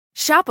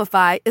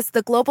Shopify is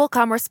the global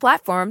commerce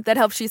platform that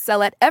helps you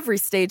sell at every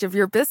stage of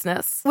your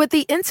business. With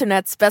the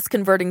internet's best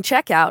converting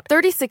checkout,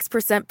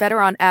 36% better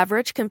on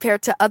average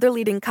compared to other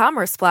leading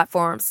commerce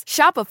platforms,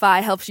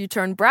 Shopify helps you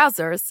turn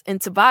browsers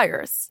into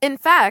buyers. In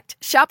fact,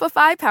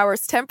 Shopify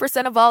powers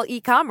 10% of all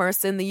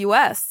e-commerce in the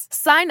U.S.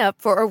 Sign up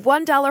for a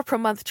 $1 per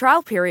month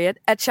trial period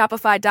at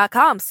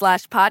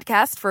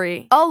shopify.com/podcast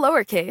free. All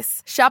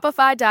lowercase,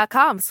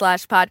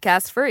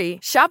 shopify.com/podcast free,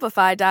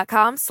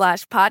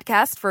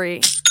 shopify.com/podcast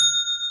free.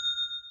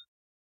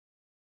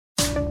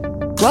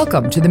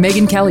 Welcome to The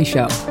Megyn Kelly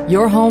Show,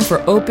 your home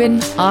for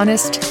open,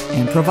 honest,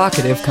 and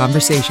provocative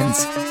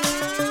conversations.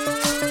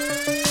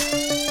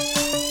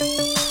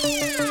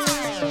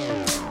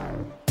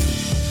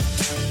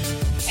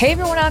 Hey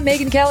everyone, I'm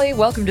Megyn Kelly.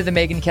 Welcome to The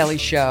Megyn Kelly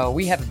Show.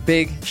 We have a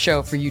big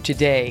show for you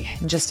today.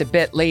 In just a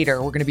bit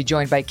later, we're going to be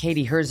joined by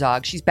Katie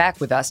Herzog. She's back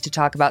with us to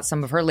talk about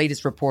some of her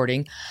latest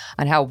reporting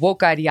on how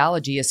woke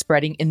ideology is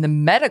spreading in the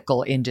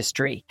medical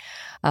industry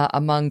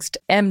amongst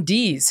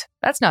MDs.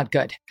 That's not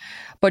good.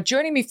 But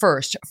joining me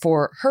first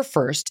for her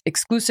first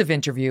exclusive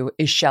interview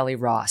is Shelley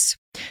Ross.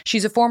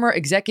 She's a former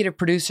executive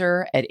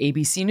producer at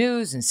ABC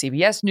News and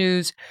CBS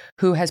News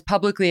who has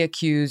publicly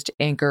accused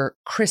anchor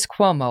Chris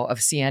Cuomo of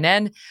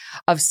CNN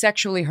of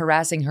sexually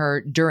harassing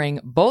her during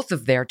both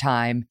of their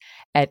time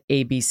at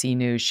ABC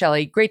News.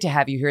 Shelley, great to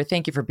have you here.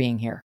 Thank you for being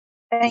here.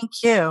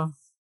 Thank you.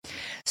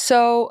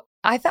 So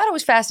I thought it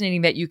was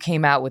fascinating that you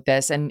came out with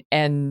this and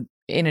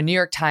in a New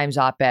York Times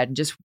op-ed and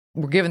just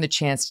were given the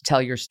chance to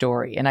tell your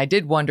story. And I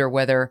did wonder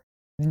whether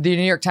the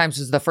New York Times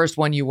was the first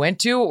one you went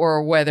to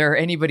or whether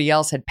anybody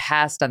else had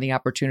passed on the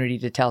opportunity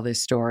to tell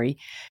this story.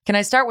 Can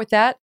I start with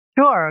that?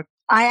 Sure.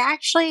 I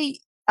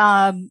actually,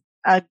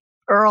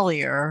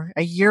 earlier,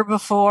 a year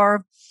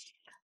before,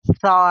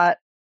 thought,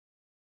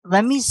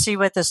 let me see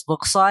what this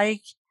looks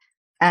like.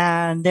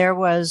 And there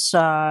was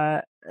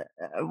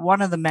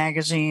one of the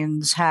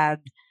magazines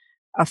had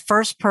a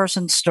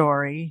first-person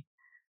story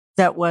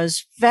that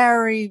was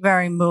very,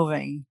 very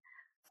moving.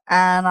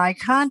 And I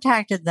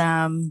contacted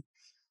them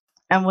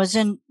and was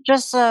in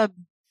just a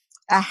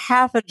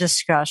half a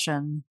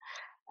discussion.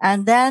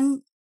 And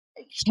then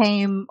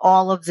came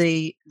all of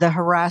the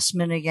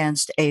harassment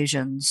against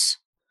Asians.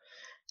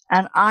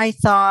 And I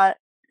thought,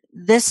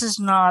 this is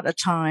not a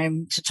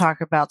time to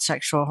talk about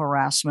sexual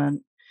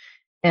harassment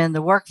in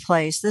the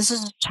workplace. This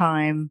is a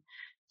time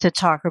to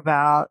talk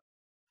about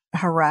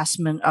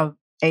harassment of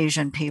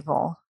Asian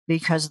people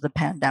because of the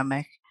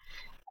pandemic.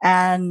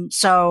 And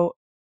so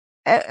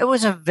it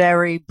was a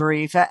very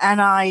brief,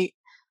 and I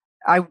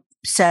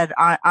said,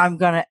 I'm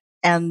going to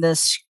end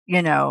this,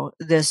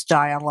 this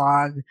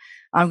dialogue.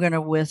 I'm going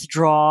to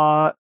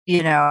withdraw,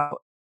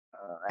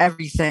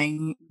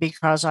 everything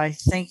because I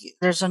think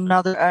there's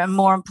a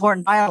more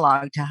important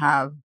dialogue to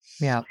have.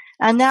 Yeah.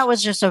 And that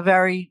was just a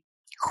very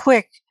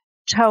quick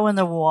toe in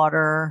the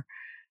water.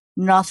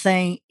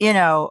 Nothing,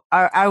 I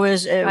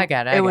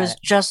got it. It was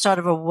just sort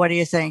of a, what do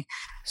you think?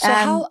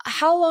 So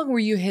how long were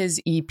you his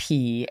EP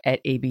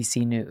at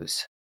ABC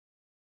News?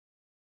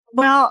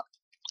 Well,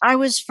 I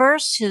was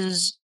first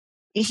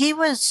he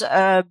was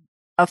a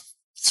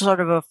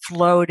sort of a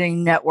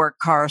floating network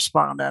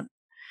correspondent.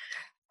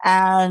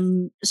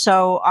 And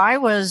so I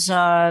was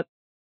EP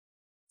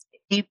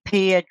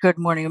at Good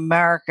Morning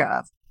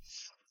America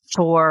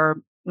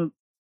for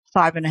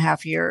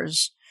 5.5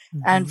 years.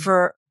 Mm-hmm. And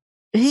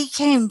he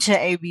came to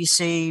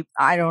ABC,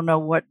 I don't know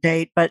what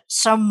date, but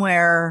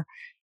somewhere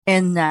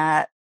in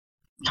that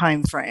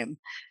time frame.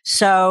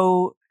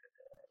 So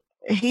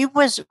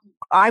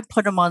I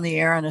put him on the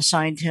air and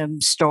assigned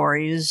him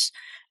stories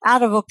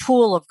out of a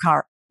pool of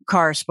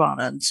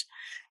correspondents.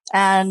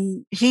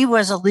 And he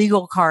was a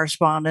legal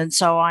correspondent.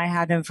 So I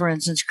had him, for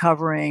instance,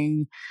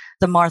 covering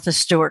the Martha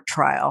Stewart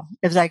trial,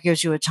 if that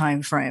gives you a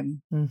time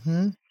frame.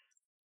 Mm-hmm.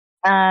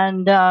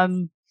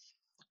 And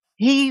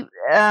he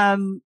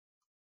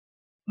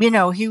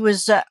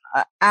was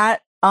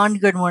on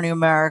Good Morning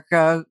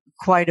America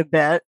quite a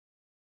bit.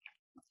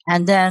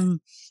 And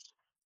then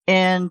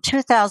in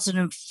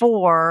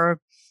 2004,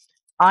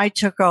 I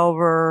took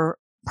over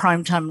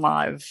Primetime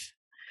Live.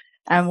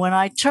 And when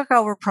I took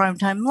over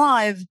Primetime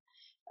Live,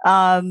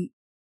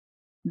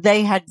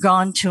 it had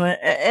gone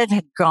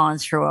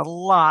through a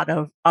lot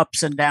of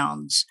ups and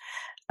downs.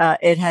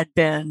 It had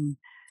been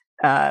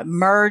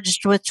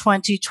merged with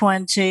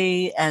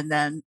 2020 and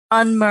then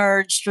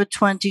unmerged with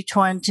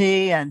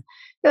 2020. And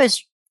it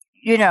was,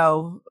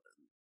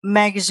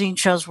 magazine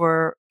shows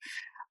were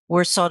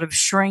sort of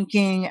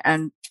shrinking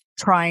and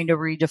trying to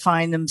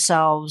redefine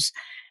themselves.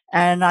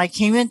 And I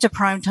came into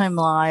Primetime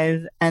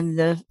Live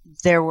and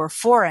there were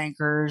 4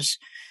 anchors: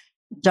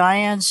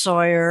 Diane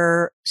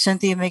Sawyer,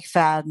 Cynthia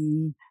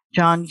McFadden,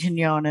 John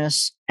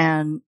Quinones,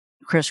 and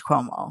Chris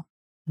Cuomo.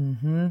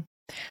 Mm-hmm.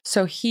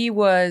 So he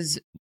was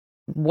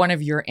one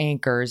of your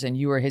anchors and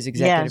you were his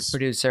executive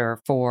producer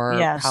for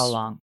how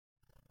long?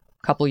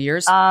 A couple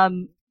years?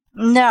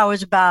 No, it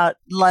was about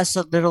a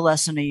little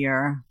less than a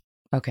year.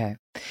 Okay.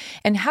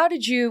 And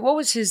what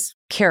was his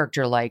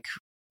character like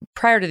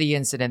prior to the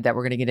incident that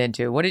we're going to get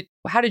into?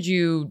 How did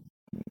you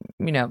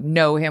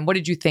know him? What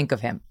did you think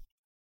of him?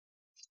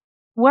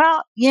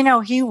 Well,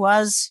 he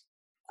was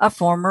a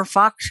former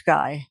Fox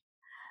guy.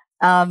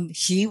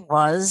 He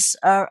was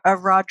a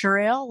Roger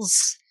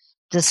Ailes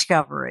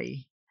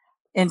discovery,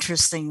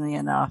 interestingly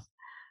enough.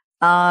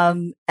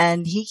 And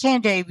he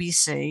came to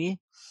ABC,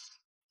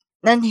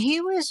 and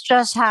he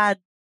had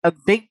a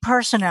big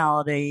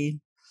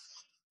personality.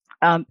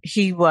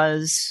 He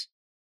was,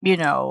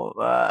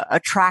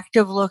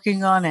 attractive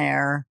looking on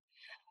air,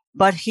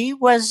 but he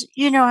was,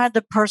 had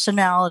the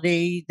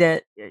personality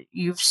that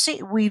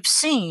we've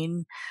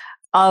seen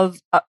of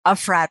a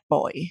frat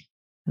boy.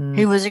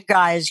 He was a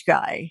guy's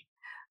guy.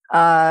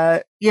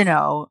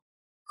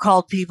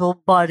 Called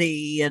people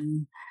buddy,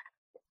 and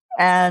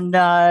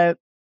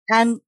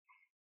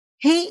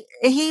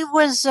he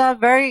was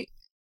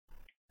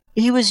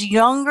he was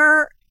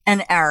younger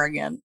and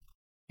arrogant.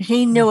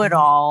 He knew it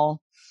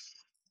all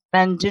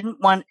and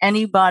didn't want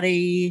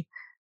anybody.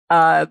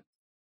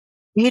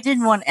 He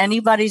didn't want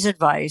anybody's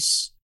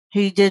advice.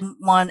 He didn't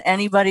want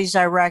anybody's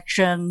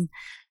direction,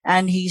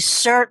 and he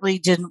certainly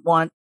didn't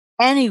want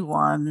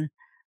anyone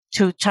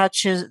to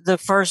touch the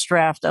first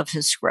draft of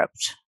his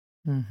script.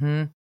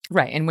 Mm-hmm.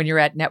 Right. And when you're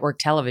at network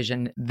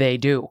television, they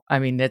do. I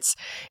mean, it's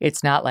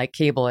not like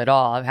cable at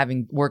all.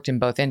 Having worked in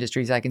both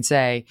industries, I can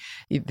say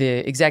the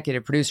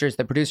executive producers,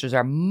 the producers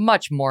are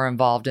much more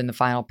involved in the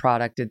final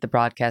product at the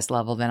broadcast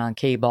level than on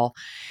cable.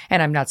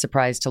 And I'm not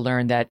surprised to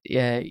learn that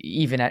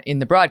even in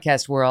the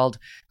broadcast world,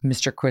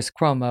 Mr. Chris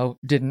Cuomo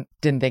didn't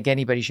think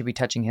anybody should be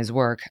touching his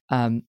work.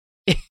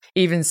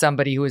 Even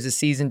somebody who is a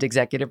seasoned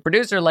executive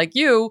producer like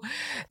you,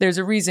 there's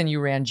a reason you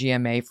ran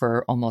GMA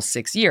for almost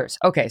 6 years.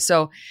 Okay,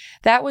 so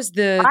that was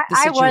the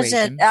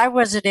situation. I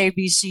was at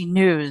ABC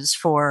News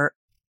for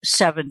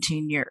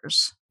 17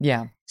 years.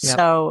 Yeah. Yep.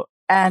 So,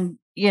 and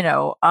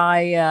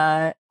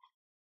I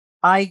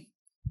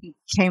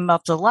came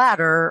up the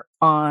ladder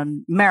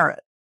on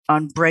merit,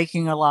 on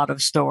breaking a lot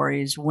of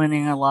stories,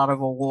 winning a lot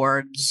of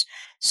awards.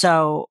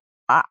 So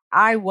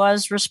I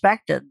was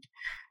respected.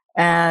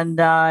 And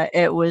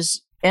it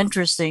was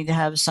interesting to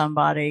have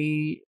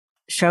somebody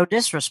show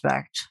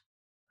disrespect.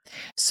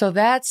 So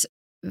that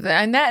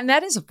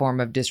is a form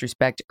of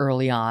disrespect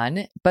early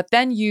on. But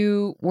then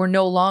you were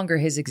no longer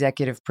his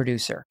executive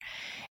producer.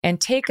 And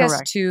take Correct.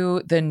 us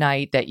to the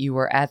night that you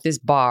were at this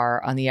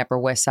bar on the Upper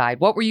West Side.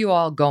 What were you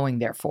all going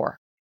there for?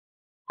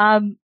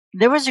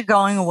 There was a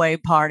going away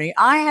party.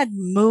 I had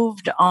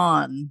moved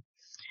on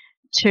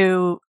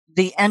to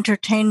the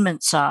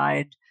entertainment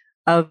side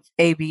of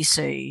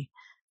ABC.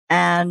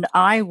 And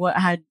I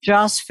had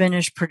just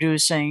finished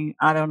producing,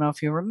 I don't know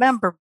if you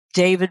remember,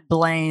 David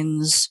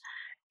Blaine's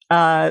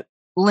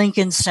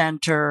Lincoln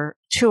Center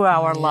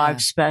 2-hour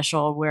live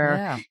special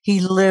where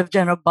he lived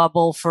in a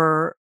bubble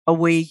for a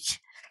week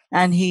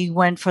and he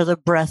went for the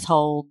breath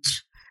hold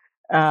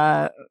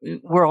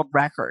world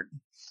record.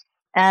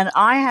 And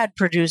I had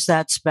produced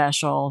that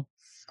special,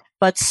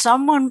 but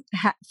someone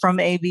from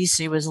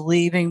ABC was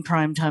leaving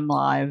Primetime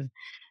Live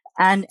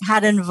and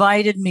had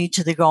invited me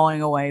to the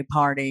going away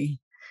party.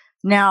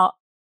 Now,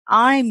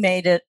 I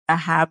made it a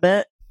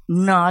habit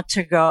not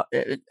to go.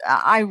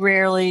 I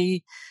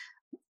rarely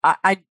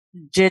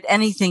did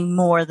anything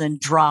more than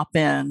drop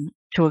in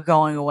to a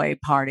going away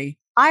party.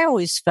 I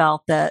always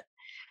felt that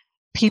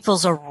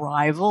people's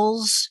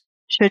arrivals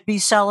should be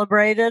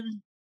celebrated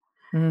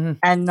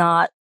and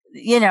not,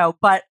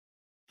 but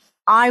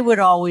I would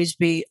always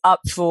be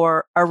up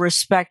for a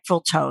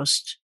respectful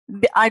toast.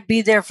 I'd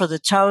be there for the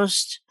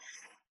toast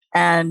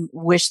and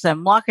wish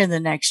them luck in the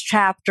next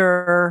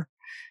chapter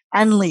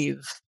and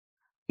leave.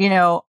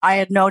 I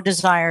had no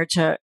desire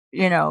to,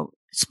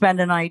 spend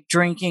a night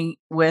drinking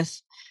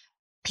with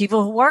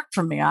people who worked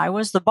for me. I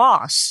was the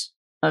boss.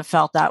 I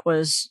felt that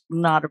was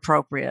not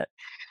appropriate.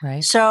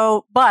 Right.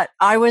 So, but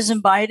I was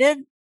invited,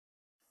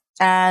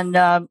 and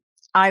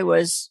I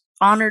was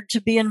honored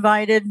to be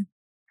invited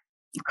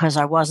because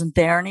I wasn't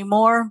there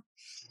anymore.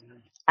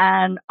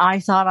 And I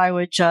thought I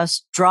would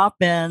just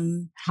drop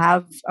in,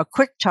 have a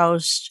quick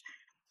toast,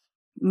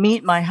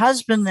 meet my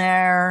husband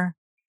there,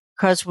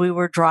 because we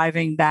were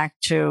driving back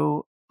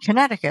to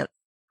Connecticut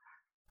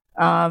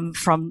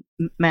from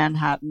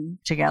Manhattan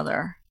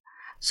together.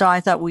 So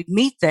I thought we'd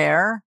meet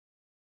there.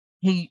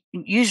 He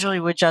usually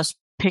would just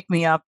pick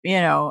me up,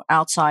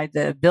 outside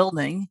the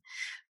building.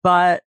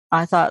 But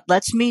I thought,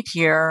 let's meet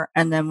here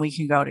and then we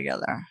can go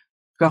together,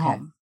 go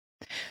home.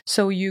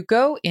 So you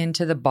go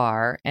into the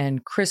bar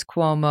and Chris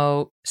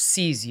Cuomo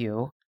sees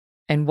you.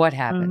 And what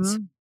happens?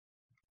 Mm-hmm.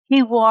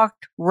 He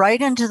walked right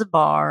into the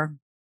bar,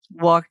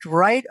 walked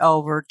right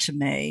over to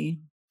me,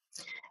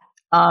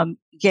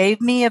 gave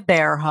me a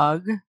bear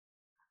hug,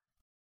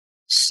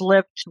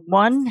 slipped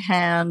one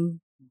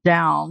hand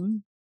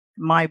down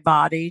my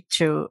body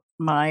to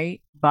my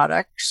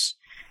buttocks,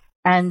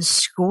 and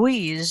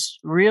squeezed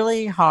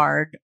really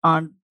hard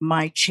on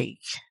my cheek,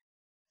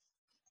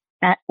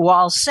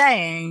 while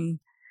saying,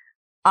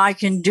 I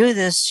can do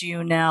this to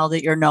you now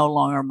that you're no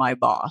longer my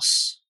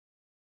boss.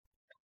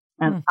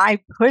 And I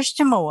pushed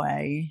him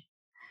away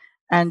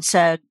and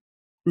said,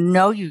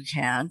 no, you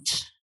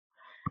can't.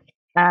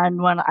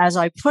 And as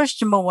I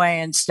pushed him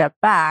away and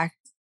stepped back,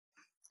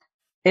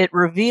 it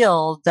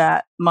revealed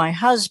that my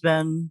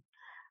husband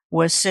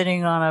was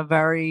sitting on a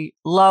very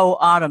low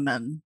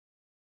ottoman,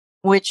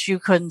 which you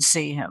couldn't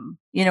see him.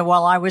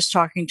 While I was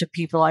talking to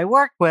people I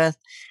worked with,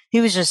 he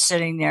was just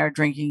sitting there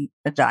drinking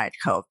a Diet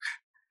Coke,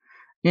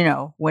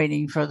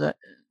 waiting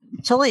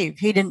to leave.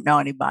 He didn't know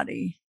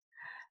anybody.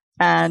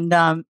 And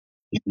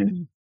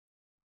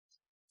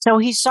so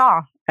he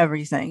saw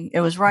everything. It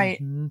was right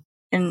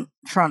in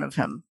front of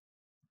him.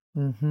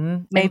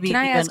 Maybe can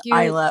I even ask you,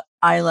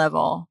 eye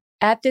level.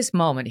 At this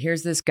moment,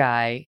 here's this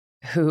guy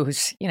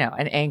who's,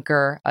 an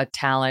anchor, a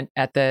talent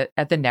at the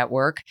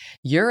network.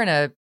 You're in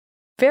a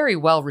very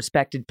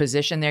well-respected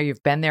position there.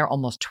 You've been there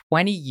almost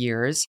 20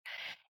 years.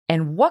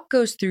 And what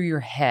goes through your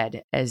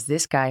head as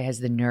this guy has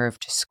the nerve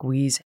to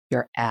squeeze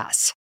your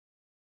ass?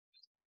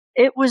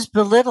 It was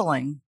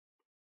belittling.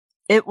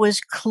 It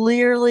was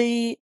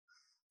clearly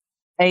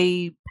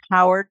a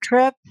power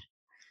trip.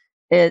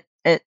 It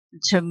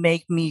to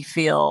make me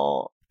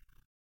feel,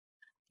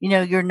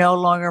 you're no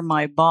longer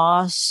my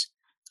boss.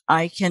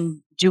 I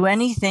can do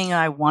anything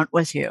I want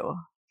with you.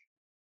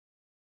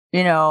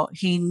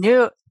 He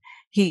knew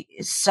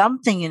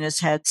something in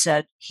his head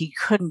said he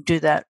couldn't do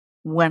that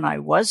when I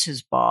was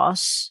his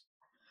boss.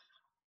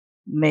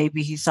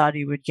 Maybe he thought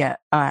he would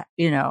get, I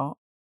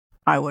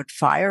would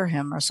fire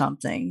him or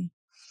something.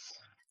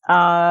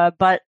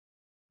 But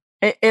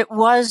it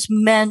was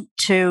meant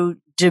to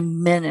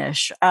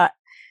diminish.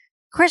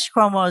 Chris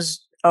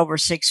Cuomo's over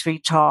 6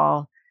 feet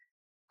tall.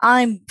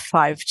 I'm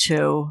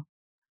 5'2".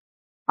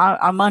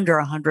 I'm under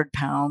 100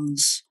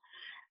 pounds.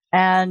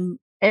 And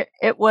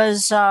it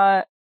was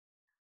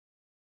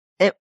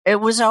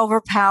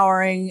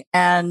overpowering,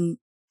 and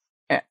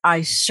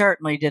I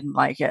certainly didn't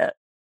like it.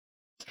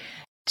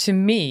 To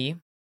me,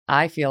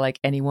 I feel like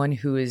anyone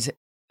who is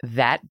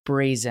that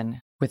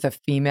brazen with a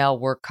female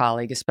work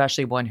colleague,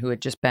 especially one who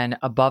had just been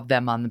above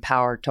them on the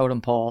power totem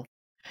pole,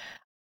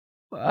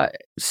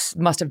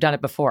 must have done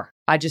it before.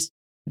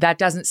 That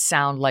doesn't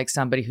sound like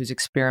somebody who's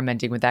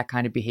experimenting with that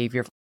kind of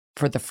behavior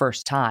for the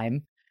first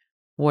time.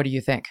 What do you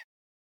think?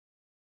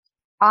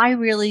 I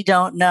really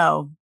don't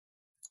know.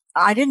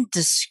 I didn't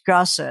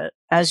discuss it,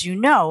 as you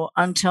know,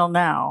 until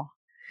now.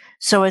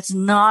 So it's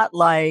not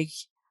like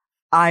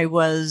I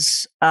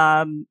was,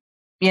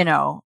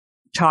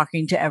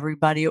 talking to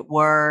everybody at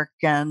work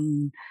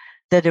and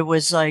that it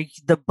was like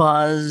the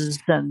buzz.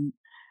 And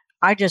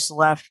I just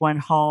left, went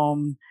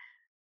home,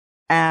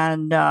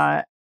 and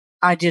I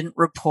didn't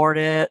report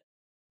it.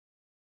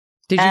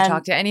 Did you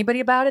talk to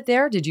anybody about it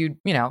there? Did you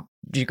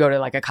go to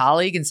like a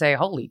colleague and say,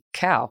 holy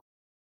cow?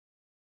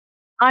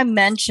 I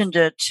mentioned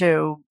it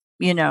to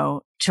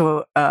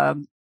a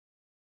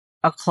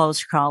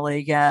close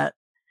colleague I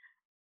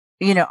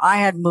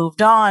had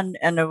moved on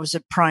and it was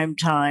at prime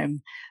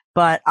time,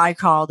 but I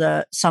called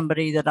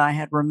somebody that I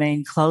had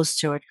remained close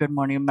to at Good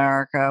Morning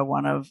America,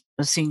 one of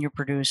the senior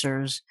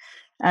producers,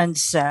 and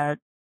said,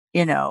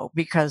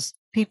 because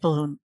people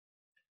who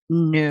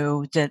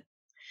knew that,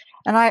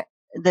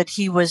 that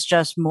he was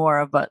just more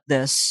of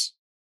this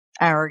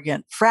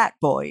arrogant frat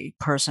boy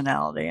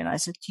personality. And I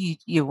said,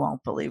 you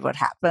won't believe what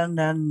happened.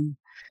 And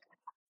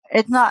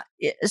it's not.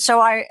 So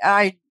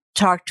I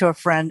talked to a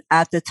friend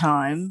at the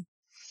time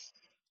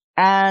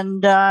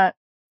and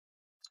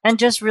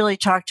just really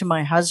talked to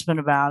my husband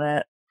about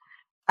it.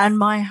 And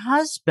my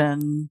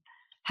husband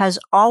has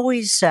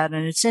always said,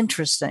 and it's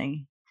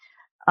interesting,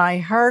 I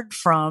heard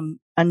from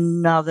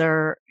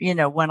another,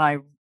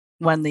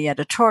 when the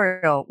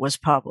editorial was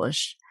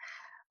published,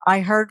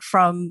 I heard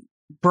from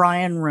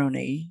Brian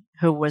Rooney,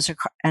 who was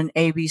an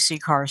ABC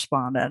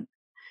correspondent.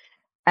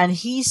 And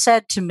he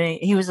said to me,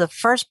 he was the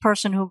first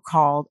person who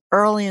called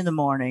early in the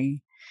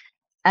morning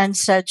and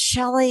said,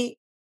 Shelley,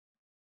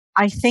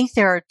 I think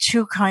there are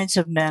two kinds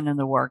of men in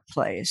the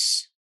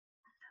workplace.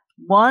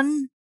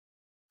 One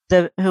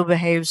who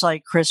behaves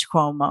like Chris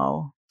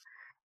Cuomo,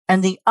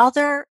 and the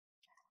other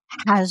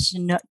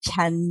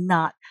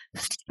cannot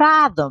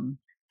fathom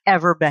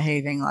ever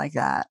behaving like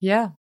that.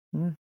 Yeah.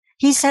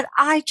 He said,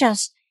 I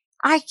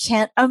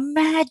can't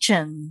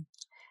imagine,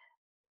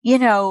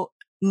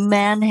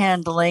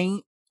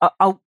 manhandling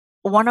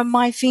one of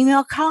my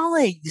female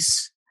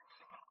colleagues.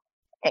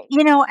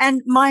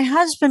 And my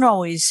husband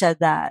always said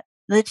that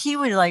he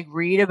would like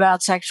read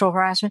about sexual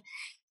harassment.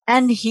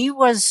 And he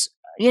was,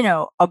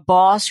 a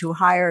boss who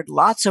hired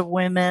lots of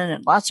women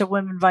and lots of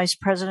women vice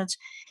presidents.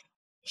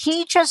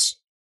 He just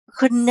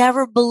could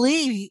never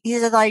believe.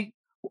 He's like,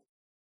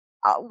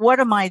 what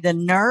am I, the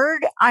nerd?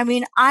 I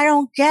mean, I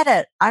don't get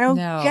it. I don't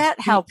get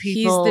how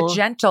people. He's the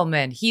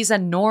gentleman. He's a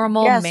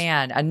normal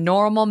man. A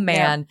normal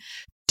man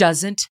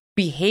doesn't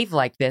behave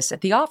like this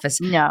at the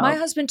office. No. My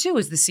husband, too,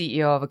 is the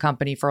CEO of a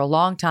company for a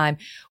long time,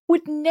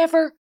 would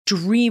never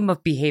dream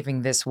of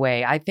behaving this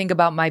way. I think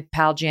about my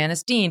pal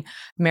Janice Dean,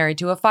 married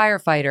to a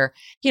firefighter.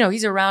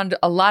 He's around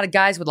a lot of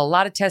guys with a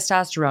lot of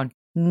testosterone.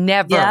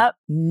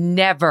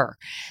 Never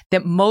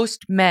that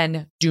most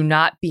men do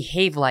not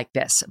behave like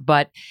this.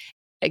 But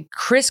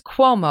Chris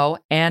Cuomo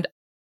and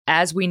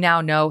as we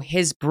now know,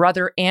 his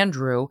brother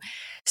Andrew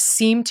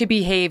seemed to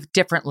behave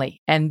differently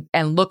and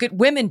look at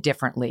women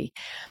differently.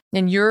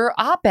 And your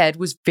op-ed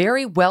was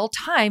very well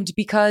timed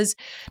because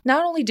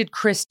not only did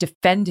Chris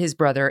defend his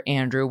brother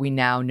Andrew, we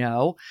now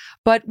know,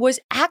 but was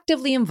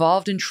actively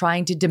involved in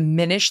trying to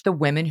diminish the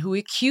women who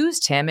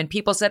accused him. And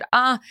people said,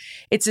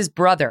 it's his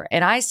brother.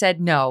 And I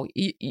said, no,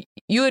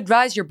 you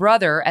advise your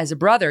brother as a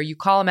brother. You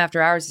call him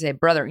after hours to say,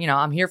 brother,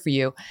 I'm here for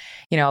you.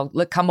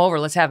 Come over,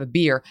 let's have a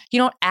beer. You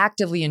don't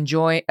actively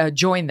join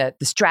the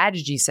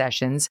strategy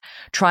sessions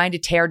trying to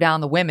tear down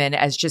the women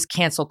as just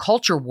cancel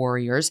culture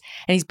warriors.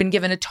 And he's been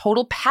given a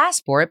total pass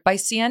for it by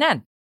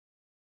CNN.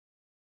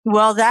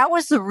 Well, that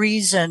was the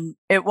reason.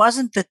 It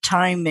wasn't the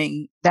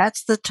timing.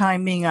 That's the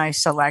timing I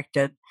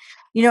selected.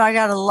 I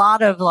got a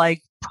lot of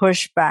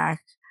pushback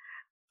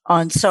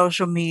on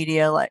social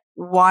media. Like,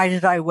 why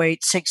did I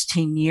wait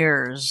 16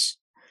 years?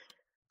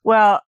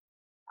 Well,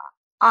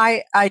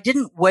 I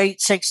didn't wait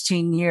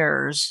 16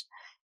 years.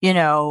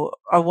 I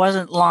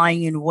wasn't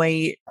lying in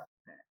wait.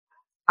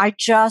 I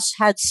just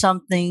had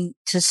something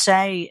to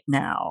say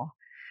now.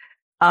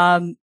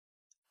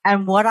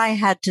 And what I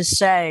had to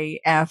say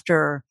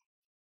after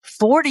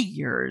 40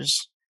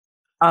 years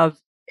of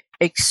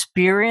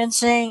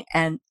experiencing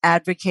and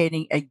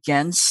advocating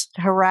against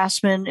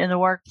harassment in the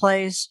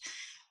workplace,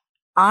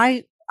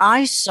 I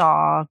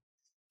saw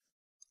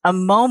a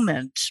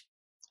moment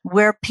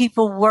where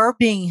people were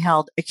being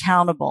held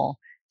accountable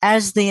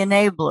as the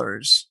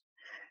enablers.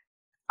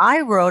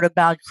 I wrote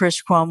about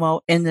Chris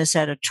Cuomo in this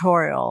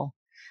editorial,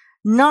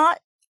 not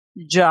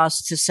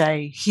just to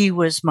say he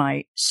was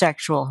my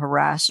sexual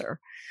harasser.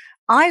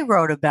 I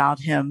wrote about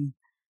him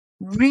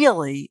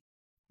really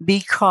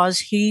because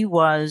he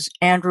was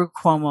Andrew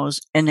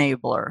Cuomo's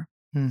enabler.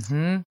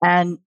 Mm-hmm.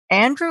 And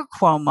Andrew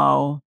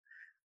Cuomo,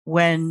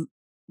 when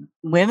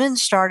women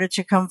started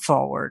to come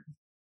forward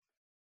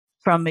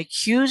from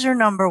accuser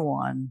number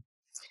one,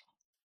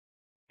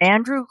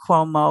 Andrew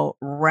Cuomo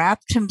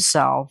wrapped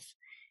himself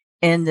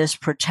in this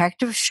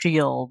protective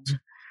shield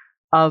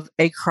of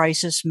a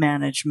crisis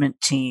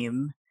management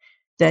team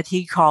that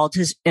he called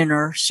his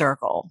inner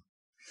circle.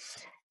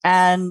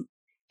 And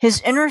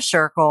his inner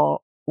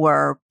circle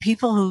were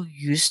people who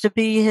used to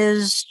be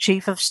his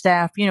chief of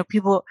staff,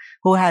 people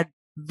who had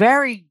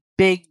very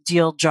big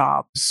deal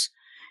jobs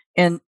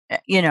in,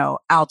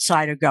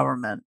 outside of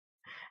government.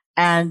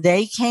 And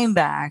they came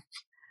back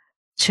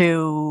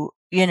to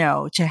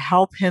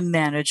help him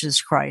manage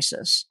this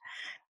crisis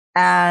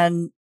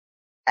and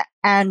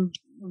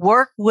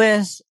work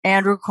with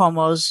Andrew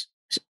Cuomo's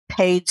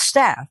paid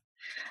staff.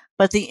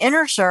 But the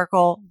inner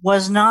circle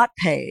was not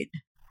paid.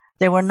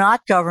 They were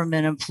not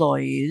government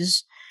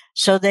employees,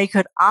 so they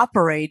could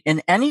operate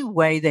in any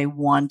way they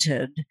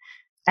wanted,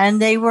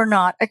 and they were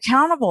not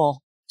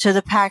accountable to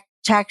the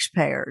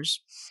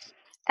taxpayers.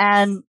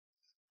 And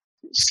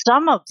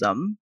some of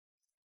them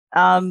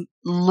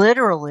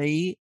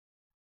literally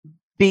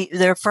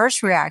their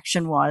first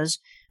reaction was,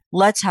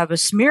 let's have a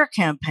smear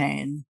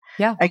campaign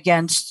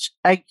against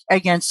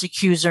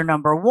accuser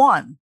number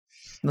one.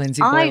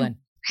 Lindsay Boylan.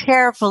 I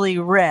carefully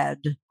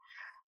read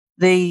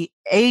the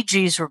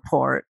AG's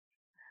report,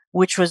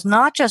 which was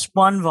not just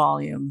one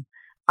volume.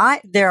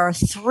 There are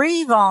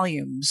 3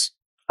 volumes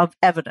of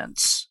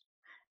evidence,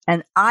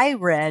 and I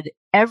read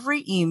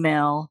every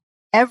email,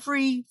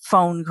 every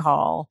phone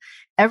call,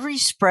 every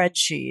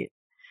spreadsheet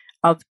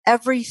of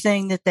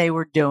everything that they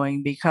were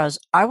doing, because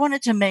I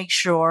wanted to make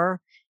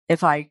sure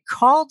if I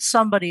called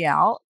somebody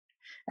out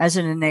as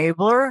an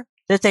enabler,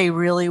 that they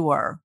really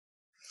were.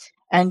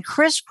 And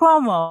Chris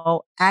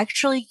Cuomo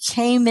actually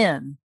came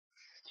in,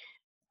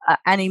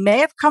 and he may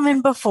have come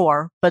in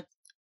before, but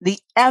the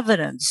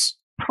evidence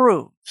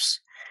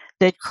proves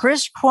that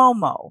Chris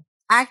Cuomo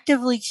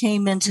actively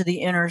came into the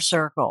inner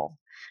circle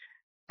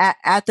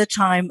at the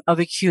time of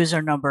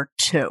accuser number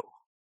 2.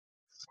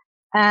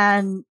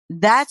 And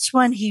that's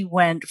when he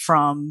went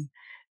from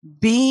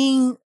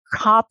being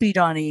copied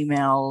on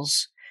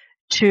emails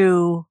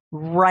to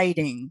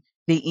writing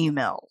the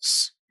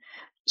emails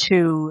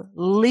to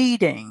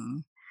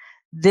leading.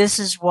 This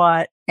is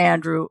what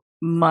Andrew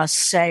must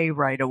say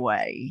right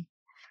away.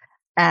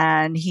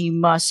 And he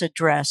must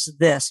address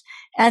this.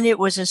 And it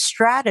was a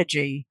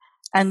strategy.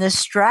 And the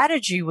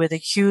strategy with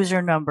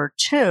accuser number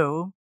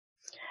 2,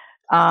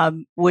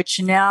 which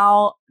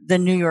now the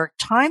New York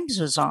Times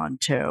is on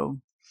to,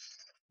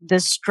 the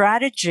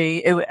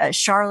strategy,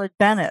 Charlotte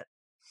Bennett,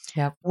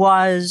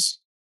 was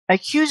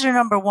accuser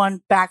number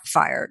 1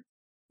 backfired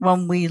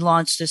when we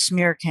launched a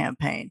smear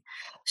campaign.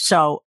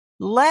 So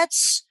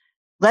let's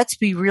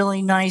be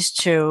really nice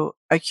to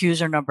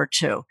accuser number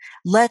 2.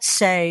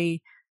 Let's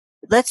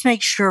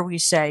make sure we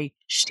say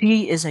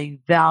she is a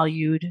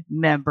valued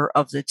member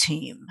of the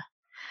team.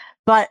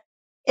 But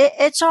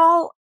it's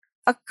all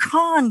a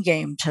con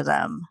game to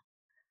them.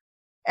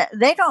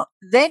 They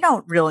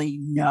don't really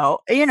know.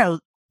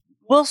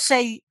 We'll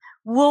say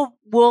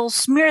we'll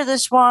smear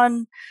this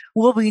one.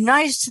 We'll be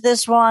nice to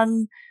this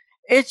one.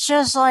 It's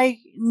just like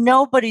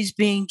nobody's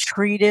being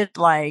treated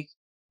like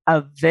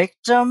a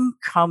victim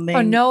Oh,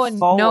 coming no one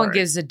forward.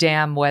 gives a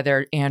damn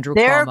whether Andrew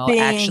Cuomo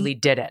actually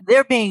did it.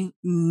 They're being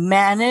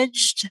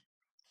managed.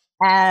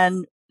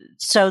 And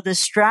so the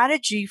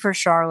strategy for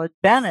Charlotte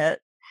Bennett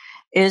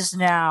is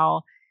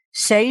now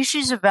say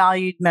she's a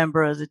valued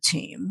member of the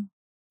team.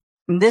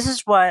 And this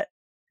is what,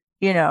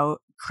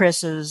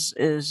 Chris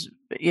is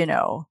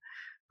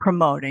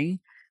promoting.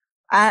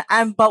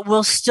 But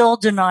will still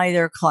deny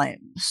their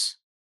claims.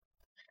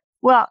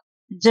 Well,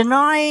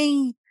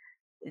 denying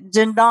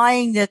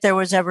that there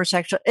was ever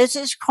sexual,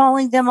 it's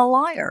calling them a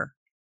liar.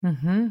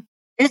 Mm-hmm.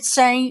 It's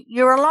saying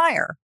you're a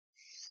liar.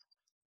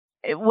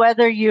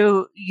 Whether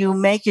you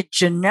make it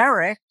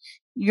generic,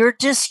 you're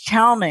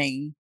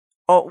discounting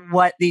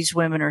what these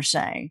women are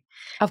saying.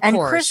 Of and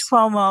course. Chris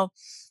Cuomo,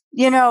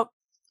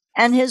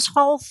 and his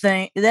whole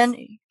thing, then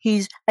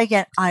he's,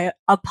 again, I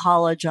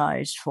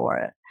apologized for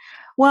it.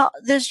 Well,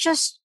 there's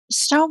just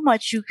so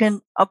much you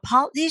can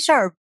these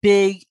are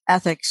big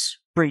ethics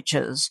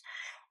breaches.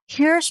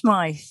 Here's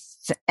my,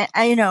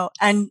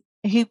 and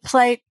he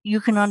played,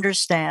 you can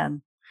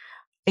understand,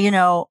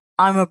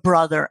 I'm a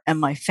brother and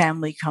my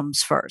family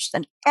comes first.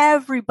 And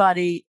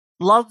everybody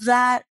loved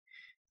that.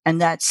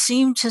 And that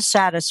seemed to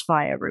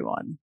satisfy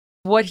everyone.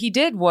 What he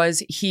did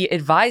was he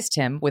advised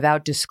him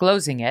without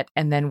disclosing it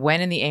and then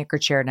went in the anchor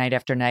chair night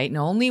after night. And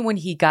only when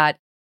he got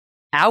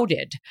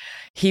outed,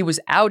 he was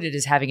outed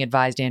as having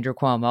advised Andrew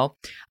Cuomo,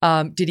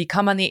 did he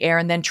come on the air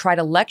and then try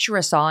to lecture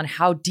us on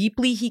how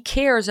deeply he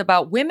cares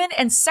about women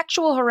and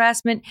sexual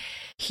harassment.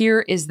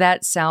 Here is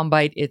that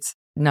soundbite. It's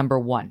number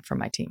one from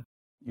my team.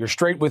 You're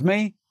straight with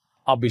me,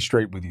 I'll be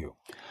straight with you.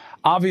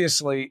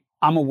 Obviously,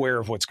 I'm aware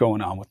of what's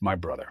going on with my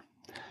brother.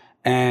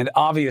 And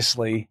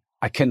obviously,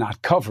 I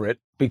cannot cover it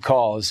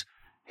because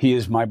he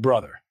is my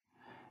brother.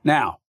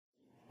 Now,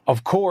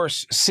 of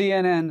course,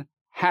 CNN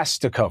has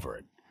to cover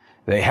it.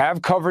 They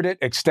have covered it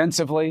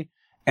extensively,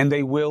 and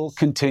they will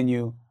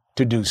continue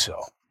to do so.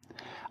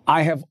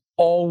 I have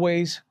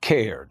always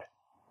cared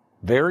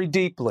very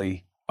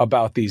deeply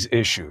about these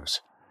issues,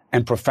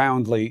 and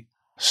profoundly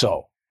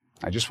so.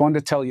 I just wanted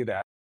to tell you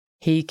that.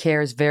 He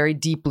cares very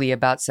deeply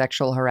about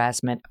sexual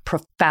harassment,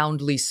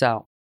 profoundly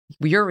so.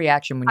 Your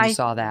reaction when you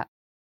saw that?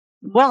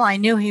 Well, I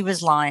knew he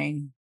was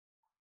lying.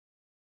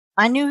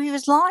 And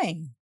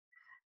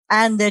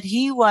that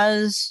he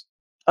was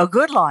a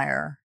good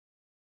liar.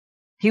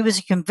 He was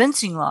a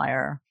convincing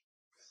liar.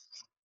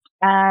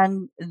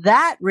 And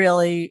that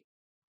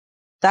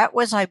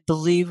was, I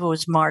believe it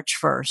was March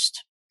 1st.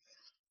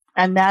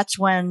 And that's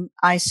when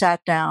I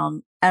sat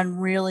down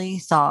and really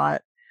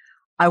thought,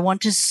 I want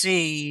to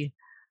see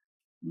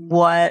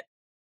what,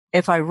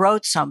 if I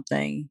wrote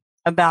something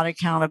about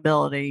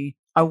accountability,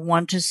 I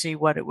want to see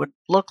what it would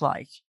look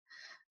like.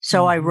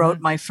 So I wrote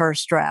my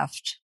first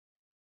draft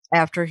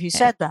after he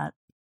said that.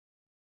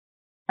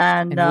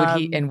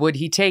 And would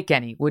he take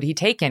any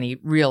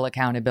real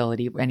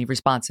accountability, any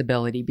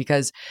responsibility?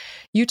 Because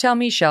you tell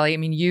me, Shelley, I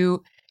mean,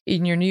 you,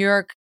 in your New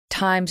York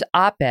Times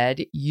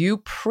op-ed, you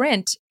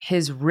print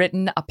his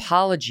written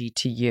apology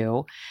to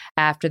you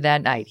after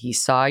that night. He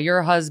saw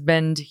your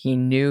husband. He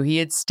knew he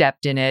had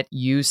stepped in it.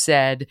 He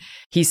said,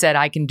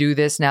 I can do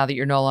this now that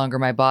you're no longer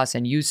my boss.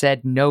 And you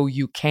said, no,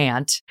 you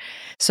can't.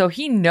 So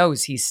he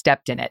knows he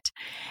stepped in it.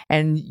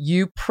 And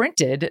you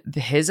printed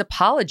his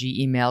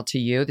apology email to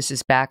you. This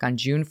is back on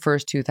June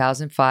 1st,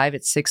 2005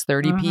 at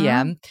 6:30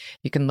 p.m.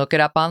 You can look it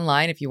up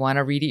online if you want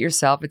to read it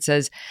yourself. It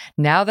says,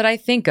 now that I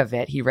think of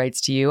it, he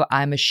writes to you,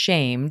 I'm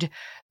ashamed,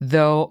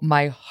 though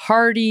my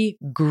hearty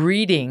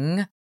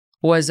greeting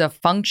was a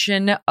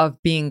function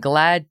of being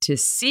glad to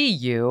see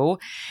you.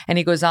 And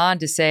he goes on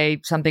to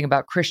say something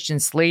about Christian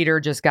Slater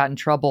just got in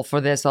trouble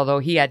for this, although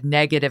he had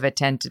negative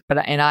intent,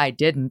 and I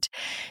didn't.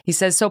 He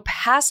says, so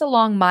pass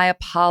along my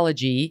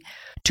apology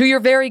to your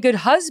very good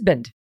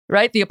husband,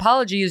 right? The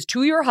apology is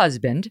to your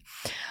husband.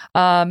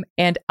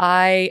 And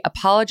I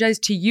apologize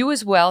to you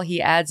as well,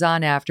 he adds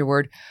on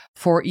afterward,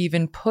 for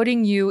even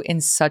putting you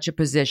in such a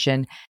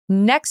position.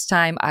 Next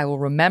time, I will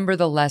remember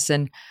the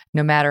lesson,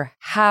 no matter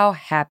how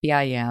happy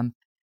I am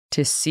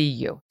to see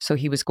you. So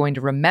he was going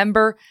to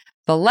remember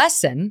the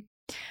lesson.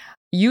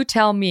 You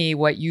tell me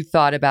what you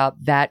thought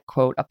about that,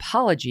 quote,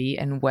 apology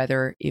and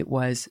whether it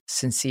was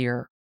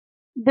sincere.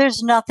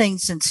 There's nothing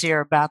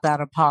sincere about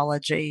that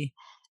apology.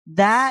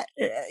 That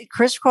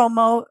Chris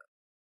Cuomo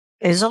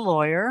is a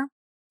lawyer.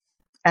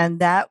 And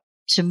that,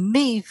 to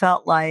me,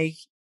 felt like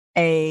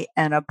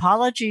an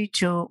apology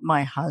to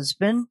my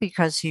husband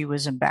because he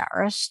was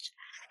embarrassed.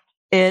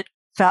 It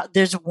felt,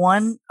 there's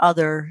one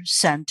other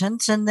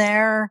sentence in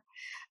there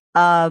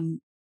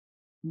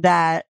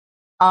that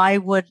I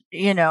would,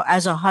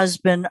 as a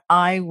husband,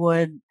 I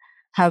would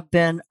have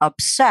been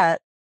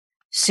upset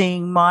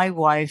seeing my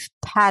wife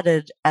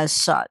patted as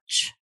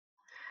such.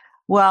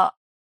 Well,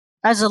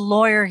 as a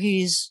lawyer,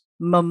 he's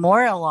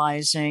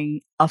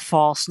memorializing a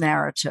false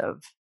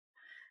narrative.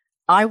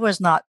 I was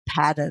not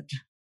patted.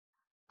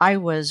 I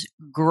was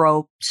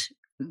groped,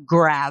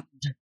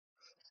 grabbed.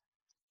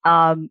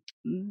 That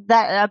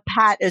a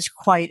pat is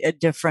quite a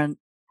different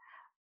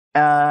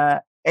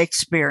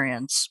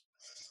experience.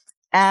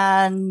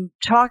 and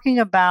talking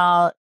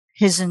about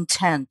his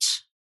intent,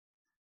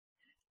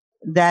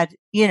 that,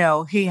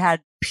 he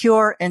had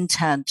pure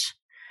intent.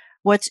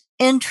 What's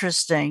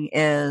interesting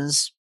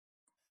is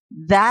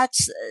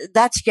that's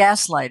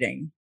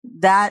gaslighting.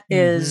 That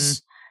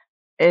is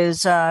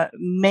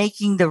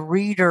making the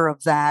reader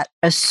of that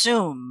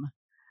assume,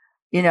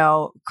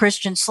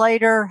 Christian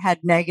Slater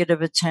had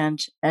negative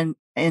intent, and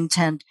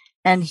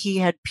he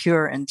had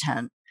pure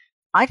intent.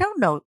 I don't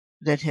know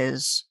that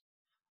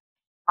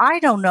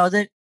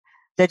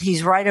that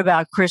he's right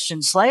about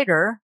Christian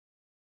Slater.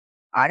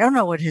 I don't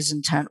know what his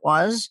intent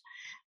was.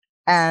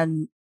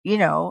 And,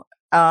 and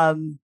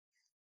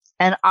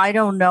I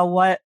don't know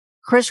what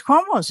Chris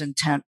Cuomo's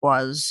intent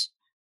was.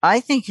 I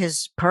think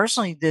his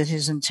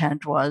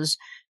intent was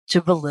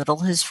to belittle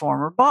his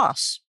former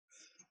boss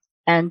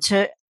and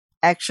to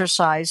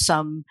exercise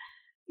some,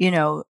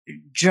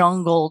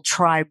 jungle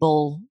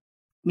tribal,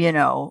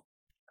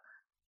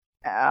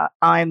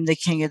 I'm the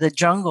king of the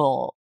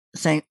jungle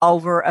thing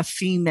over a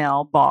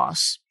female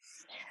boss.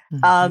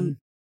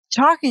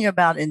 Talking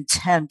about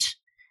intent,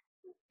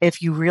 if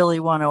you really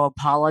want to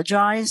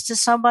apologize to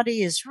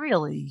somebody, is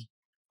really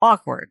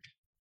awkward.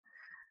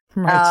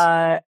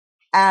 Right.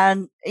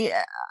 And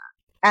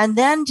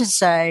then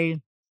to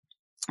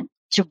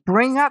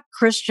bring up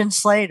Christian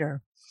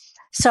Slater.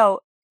 So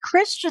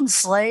Christian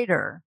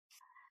Slater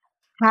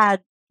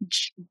had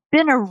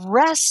been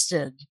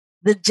arrested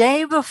the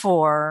day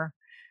before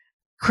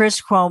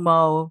Chris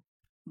Cuomo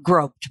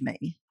groped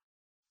me.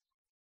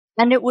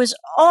 And it was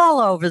all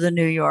over the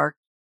New York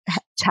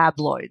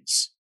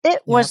tabloids.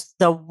 It was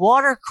the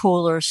water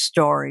cooler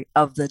story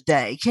of the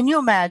day. Can you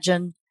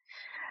imagine?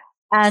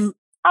 And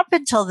up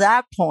until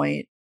that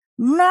point,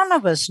 none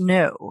of us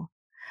knew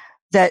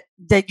that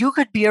you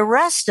could be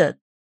arrested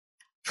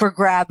for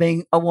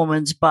grabbing a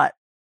woman's butt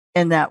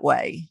in that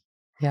way.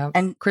 Yeah.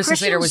 And Christian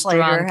Slater was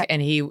drunk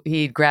and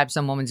he grabbed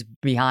some woman's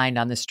behind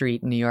on the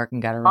street in New York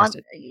and got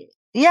arrested.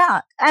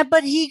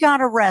 But he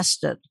got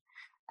arrested.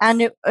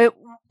 And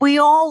we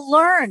all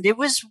learned it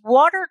was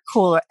water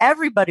cooler.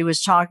 Everybody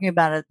was talking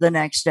about it the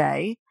next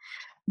day.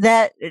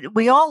 That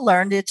we all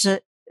learned it's a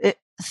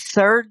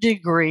third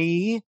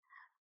degree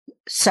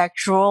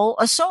sexual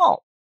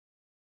assault.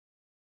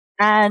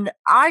 And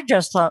I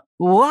just thought,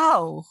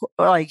 whoa,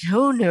 like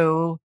who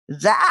knew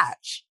that?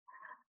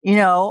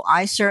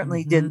 I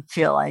certainly didn't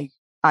feel like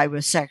I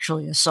was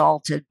sexually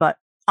assaulted, but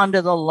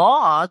under the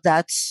law,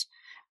 it's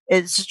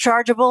a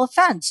chargeable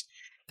offense.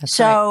 That's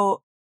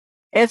so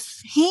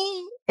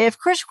right. If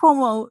Chris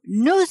Cuomo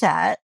knew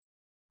that,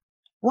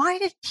 why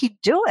did he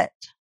do it?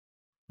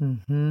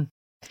 Mm-hmm.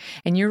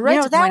 And you're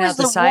right to point out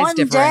the size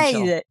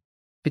differential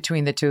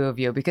between the two of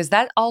you, because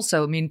that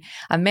also,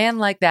 a man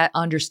like that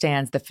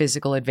understands the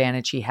physical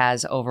advantage he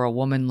has over a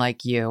woman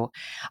like you,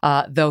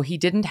 though he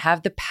didn't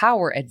have the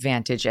power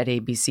advantage at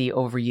ABC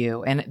over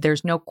you. And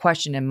there's no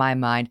question in my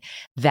mind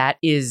that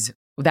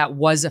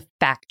was a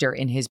factor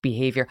in his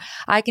behavior.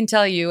 I can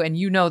tell you, and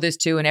you know this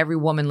too, and every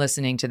woman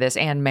listening to this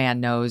and man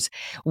knows,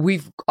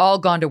 we've all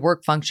gone to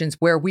work functions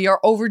where we are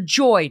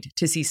overjoyed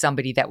to see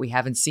somebody that we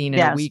haven't seen in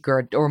a week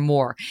or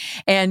more.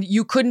 And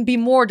you couldn't be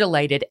more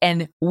delighted.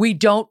 And we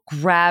don't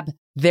grab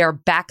their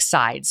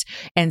backsides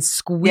and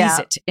squeeze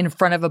it in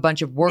front of a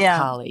bunch of work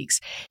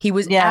colleagues. He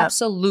was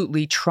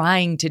absolutely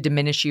trying to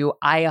diminish you.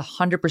 I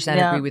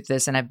 100% agree with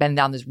this. And I've been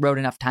down this road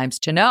enough times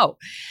to know.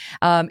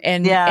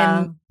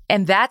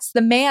 And that's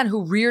the man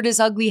who reared his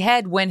ugly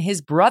head when his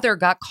brother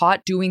got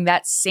caught doing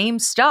that same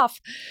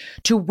stuff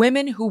to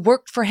women who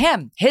worked for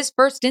him. His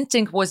first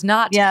instinct was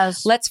not,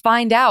 let's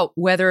find out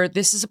whether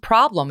this is a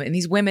problem and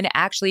these women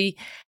actually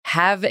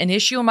have an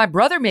issue and my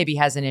brother maybe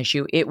has an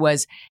issue. It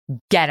was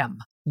get them.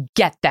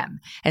 Get them.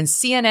 And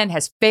CNN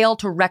has failed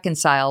to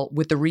reconcile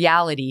with the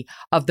reality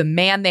of the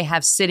man they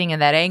have sitting in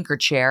that anchor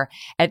chair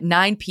at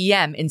 9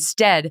 p.m.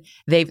 Instead,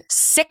 they've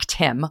sicked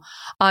him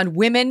on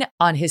women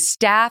on his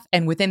staff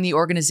and within the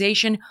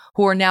organization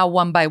who are now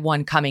one by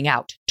one coming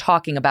out,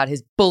 talking about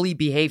his bully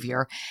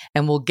behavior.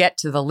 And we'll get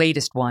to the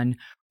latest one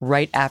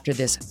right after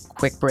this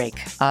quick break.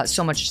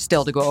 So much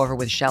still to go over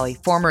with Shelley,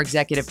 former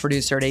executive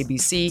producer at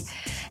ABC,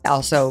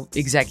 also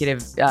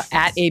executive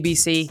at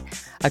ABC,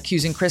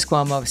 accusing Chris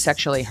Cuomo of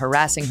sexually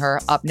harassing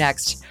her. Up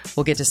next,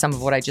 we'll get to some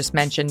of what I just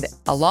mentioned,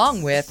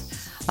 along with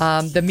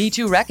the Me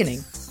Too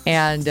reckoning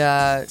and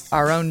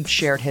our own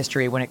shared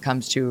history when it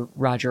comes to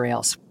Roger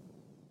Ailes.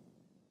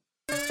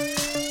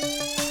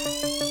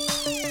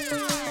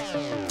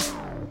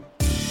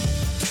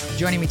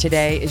 Joining me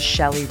today is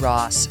Shelley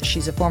Ross.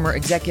 She's a former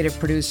executive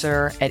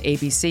producer at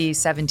ABC,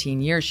 17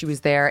 years she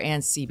was there,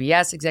 and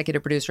CBS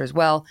executive producer as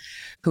well,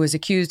 who has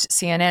accused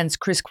CNN's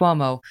Chris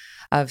Cuomo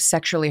of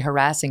sexually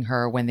harassing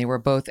her when they were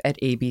both at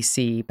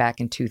ABC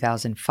back in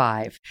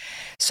 2005.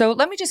 So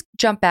let me just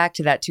jump back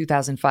to that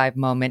 2005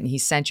 moment, and he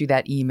sent you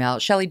that email.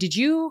 Shelley, did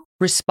you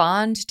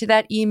respond to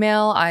that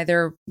email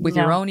either with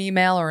your own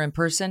email or in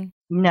person?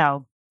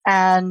 No.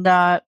 And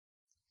I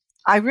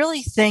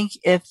really think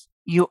if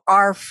you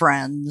are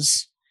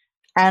friends,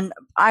 and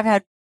I've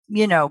had,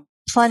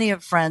 plenty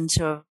of friends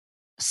who have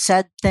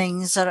said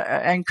things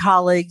and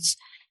colleagues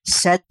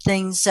said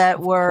things that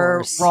Of were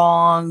course.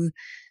 wrong,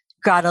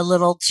 got a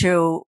little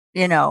too,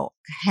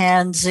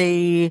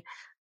 handsy,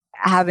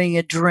 having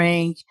a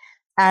drink.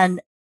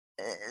 And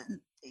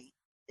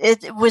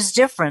it was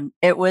different.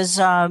 It was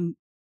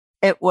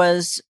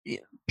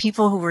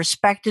people who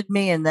respected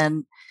me and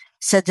then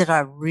said, "Did I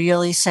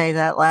really say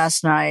that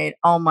last night?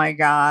 Oh my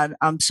God,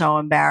 I'm so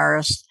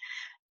embarrassed."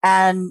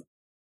 And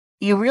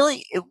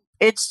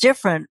it's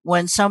different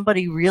when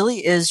somebody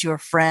really is your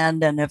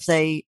friend, and if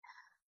they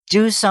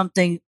do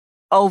something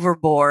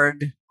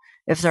overboard,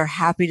 if they're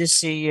happy to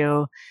see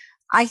you,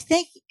 I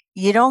think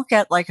you don't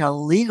get like a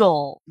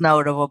legal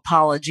note of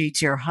apology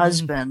to your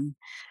husband.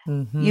 You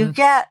Mm-hmm.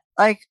 get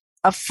like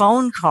a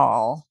phone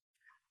call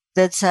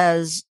that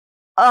says,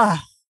 "Ugh,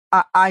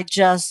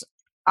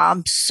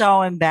 I'm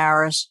so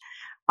embarrassed.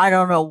 I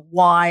don't know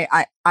why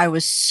I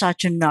was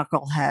such a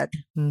knucklehead."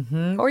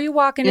 Mm-hmm. Or you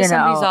walk into You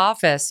somebody's know,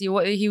 office.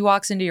 He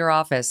walks into your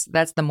office.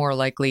 That's the more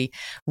likely,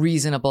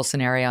 reasonable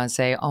scenario, and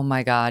say, "Oh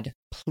my God,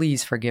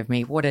 please forgive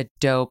me. What a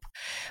dope."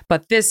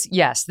 But this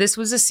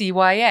was a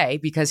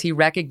CYA because he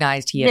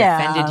recognized he had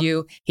offended yeah,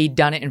 you. He'd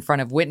done it in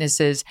front of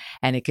witnesses,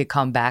 and it could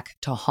come back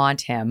to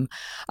haunt him.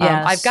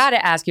 I've got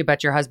yes. to ask you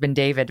about your husband,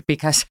 David,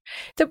 because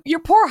your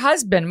poor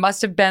husband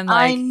must have been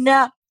I like,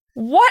 know.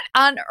 "What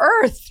on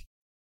earth?"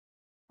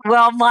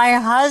 Well, my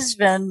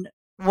husband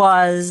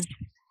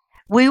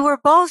we were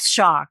both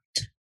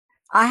shocked.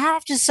 I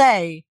have to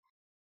say,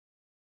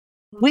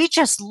 we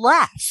just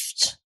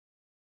left.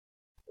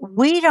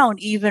 We don't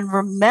even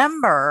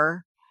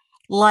remember,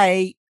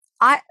 like,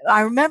 I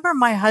remember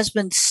my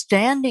husband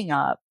standing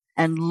up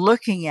and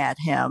looking at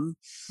him.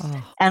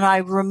 Oh, And I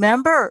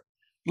remember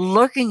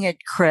looking at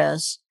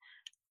Chris,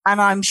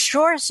 and I'm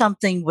sure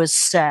something was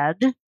said,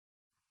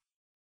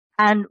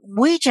 and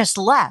we just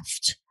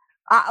left.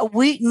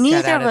 We got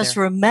neither out of of us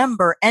there.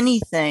 remember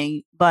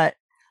anything but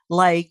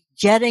like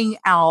getting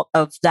out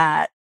of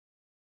that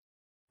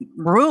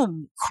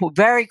room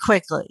very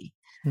quickly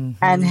and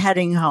Mm-hmm.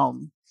 heading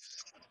home.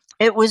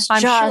 It was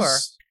I'm sure.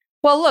 just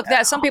Well, look,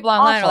 that some people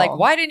online are like, awful.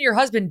 "Why didn't your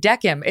husband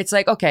deck him?" It's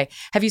like, okay,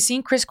 have you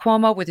seen Chris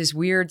Cuomo with his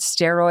weird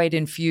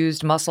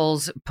steroid-infused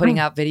muscles putting Mm.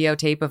 out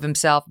videotape of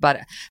himself, but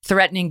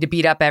threatening to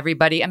beat up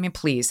everybody? I mean,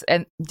 please.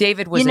 And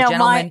David You was a know, my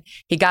gentleman.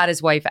 He got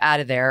his wife out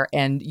of there,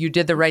 and you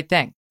did the right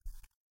thing.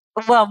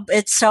 well,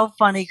 it's so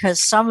funny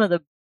because some of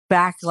the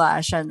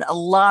backlash and a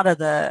lot of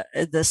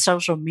the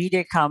social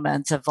media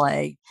comments of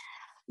like,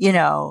 you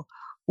know,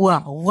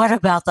 well, what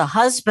about the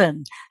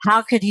husband?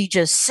 How could he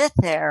just sit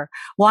there?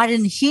 Why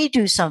didn't he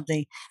do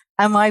something?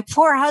 And my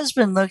poor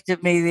husband looked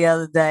at me the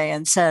other day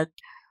and said,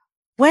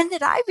 "When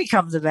did I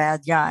become the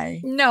bad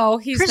guy? No,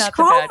 he's Chris not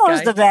the bad Cuomo's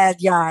guy. the bad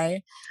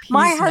guy.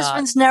 My He's not.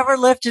 husband's never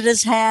lifted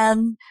his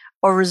hand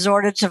or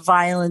resorted to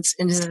violence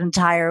in his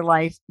entire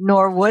life,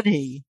 nor would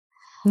he."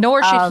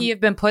 Nor should he Um, have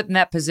been put in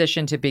that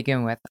position to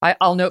begin with.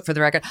 I'll note for the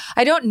record,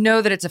 I don't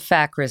know that it's a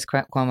fact Chris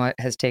Cuomo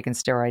has taken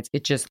steroids.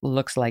 It just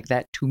looks like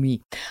that to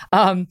me.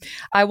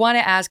 I want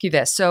to ask you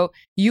this. So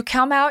you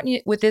come out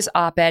with this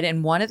op-ed,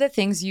 and one of the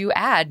things you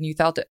add, and you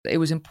felt that it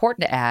was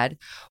important to add,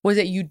 was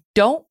that you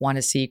don't want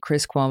to see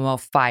Chris Cuomo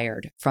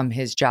fired from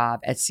his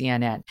job at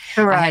CNN.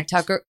 correct.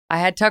 I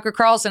had Tucker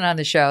Carlson on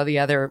the show the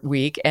other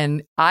week,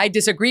 and I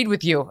disagreed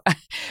with you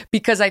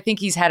because I think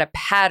he's had a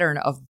pattern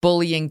of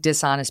bullying,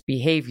 dishonest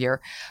behavior.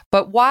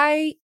 But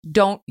why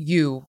don't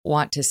you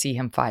want to see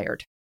him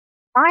fired?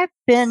 I've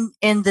been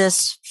in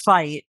this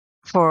fight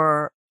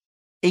for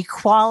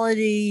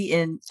equality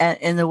in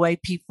the way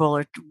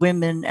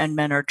women and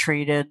men are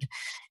treated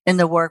in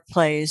the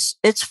workplace.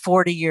 It's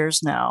 40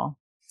 years now,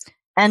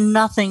 and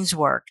nothing's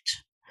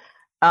worked.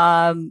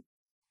 Um,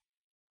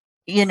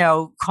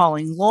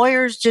 Calling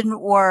lawyers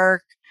didn't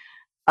work.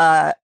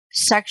 Uh,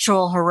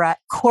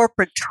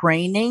 corporate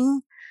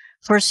training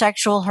for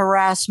sexual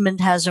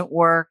harassment hasn't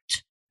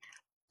worked.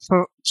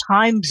 For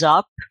Time's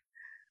Up,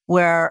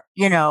 where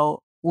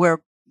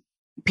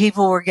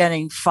people were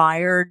getting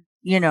fired,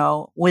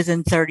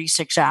 within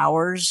 36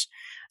 hours.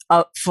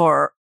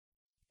 For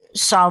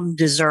some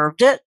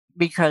deserved it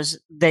because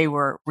they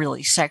were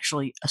really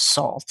sexually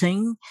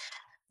assaulting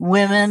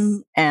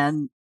women,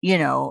 and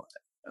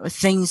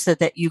things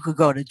that you could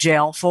go to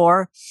jail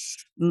for.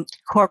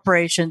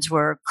 Corporations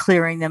were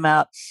clearing them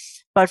out,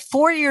 but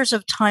 4 years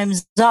of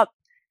Time's Up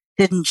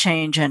didn't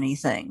change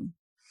anything.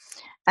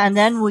 And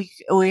then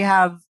we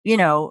have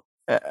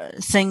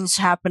things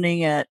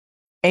happening at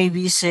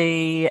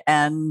ABC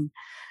and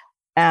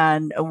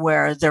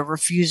where they're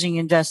refusing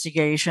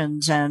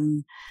investigations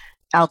and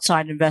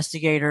outside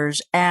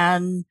investigators,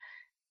 and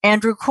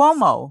Andrew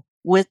Cuomo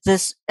with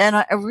this. And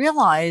I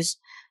realize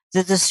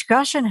the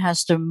discussion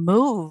has to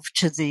move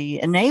to the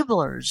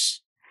enablers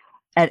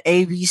at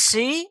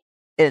ABC.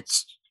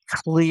 It's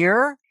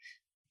clear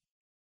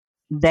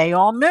they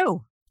all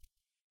knew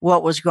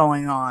what was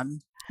going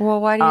on. Well,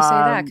 why do you say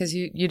that? Um, Because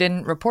you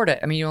didn't report it.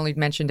 I mean, you only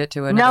mentioned it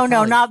to another no, no,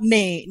 colleague. not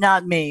me,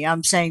 not me.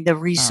 I'm saying the Oh,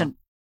 recent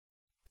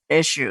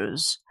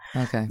issues.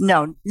 okay.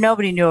 No,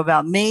 nobody knew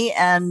about me.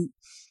 And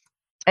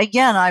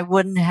again, I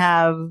wouldn't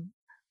have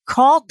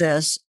called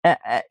this,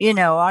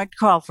 I'd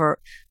call for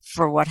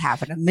what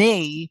happened to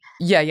me.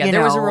 Yeah.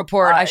 There was a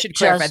report. I should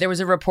clarify. There was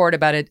a report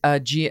about a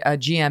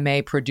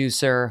GMA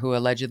producer who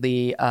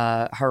allegedly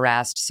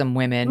harassed some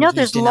women. No,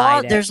 there's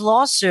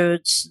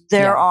lawsuits.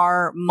 There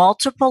are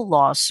multiple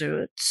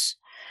lawsuits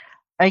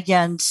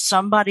against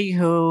somebody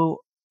who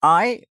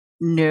I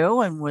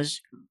knew and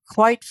was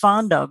quite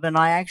fond of. And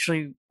I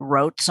actually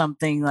wrote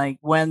something like,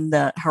 when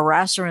the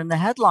harasser in the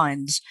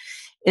headlines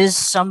is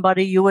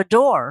somebody you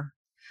adore.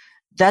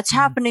 That's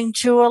happening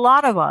to a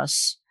lot of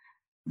us,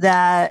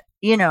 that,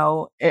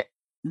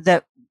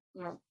 that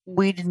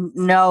we didn't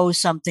know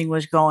something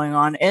was going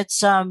on.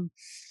 It's,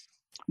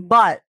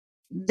 but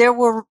there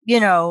were,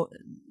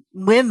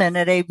 women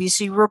at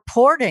ABC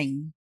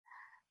reporting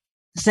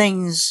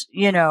things,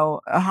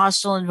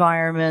 hostile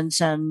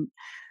environments and,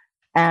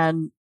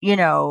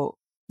 No,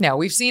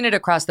 we've seen it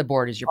across the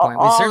board, is your point.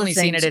 We've certainly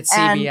seen it at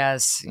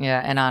CBS,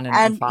 and on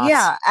and Fox.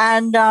 Yeah,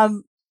 and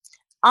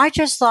I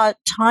just thought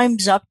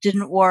Time's Up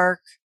didn't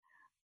work.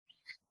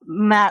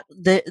 Matt,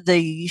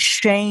 the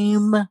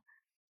shame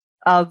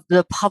of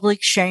the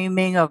public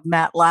shaming of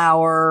Matt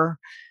Lauer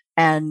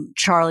and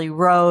Charlie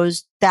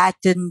Rose, that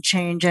didn't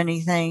change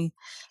anything.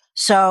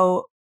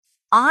 So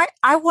I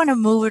want to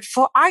move it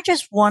forward. I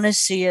just want to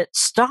see it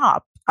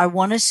stop. I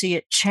want to see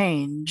it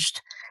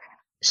changed.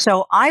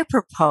 So I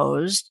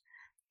proposed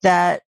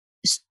that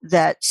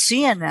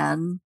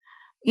CNN,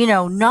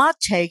 not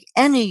take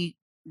any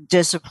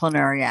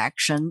disciplinary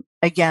action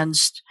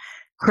against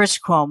Chris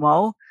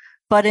Cuomo,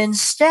 but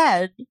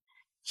instead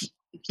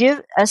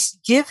give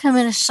him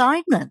an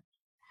assignment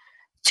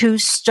to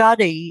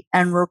study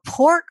and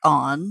report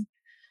on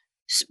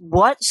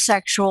what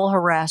sexual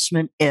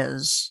harassment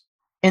is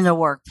in the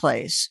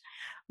workplace,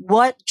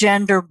 what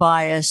gender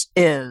bias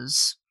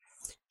is,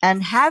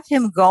 and have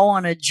him go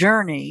on a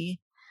journey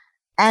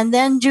and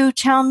then do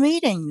town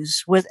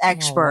meetings with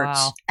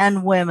experts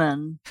and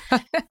women.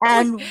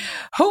 And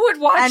who would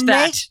watch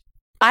that?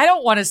 I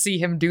don't want to see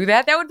him do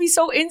that. That would be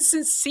so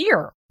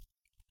insincere.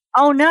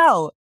 Oh,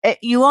 no.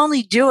 You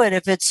only do it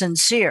if it's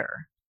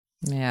sincere.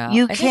 Yeah.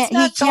 You can't,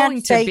 he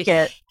can't fake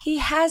it. He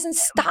hasn't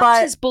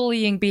stopped his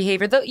bullying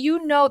behavior.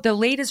 The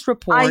latest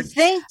report. I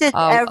think that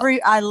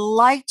I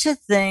like to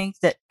think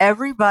that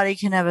everybody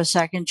can have a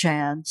second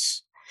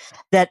chance,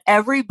 that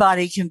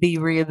everybody can be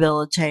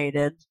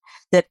rehabilitated,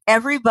 that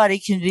everybody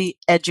can be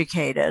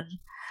educated.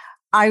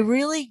 I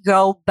really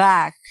go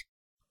back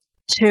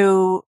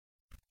to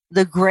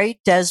the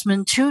great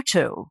Desmond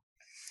Tutu.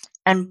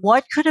 And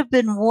what could have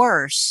been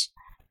worse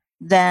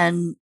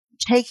than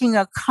taking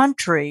a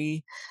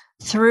country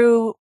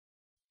through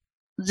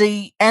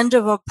the end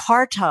of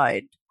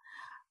apartheid,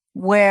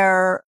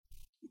 where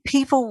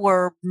people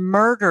were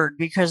murdered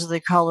because of the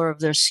color of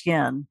their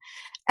skin?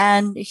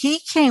 And he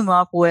came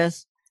up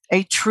with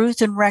a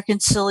truth and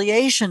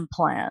reconciliation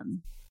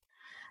plan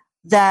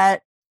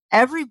that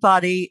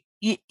everybody,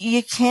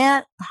 you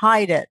can't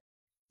hide it.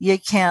 You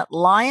can't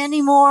lie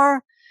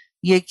anymore.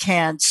 You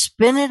can't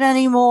spin it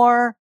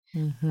anymore.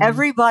 Mm-hmm.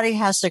 Everybody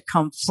has to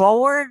come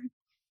forward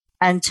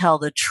and tell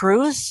the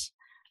truth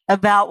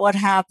about what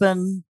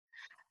happened,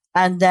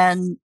 and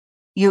then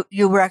you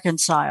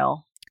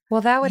reconcile. Well,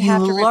 that would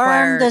have to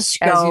require, as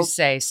you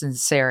say,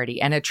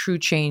 sincerity and a true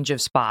change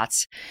of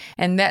spots.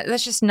 And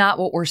that's just not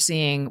what we're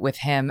seeing with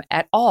him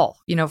at all.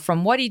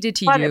 From what he did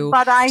to you,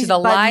 to the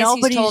lies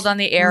he's told on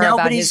the air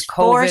about his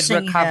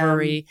COVID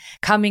recovery,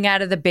 coming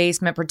out of the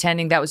basement,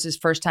 pretending that was his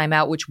first time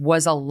out, which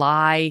was a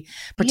lie,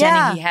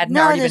 pretending he hadn't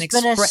already been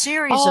expressed. There's been a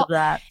series of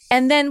that.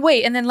 And then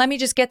let me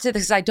just get to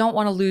this. I don't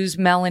want to lose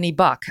Melanie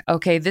Buck.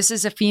 Okay, this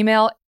is a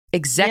female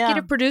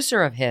executive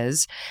producer of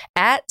his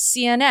at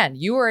CNN.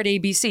 You were at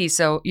ABC,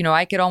 so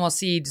I could almost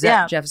see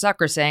Jeff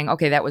Zucker saying,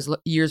 okay, that was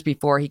years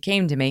before he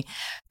came to me.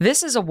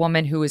 This is a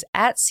woman who is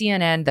at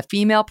CNN, the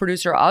female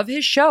producer of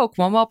his show,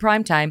 Cuomo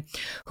Primetime,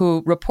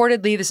 who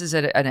reportedly, this is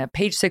a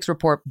Page 6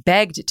 report,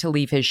 begged to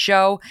leave his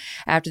show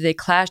after they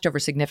clashed over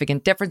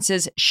significant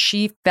differences.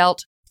 She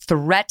felt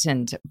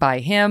threatened by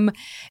him,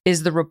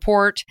 is the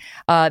report.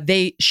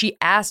 She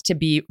asked to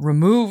be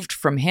removed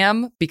from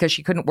him because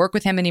she couldn't work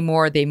with him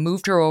anymore. They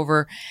moved her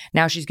over.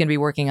 Now she's going to be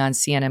working on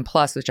CNN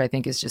Plus, which I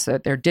think is just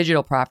their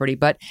digital property.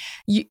 But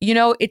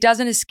it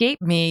doesn't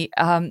escape me,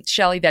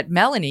 Shelley, that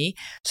Melanie,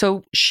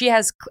 so she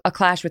has a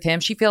clash with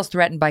him. She feels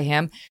threatened by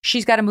him.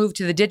 She's got to move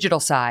to the digital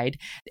side,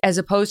 as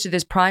opposed to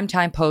this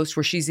primetime post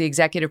where she's the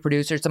executive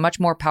producer. It's a much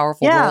more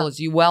powerful role, as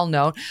you well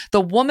know.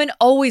 The woman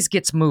always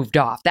gets moved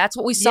off. That's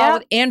what we saw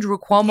with Andrew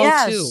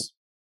Cuomo too.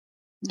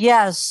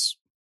 Yes,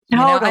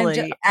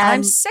 totally.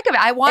 I'm sick of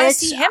it. I want to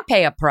see him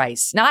pay a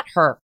price, not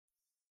her.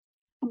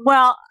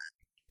 Well,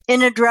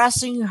 in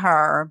addressing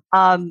her,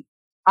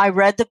 I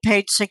read the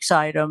Page 6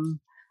 item.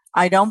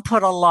 I don't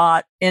put a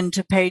lot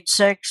into Page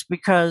 6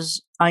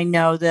 because I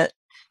know that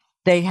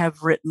they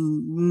have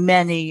written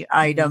many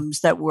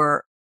items that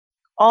were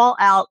all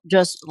out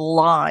just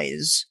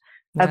lies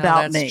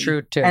about me. That's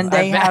true too. And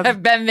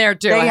I've been there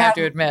too, I have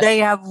to admit. They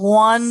have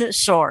one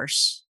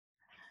source.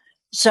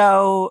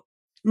 So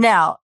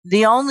now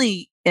the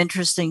only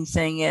interesting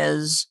thing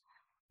is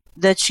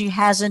that she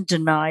hasn't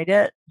denied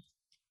it.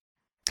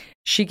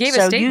 She gave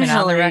a statement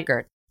on the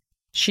record.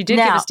 She did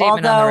give a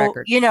statement on the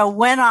record.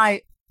 When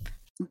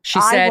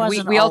she said,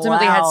 we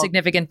ultimately had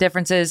significant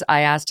differences.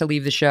 I asked to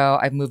leave the show.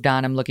 I've moved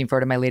on. I'm looking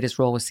forward to my latest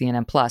role with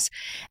CNN Plus.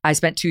 I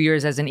spent 2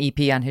 years as an EP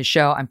on his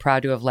show. I'm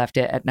proud to have left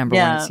it at number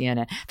one at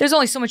CNN. There's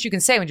only so much you can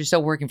say when you're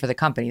still working for the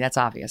company. That's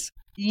obvious.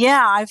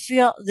 Yeah, I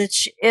feel that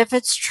if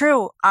it's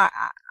true,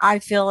 I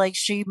feel like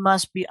she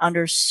must be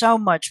under so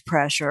much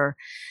pressure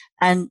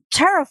and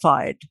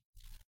terrified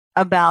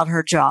about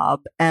her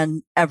job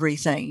and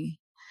everything.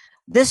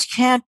 This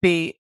can't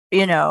be,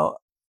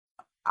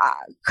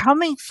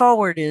 coming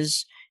forward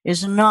is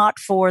not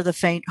for the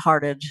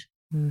faint-hearted.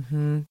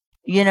 Mm-hmm.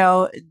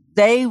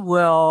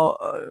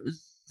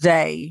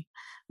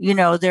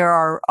 There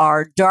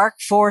are dark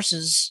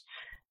forces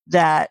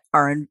that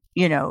are,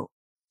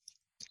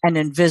 an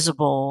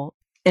invisible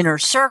inner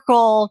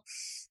circle,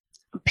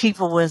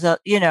 people with,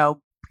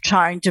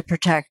 trying to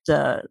protect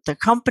the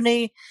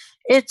company.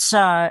 It's,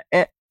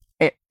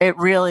 it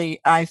really,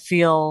 I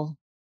feel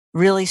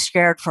really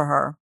scared for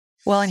her.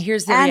 Well, and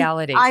here's the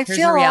reality. Here's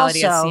the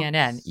reality at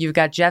CNN. You've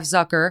got Jeff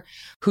Zucker,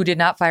 who did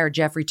not fire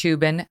Jeffrey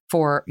Toobin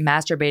for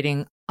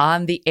masturbating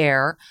on the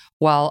air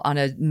while on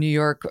a New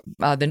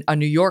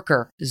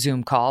Yorker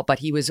Zoom call, but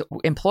he was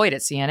employed at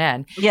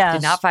CNN. Yes.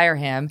 Did not fire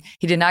him.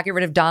 He did not get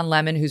rid of Don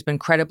Lemon, who's been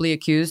credibly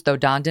accused, though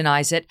Don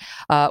denies it,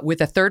 with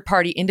a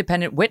third-party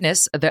independent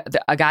witness,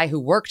 a guy who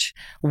worked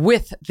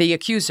with the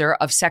accuser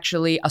of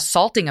sexually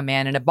assaulting a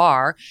man in a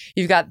bar.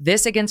 You've got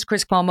this against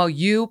Chris Cuomo,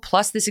 you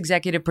plus this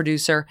executive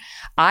producer.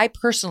 I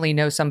personally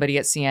know somebody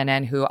at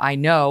CNN who I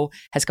know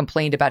has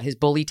complained about his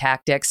bully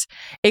tactics.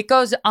 It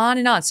goes on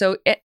and on. So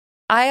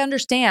I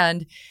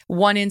understand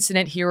one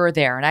incident here or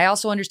there. And I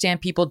also understand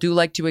people do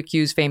like to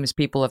accuse famous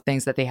people of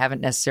things that they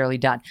haven't necessarily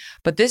done.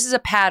 But this is a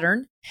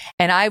pattern.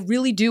 And I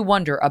really do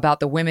wonder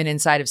about the women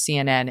inside of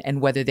CNN and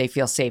whether they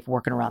feel safe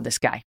working around this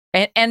guy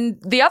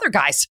and the other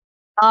guys.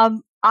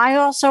 I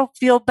also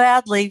feel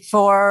badly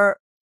for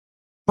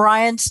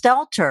Brian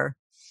Stelter,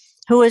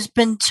 who has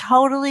been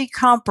totally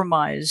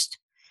compromised.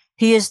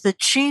 He is the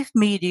chief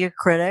media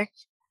critic.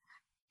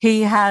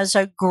 He has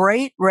a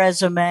great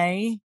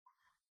resume.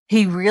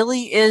 He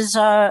really is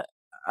a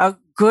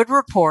good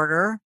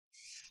reporter,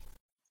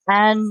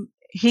 and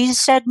he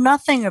said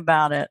nothing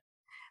about it.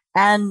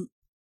 And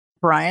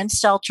Brian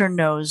Stelter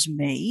knows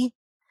me.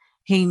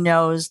 He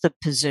knows the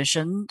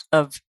position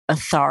of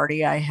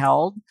authority I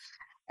held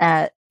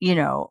at,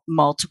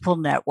 multiple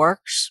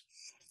networks.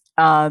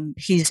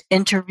 He's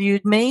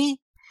interviewed me.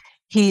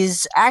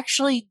 He's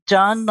actually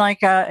done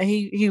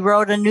he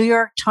wrote a New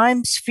York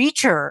Times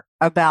feature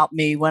about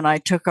me when I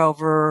took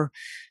over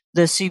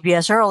the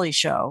CBS Early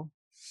Show.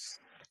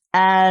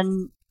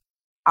 And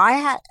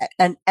I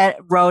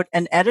wrote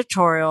an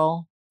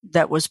editorial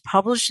that was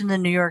published in the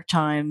New York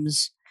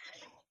Times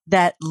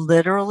that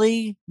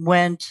literally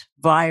went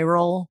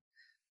viral.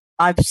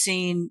 I've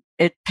seen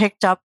it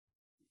picked up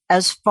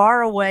as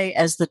far away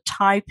as the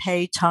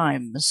Taipei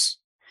Times.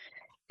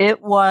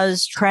 It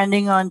was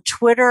trending on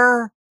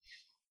Twitter.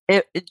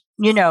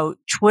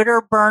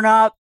 Twitter burn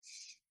up.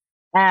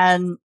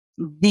 And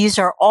these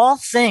are all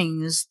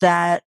things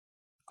that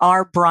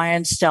are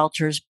Brian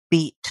Stelter's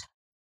beat.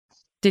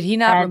 Did he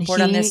not report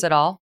on this at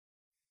all?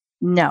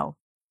 No.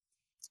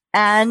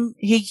 And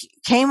he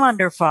came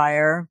under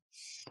fire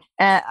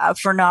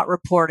for not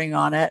reporting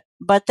on it.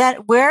 But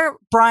that where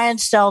Brian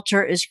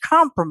Stelter is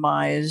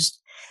compromised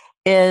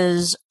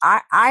is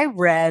I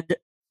read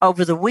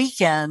over the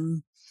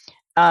weekend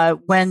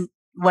when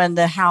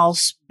the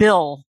House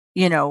bill,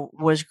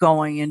 was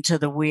going into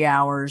the wee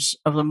hours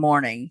of the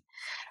morning.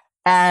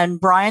 And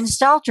Brian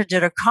Stelter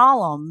did a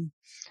column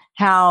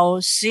how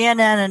CNN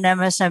and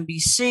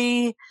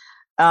MSNBC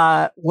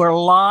were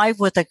live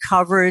with the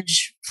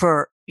coverage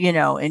for,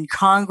 in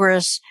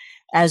Congress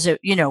as it,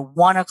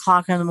 1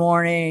 o'clock in the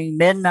morning,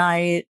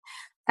 midnight.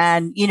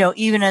 And,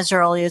 even as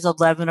early as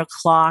 11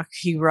 o'clock,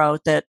 he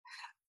wrote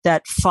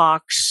that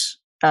Fox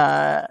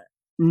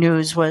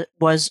News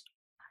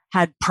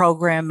had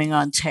programming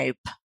on tape.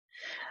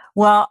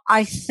 Well,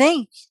 I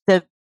think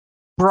that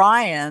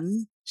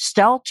Brian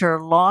Stelter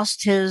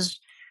lost his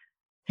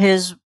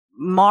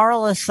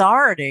moral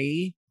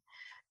authority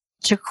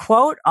to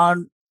quote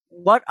on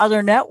what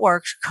other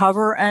networks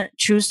cover and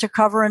choose to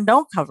cover and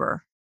don't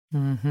cover.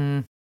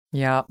 Mm-hmm.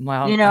 Yeah.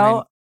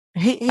 Well,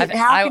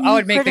 I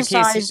would make the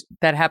case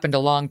that happened a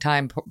long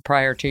time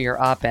prior to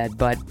your op-ed,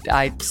 but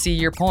I see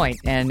your point,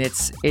 and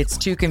it's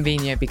too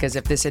convenient because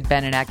if this had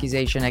been an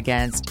accusation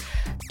against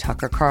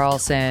Tucker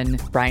Carlson,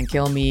 Brian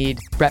Kilmeade,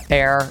 Brett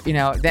Baer,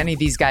 any of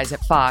these guys at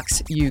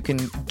Fox, you can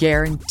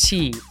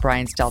guarantee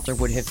Brian Stelter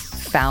would have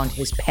found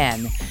his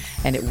pen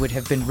and it would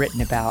have been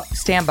written about.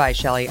 Stand by,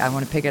 Shelley. I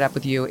want to pick it up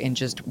with you in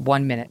just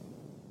 1 minute.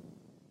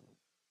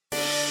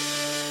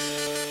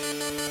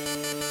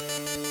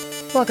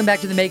 Welcome back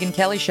to the Megyn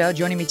Kelly Show.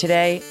 Joining me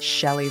today,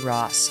 Shelley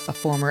Ross, a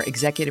former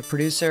executive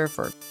producer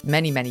for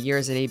many, many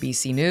years at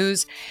ABC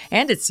News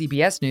and at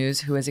CBS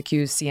News, who has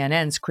accused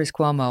CNN's Chris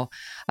Cuomo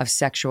of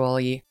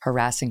sexually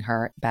harassing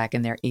her back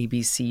in their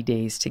ABC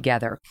days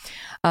together.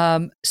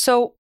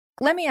 So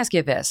let me ask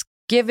you this.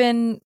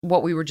 Given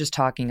what we were just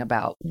talking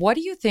about, what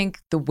do you think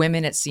the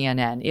women at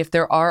CNN, if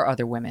there are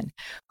other women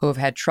who have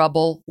had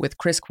trouble with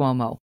Chris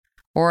Cuomo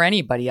or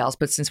anybody else,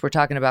 but since we're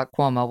talking about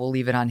Cuomo, we'll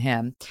leave it on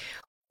him.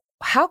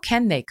 How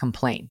can they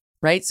complain,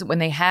 right? So when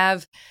they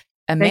have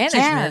a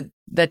management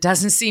that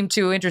doesn't seem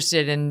too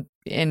interested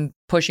in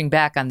pushing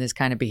back on this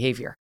kind of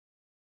behavior.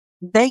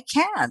 They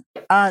can't.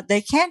 They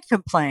can't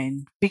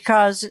complain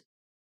because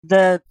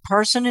the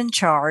person in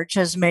charge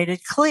has made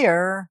it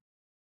clear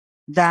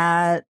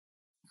that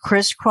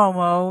Chris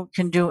Cuomo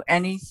can do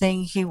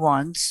anything he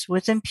wants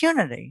with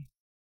impunity.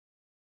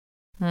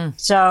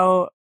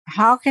 So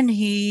how can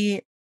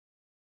he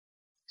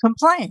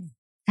complain?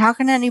 How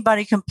can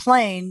anybody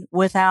complain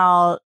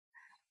without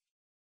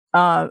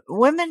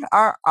women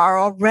are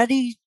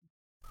already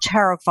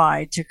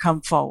terrified to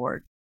come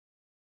forward,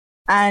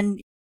 and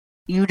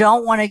you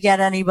don't want to get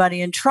anybody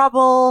in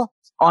trouble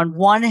on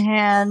one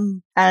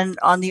hand, and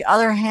on the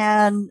other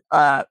hand,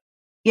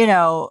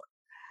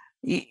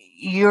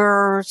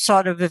 you're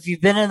sort of, if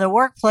you've been in the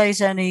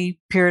workplace any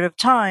period of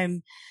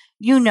time,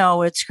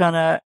 it's going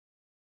to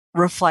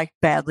reflect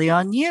badly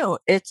on you.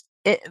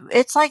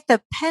 It's like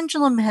the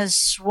pendulum has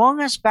swung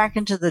us back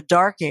into the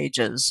dark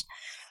ages,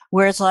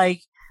 where it's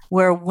like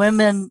where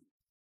women,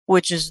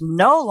 which is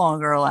no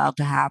longer allowed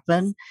to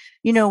happen,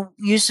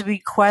 used to be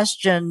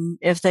questioned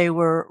if they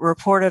were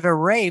reported a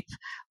rape.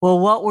 Well,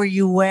 what were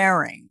you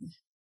wearing?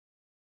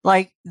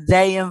 Like,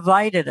 they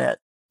invited it.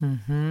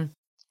 Mm-hmm.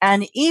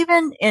 And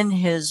even in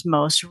his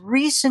most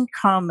recent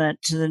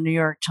comment to the New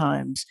York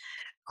Times,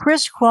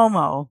 Chris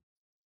Cuomo,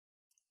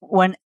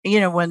 when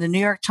the New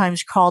York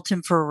Times called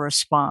him for a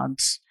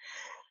response,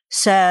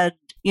 said,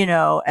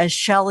 as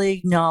Shelley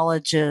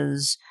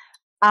acknowledges,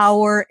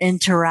 our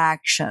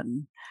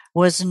interaction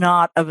was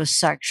not of a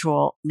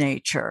sexual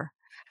nature.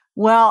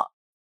 Well,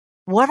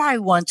 what I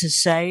want to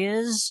say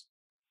is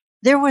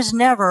there was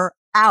never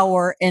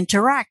our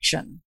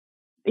interaction.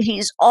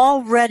 He's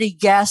already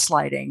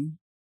gaslighting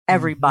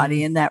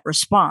everybody in that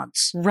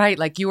response. Right,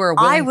 like you were a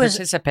willing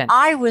participant.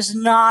 I was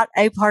not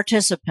a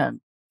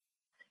participant.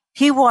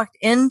 He walked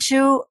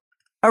into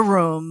a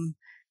room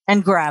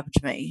and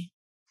grabbed me.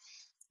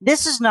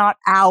 This is not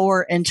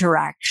our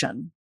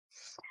interaction.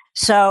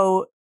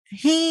 So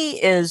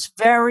he is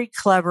very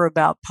clever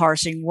about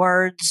parsing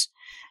words.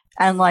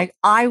 And like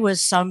I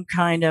was some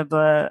kind of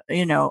a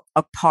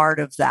part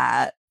of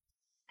that.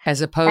 As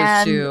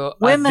opposed to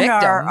women a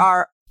victim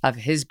are of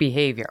his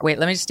behavior. Wait,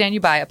 let me just stand you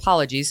by.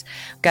 Apologies.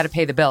 Got to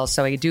pay the bills,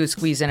 so I do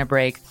squeeze in a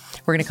break.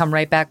 We're going to come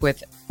right back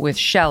with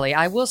Shelley.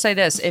 I will say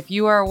this. If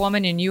you are a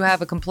woman and you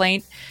have a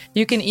complaint,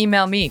 you can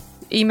email me.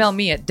 Email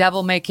me at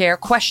devilmaycare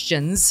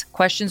questions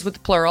with the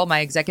plural.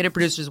 My executive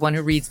producer is one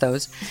who reads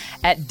those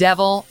at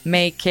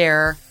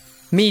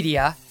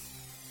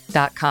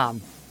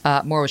devilmaycaremedia.com.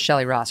 More with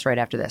Shelley Ross right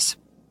after this.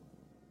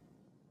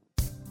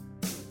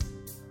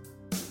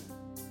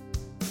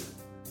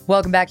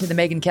 Welcome back to the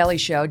Megyn Kelly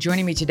Show.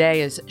 Joining me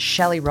today is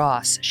Shelley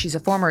Ross. She's a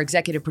former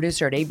executive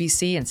producer at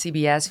ABC and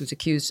CBS who's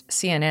accused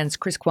CNN's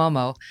Chris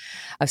Cuomo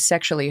of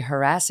sexually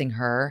harassing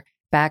her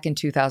back in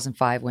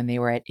 2005 when they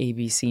were at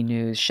ABC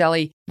News.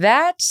 Shelley,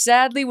 that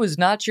sadly was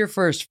not your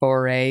first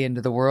foray into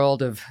the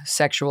world of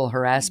sexual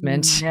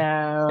harassment.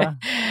 No.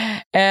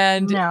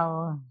 And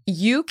no.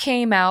 You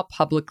came out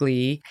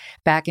publicly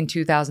back in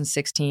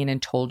 2016 and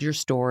told your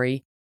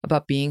story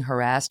about being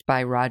harassed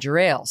by Roger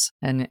Ailes.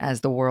 And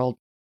as the world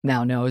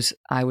now knows,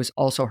 I was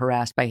also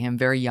harassed by him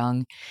very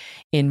young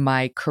in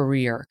my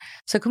career.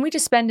 So can we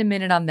just spend a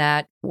minute on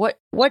that? What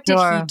did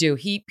he do?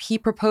 He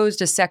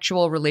proposed a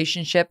sexual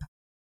relationship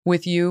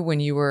with you when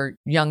you were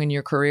young in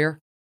your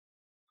career?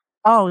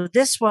 Oh,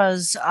 this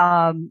was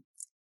an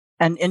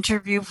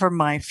interview for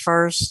my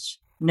first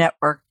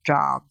network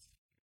job.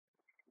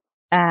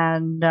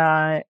 And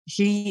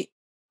he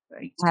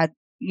had,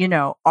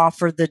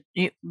 offered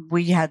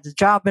we had the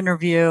job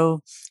interview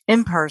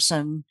in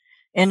person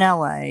in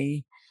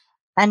LA,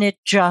 and it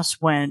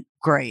just went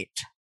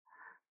great.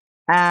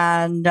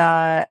 And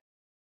and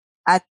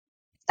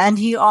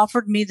he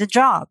offered me the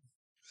job.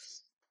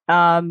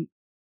 And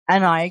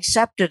I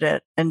accepted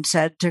it and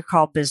said to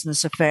call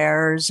business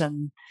affairs,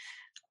 and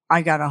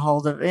I got a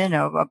hold of,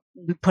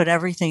 we put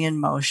everything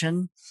in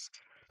motion.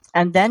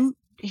 And then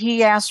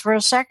he asked for a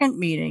second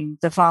meeting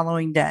the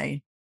following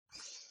day.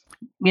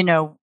 He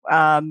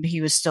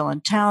was still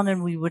in town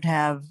and we would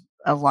have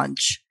a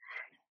lunch.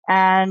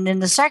 And in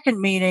the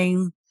second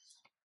meeting,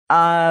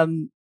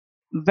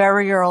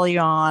 very early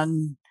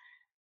on,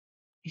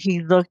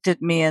 he looked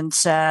at me and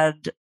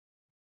said,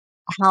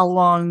 "How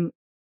long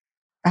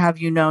have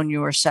you known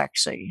you were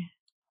sexy?"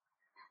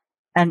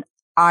 And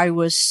I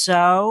was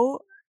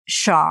so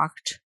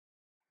shocked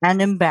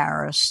and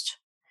embarrassed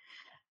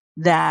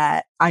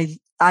that I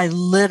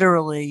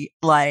literally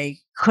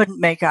couldn't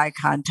make eye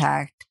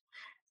contact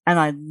And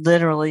I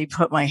literally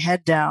put my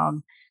head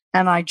down,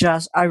 and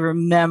I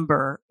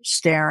remember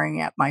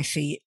staring at my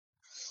feet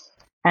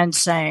and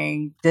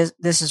saying,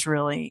 this is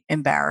really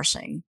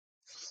embarrassing.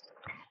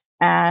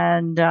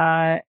 And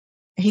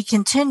he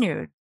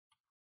continued.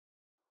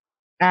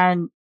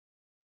 And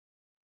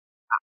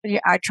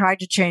I tried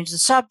to change the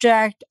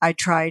subject. I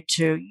tried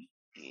to,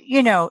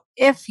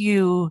 if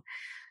you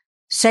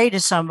say to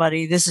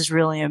somebody, this is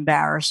really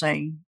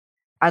embarrassing,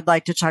 I'd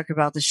like to talk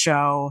about the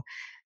show,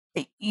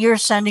 you're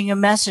sending a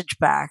message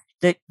back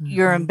that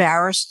you're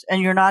embarrassed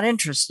and you're not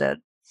interested.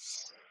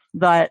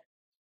 But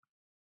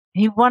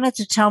he wanted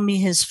to tell me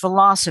his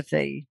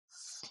philosophy,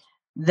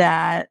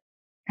 that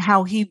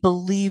how he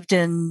believed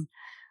in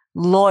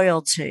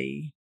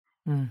loyalty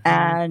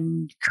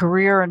and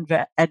career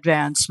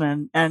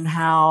advancement, and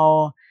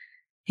how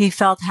he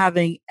felt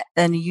having,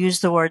 and he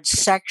used the word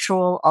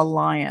sexual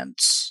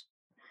alliance.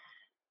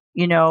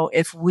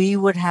 If we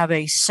would have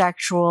a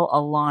sexual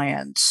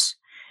alliance,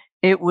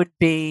 it would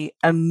be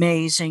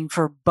amazing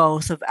for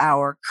both of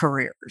our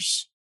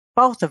careers.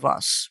 Both of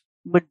us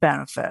would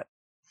benefit.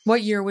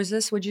 What year was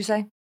this, would you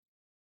say?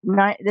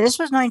 This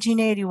was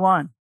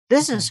 1981.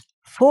 This is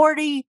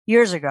 40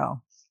 years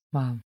ago.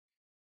 Wow.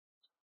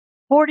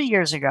 40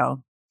 years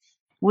ago,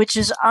 which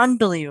is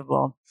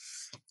unbelievable.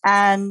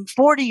 And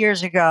 40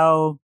 years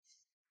ago,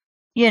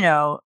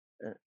 there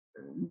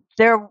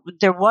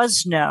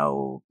was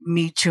no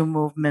Me Too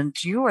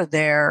movement. You were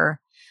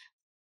there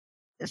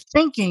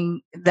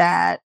thinking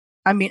that,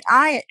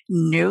 I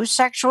knew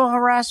sexual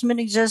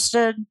harassment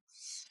existed.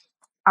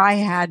 I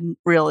hadn't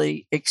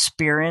really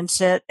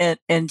experienced it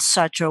in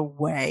such a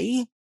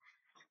way.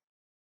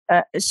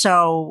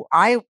 So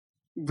I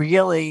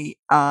really,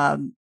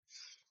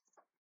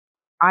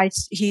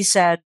 he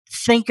said,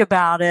 think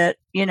about it.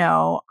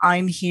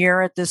 I'm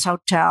here at this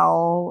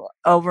hotel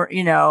over,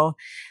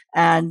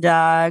 and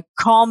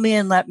call me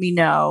and let me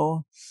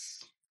know.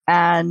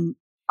 And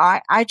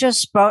I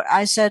just spoke.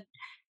 I said,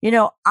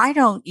 I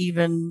don't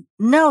even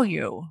know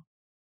you.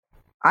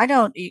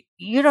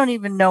 You don't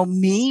even know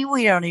me.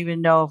 We don't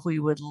even know if we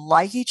would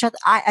like each other.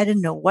 I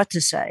didn't know what to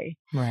say.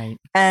 Right.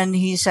 And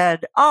he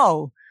said,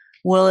 oh,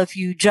 well, if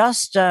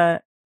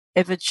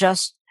it's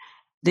just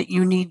that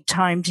you need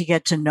time to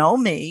get to know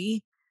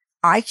me,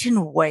 I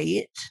can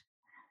wait.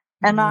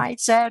 And I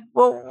said,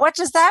 well, what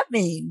does that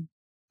mean?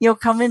 You'll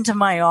come into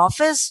my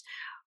office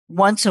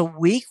once a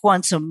week,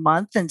 once a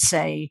month, and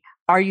say,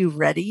 are you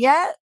ready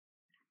yet?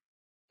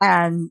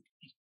 And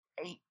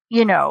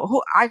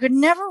I could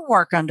never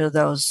work under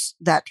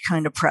that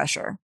kind of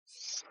pressure.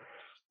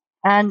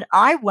 And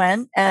I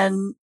went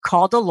and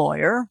called a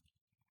lawyer,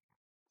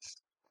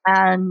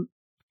 and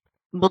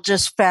we'll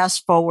just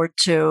fast forward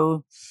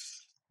to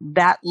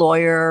that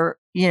lawyer,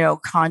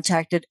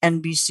 contacted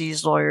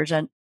NBC's lawyers,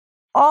 and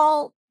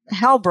all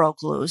hell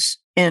broke loose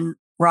in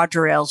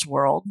Roger Ailes'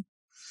 world.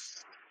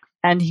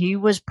 And he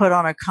was put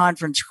on a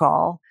conference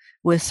call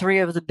with three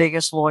of the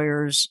biggest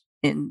lawyers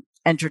in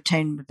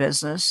entertainment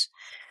business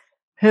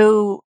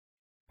who,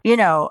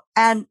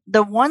 and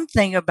the one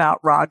thing about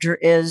Roger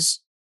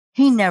is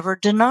he never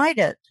denied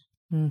it.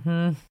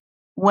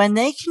 When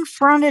they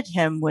confronted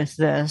him with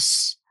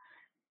this,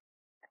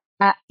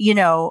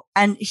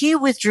 and he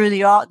withdrew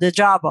the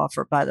job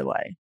offer, by the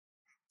way,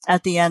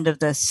 at the end of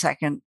the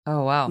second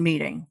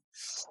meeting.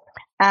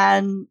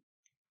 And,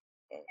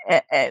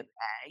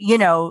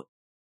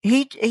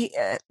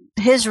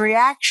 his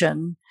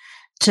reaction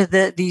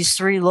to these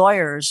three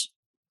lawyers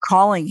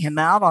calling him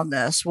out on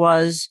this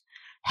was,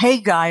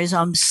 hey guys,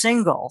 I'm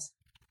single.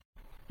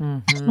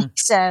 He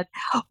said,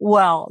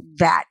 well,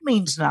 that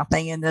means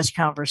nothing in this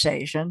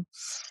conversation.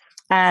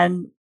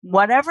 And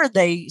whatever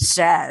they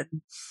said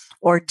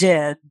or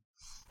did,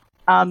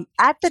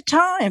 at the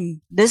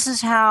time, this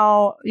is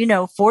how,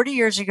 40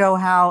 years ago,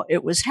 how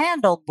it was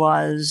handled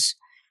was,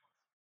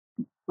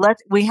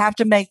 we have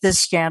to make this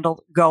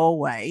scandal go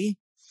away.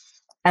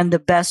 And the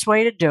best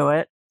way to do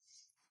it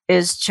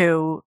is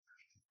to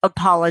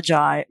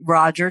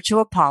Roger to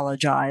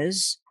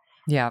apologize.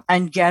 Yeah.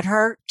 And get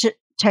her to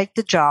take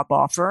the job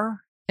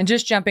offer. And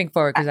just jumping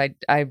forward, because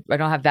I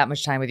don't have that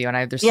much time with you,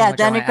 and there's so much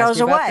then I it goes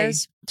away.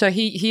 This. So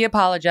he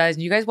apologized,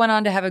 and you guys went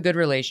on to have a good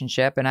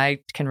relationship, and I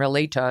can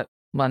relate to,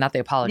 well, not the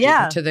apology,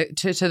 but to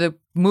the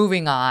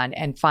moving on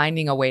and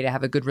finding a way to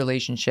have a good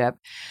relationship.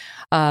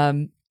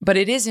 But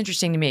it is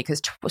interesting to me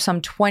because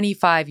some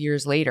 25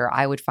 years later,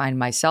 I would find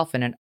myself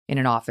in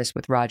an office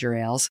with Roger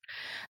Ailes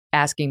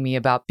asking me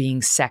about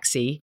being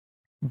sexy,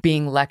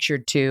 being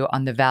lectured to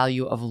on the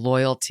value of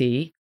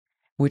loyalty,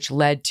 which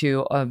led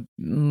to a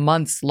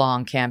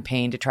months-long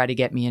campaign to try to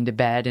get me into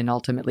bed, and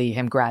ultimately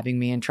him grabbing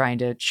me and trying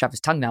to shove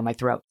his tongue down my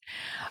throat.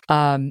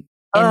 And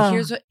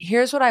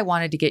here's what I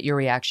wanted to get your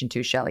reaction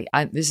to, Shelley.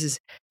 I've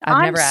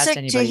never asked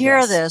anybody to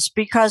hear this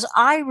because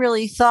I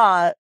really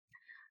thought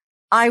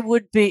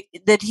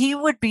that he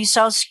would be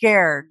so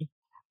scared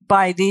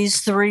by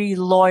these three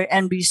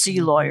NBC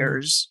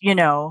lawyers,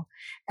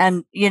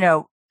 and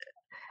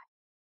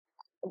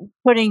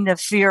putting the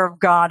fear of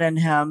God in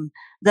him,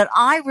 that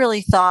I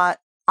really thought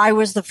I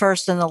was the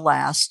first and the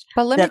last.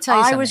 But let me tell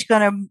you I something. was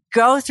going to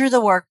go through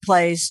the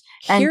workplace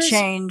and Here's-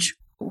 change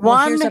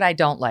here's what I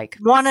don't like.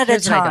 one at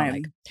Here's a what I time.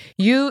 don't like.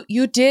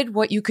 You did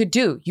what you could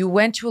do. You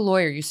went to a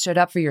lawyer. You stood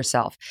up for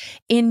yourself.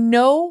 In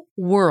no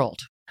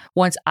world,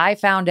 once I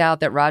found out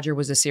that Roger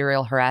was a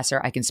serial harasser,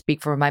 I can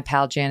speak for my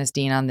pal Janice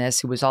Dean on this,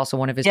 who was also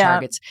one of his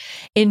targets.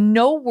 In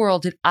no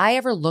world did I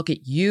ever look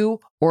at you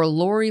or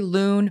Lori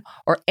Loon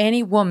or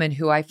any woman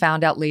who I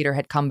found out later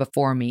had come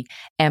before me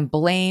and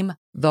blame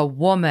the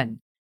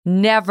woman.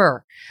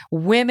 Never.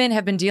 Women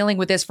have been dealing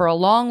with this for a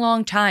long,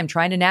 long time,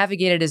 trying to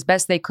navigate it as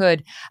best they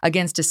could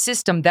against a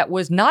system that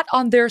was not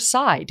on their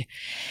side.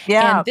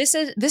 Yeah. And this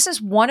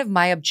is one of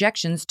my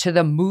objections to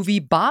the movie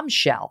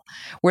Bombshell,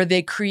 where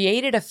they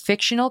created a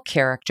fictional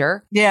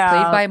character played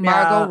by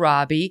Margot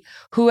Robbie,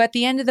 who at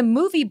the end of the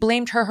movie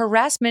blamed her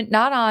harassment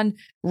not on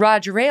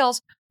Roger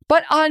Ailes,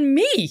 but on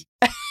me.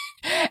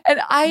 And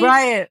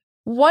I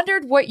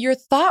wondered what your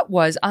thought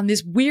was on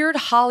this weird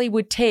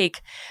Hollywood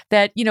take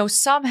that,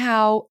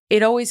 somehow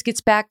it always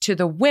gets back to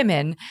the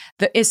women,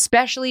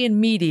 especially in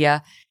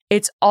media.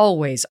 It's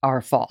always our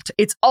fault.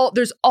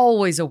 There's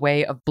always a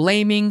way of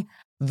blaming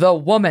the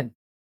woman.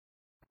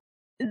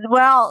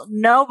 Well,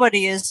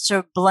 nobody is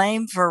to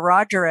blame for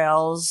Roger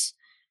Ailes.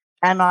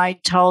 And I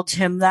told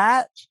him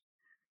that.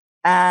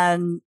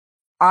 And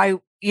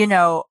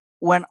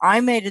when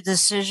I made a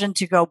decision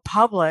to go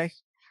public,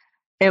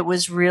 it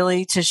was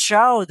really to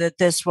show that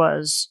this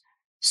was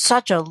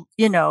such a,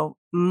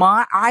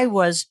 I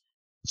was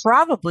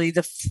probably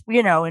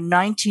in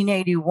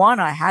 1981,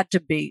 I had to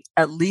be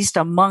at least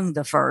among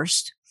the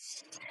first.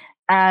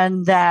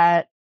 And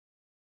that,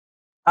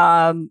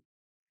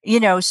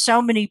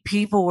 so many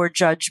people were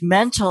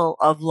judgmental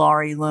of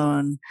Lori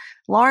Loon.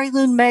 Lori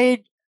Loon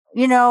made,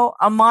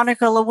 a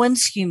Monica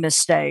Lewinsky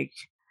mistake,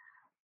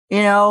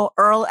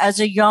 as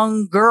a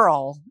young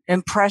girl,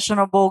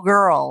 impressionable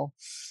girl.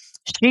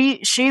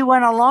 She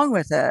went along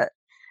with it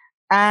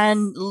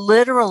and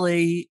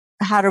literally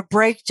had a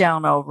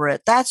breakdown over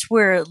it. That's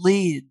where it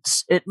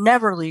leads. It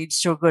never leads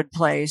to a good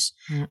place.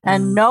 Mm-mm.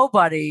 And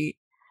nobody,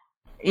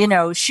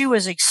 she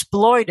was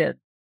exploited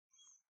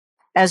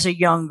as a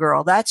young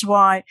girl. That's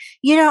why,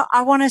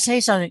 I want to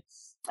say something.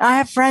 I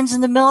have friends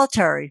in the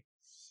military,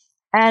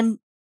 and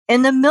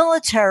in the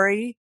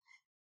military,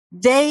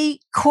 they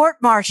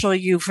court-martial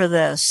you for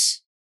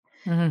this.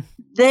 Mm-hmm.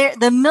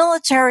 The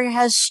military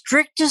has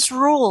strictest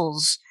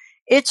rules.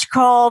 It's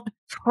called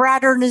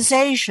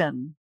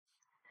fraternization.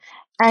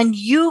 And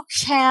you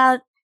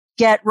can't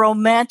get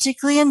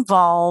romantically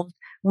involved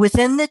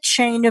within the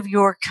chain of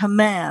your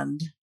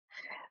command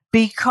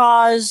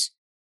because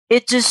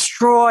it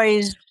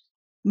destroys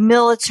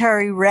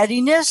military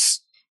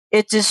readiness.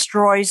 It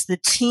destroys the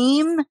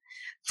team.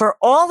 For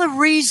all the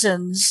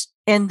reasons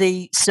in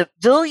the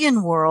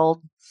civilian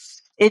world,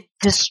 it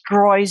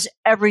destroys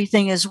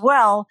everything as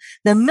well.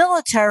 The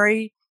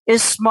military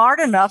is smart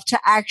enough to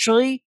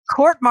actually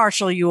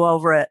court-martial you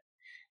over it.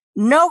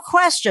 No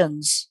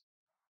questions.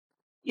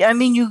 I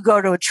mean, you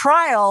go to a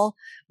trial,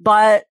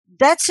 but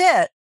that's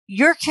it.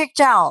 You're kicked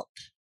out.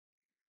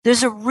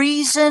 There's a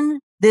reason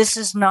this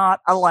is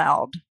not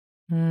allowed.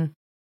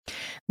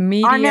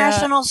 Media. Our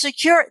national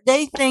security,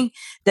 they think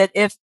that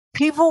if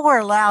people were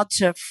allowed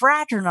to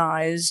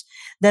fraternize,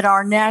 that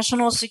our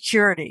national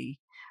security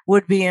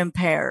would be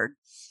impaired.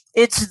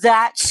 It's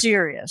that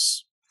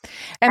serious.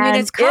 I mean,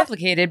 it's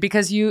complicated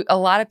because a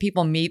lot of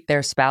people meet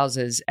their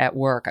spouses at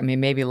work. I mean,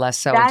 maybe less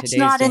so in today's That's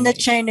not in the age.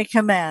 chain of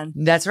command.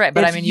 That's right.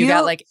 But I mean, you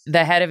got like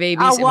the head of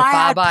ABC with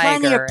Bob Iger.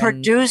 Plenty of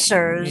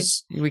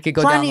producers. We could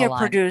go down the line. Plenty of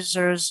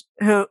producers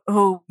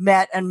who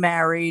met and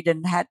married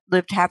and had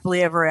lived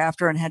happily ever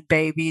after and had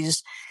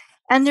babies.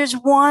 And there's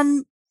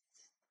one,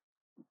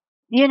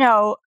 and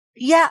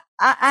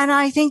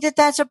I think that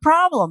that's a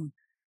problem.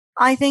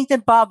 I think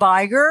that Bob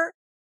Iger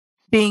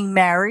being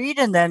married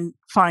and then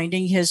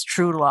finding his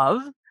true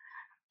love,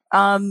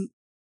 and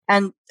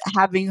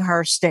having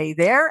her stay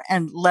there,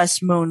 and Les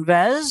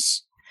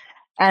Moonves,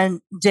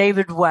 and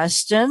David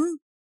Weston,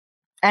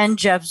 and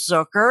Jeff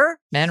Zucker,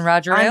 and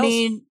Roger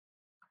Ailes.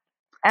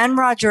 And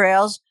Roger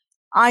Ailes.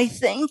 I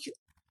think,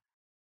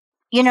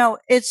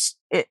 it's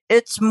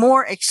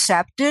more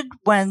accepted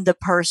when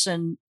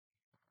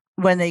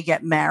they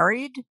get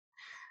married,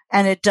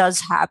 and it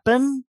does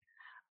happen.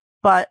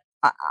 But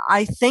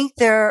I think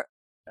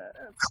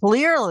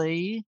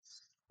clearly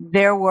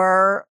there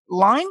were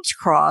lines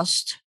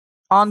crossed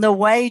on the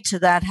way to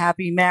that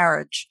happy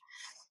marriage.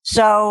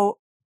 So,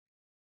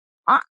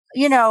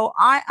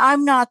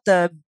 I'm not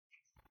the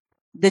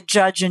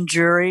judge and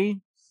jury,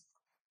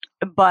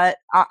 but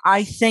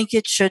I think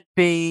it should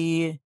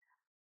be,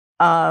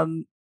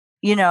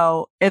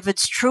 if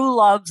it's true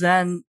love,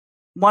 then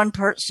one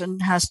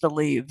person has to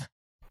leave.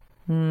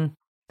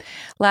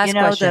 Last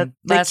question.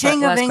 The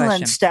King of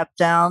England stepped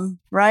down,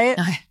 right?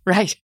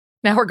 Right.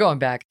 Now we're going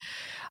back.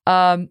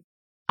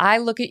 I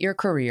look at your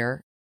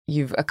career.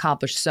 You've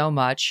accomplished so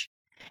much.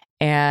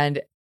 And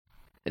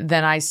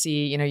then I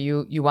see,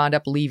 you wound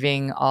up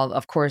leaving all,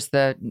 of course,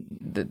 the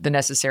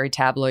necessary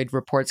tabloid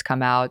reports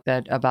come out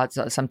that about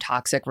some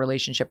toxic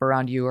relationship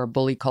around you or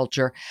bully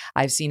culture.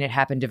 I've seen it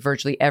happen to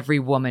virtually every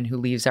woman who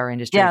leaves our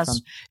industry, Yes. from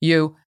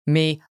you,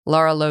 me,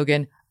 Lara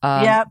Logan,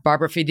 Yep.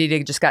 Barbara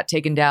Fidita just got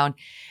taken down.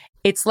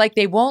 It's like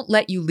they won't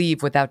let you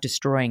leave without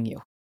destroying you.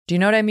 Do you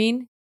know what I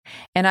mean?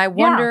 And I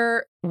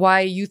wonder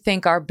why you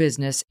think our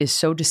business is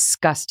so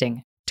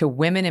disgusting to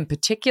women in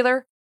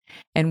particular,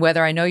 and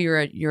whether, I know you're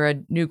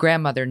a new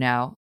grandmother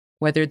now,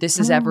 whether this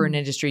is ever an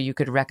industry you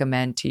could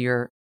recommend to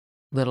your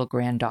little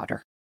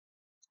granddaughter.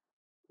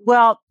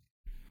 Well,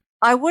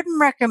 I wouldn't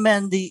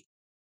recommend the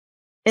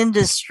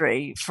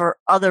industry for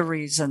other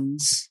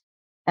reasons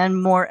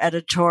and more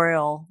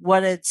editorial,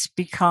 what it's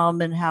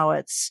become and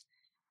how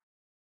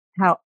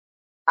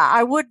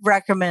I would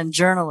recommend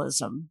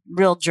journalism,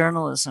 real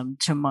journalism,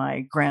 to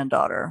my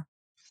granddaughter.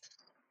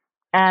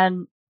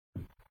 And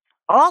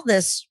all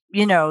this,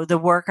 the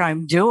work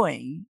I'm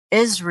doing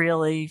is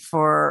really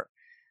for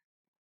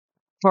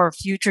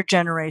future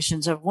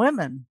generations of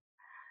women,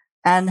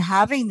 and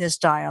having this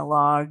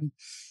dialogue.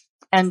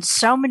 And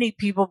so many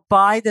people,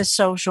 by the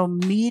social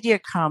media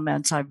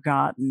comments I've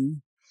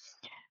gotten,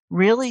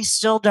 really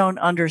still don't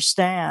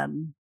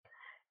understand.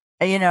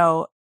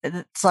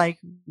 It's like,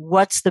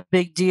 what's the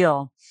big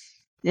deal?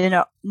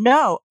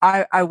 No,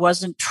 I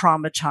wasn't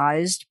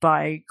traumatized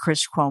by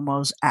Chris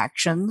Cuomo's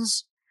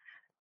actions,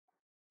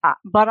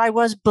 but I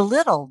was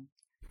belittled.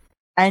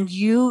 And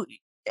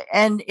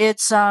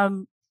it's,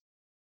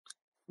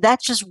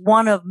 that's just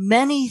one of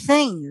many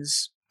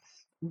things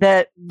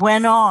that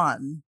went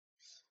on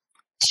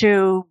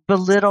to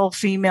belittle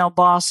female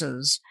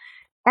bosses.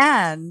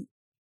 And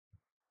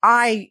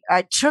I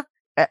took,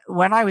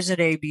 when I was at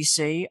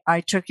ABC,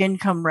 I took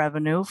income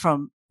revenue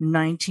from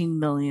 $19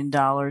 million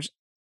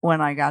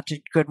when I got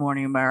to Good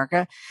Morning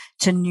America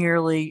to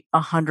nearly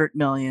 $100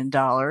 million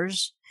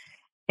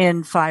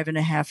in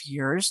 5.5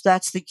 years.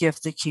 That's the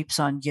gift that keeps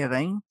on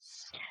giving.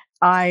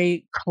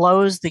 I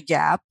closed the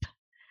gap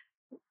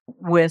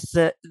with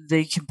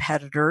the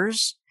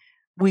competitors.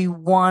 We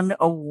won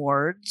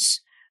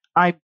awards.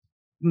 I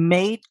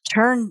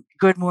turned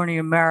Good Morning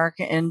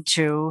America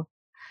into,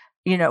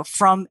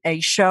 from a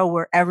show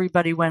where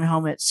everybody went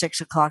home at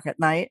 6:00 at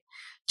night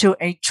to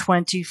a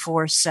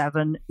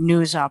 24/7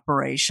 news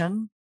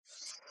operation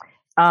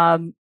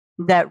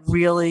that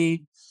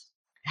really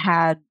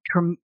had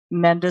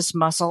tremendous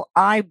muscle.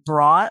 I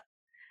brought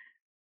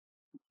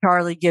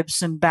Charlie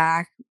Gibson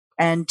back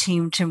and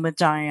teamed him with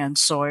Diane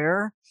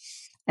Sawyer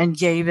and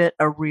gave it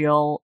a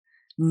real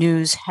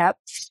news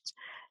heft.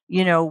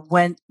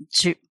 Went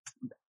to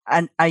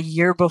a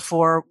year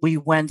before we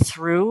went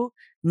through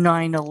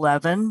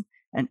 9/11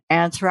 and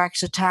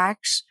anthrax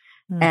attacks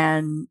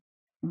and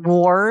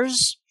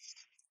wars.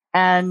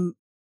 And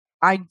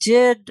I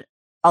did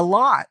a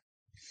lot.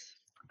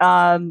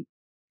 And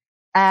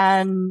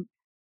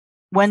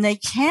when they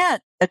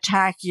can't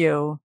attack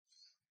you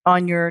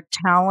on your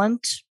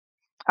talent,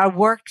 I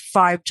worked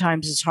 5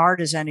 times as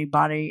hard as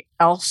anybody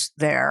else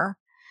there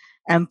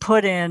and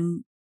put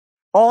in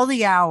all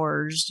the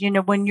hours.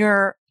 When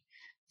you're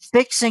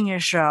fixing a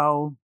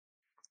show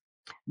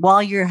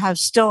while you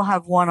still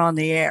have one on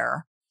the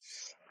air,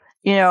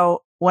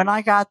 when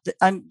I got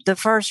the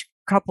first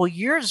couple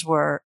years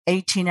were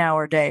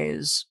 18-hour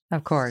days.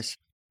 Of course.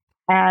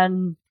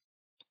 And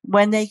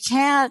when they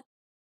can't,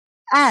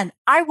 and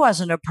I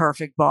wasn't a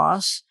perfect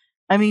boss.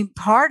 I mean,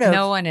 part of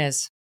no one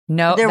is.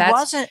 No, there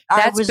wasn't.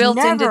 I was built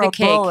never into the a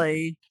cake.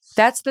 Bully.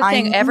 That's the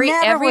thing. Every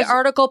was-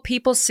 article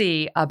people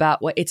see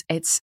about what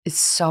it's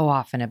so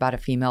often about a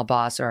female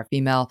boss or a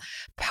female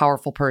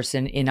powerful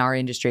person in our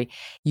industry.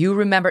 You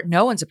remember,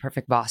 no one's a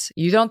perfect boss.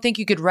 You don't think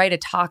you could write a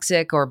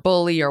toxic or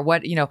bully or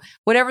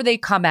whatever they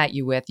come at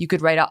you with. You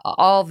could write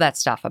all of that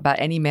stuff about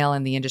any male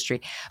in the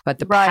industry. But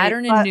the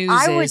pattern in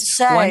news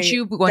is once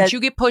you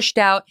get pushed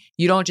out,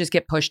 you don't just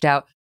get pushed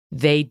out.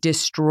 They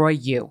destroy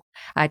you.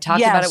 I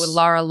talked about it with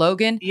Lara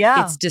Logan.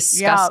 Yeah. It's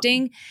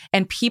disgusting. Yeah.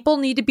 And people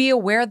need to be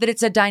aware that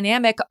it's a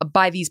dynamic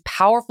by these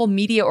powerful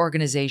media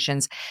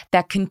organizations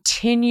that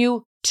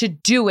continue to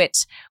do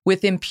it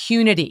with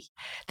impunity.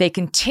 They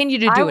continue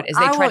to do it as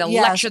they try to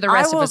lecture the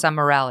rest of us on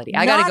morality.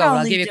 I got to go.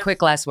 I'll give you a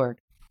quick last word.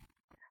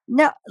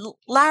 No,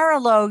 Lara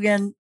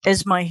Logan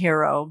is my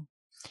hero.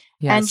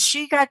 Yes. And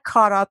she got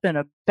caught up in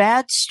a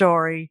bad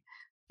story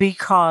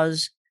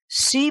because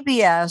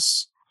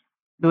CBS,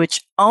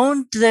 which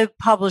owned the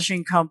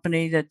publishing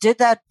company that did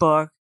that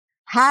book,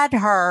 had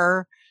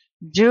her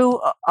do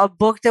a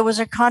book that was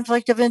a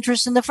conflict of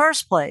interest in the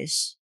first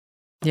place.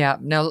 Yeah,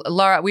 no,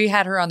 Lara, we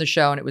had her on the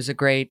show and it was a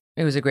great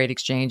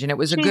exchange, and it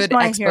was a good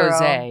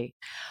expose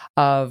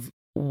of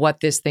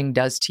what this thing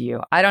does to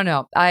you. I don't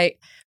know. I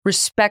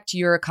respect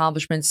your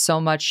accomplishments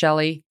so much,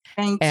 Shelley.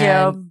 Thank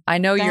you. I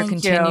know you're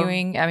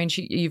continuing. I mean,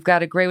 you've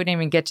got a great, we didn't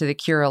even get to the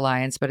Cure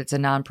Alliance, but it's a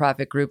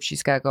nonprofit group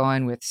she's got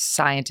going with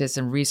scientists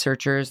and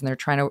researchers, and they're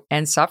trying to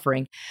end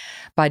suffering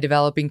by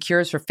developing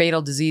cures for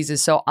fatal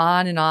diseases. So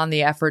on and on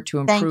the effort to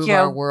improve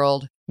our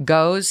world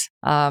goes.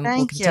 We'll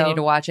Thank continue you.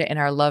 to watch it, and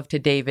our love to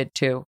David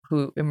too,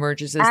 who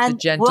emerges as the And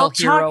gentle we'll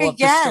hero talk of the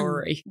again.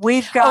 story.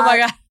 Oh my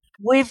God.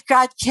 We've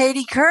got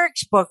Katie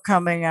Couric's book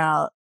coming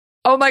out.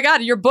 Oh my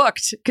God, you're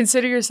booked.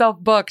 Consider yourself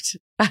booked.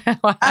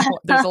 Wow,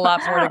 there's a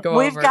lot more to go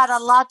We've over. got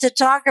a lot to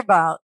talk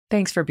about.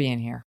 Thanks for being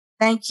here.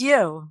 Thank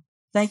you.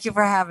 Thank you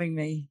for having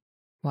me.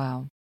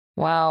 Wow.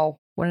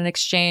 What an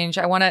exchange.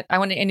 I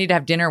need to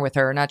have dinner with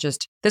her, not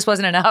just, this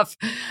wasn't enough.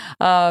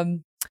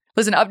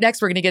 Listen, up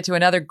next, we're going to get to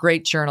another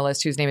great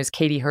journalist whose name is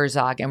Katie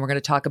Herzog, and we're going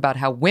to talk about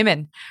how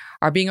women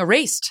are being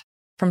erased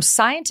from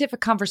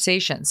scientific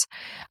conversations.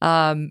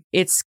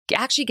 It's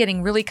actually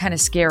getting really kind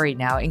of scary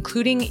now,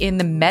 including in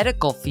the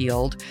medical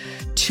field,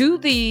 to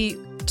the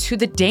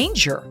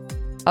danger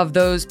of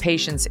those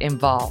patients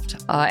involved.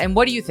 And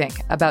what do you think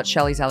about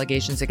Shelley's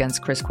allegations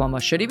against Chris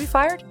Cuomo? Should he be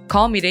fired?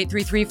 Call me at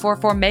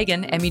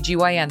 833-44-MEGAN,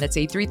 MEGYN. That's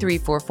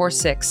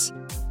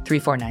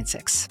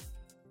 833-446-3496.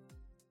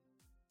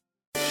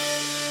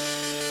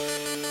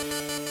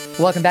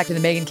 Welcome back to the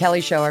Megyn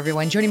Kelly Show,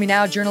 everyone. Joining me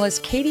now,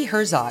 journalist Katie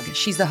Herzog.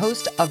 She's the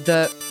host of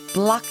the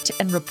Blocked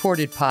and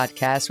Reported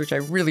podcast, which I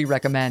really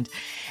recommend,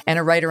 and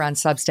a writer on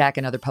Substack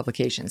and other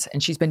publications.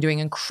 And she's been doing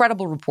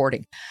incredible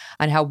reporting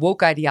on how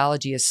woke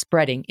ideology is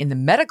spreading in the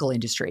medical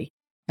industry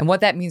and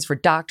what that means for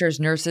doctors,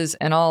 nurses,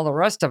 and all the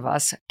rest of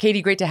us.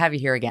 Katie, great to have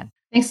you here again.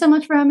 Thanks so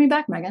much for having me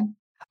back, Megyn.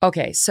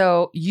 Okay,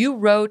 so you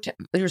were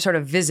sort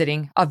of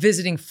a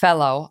visiting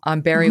fellow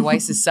on Barry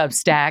Weiss's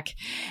Substack,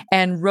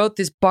 and wrote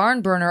this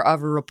barn burner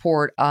of a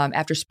report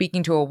after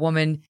speaking to a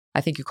woman,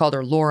 I think you called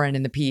her Lauren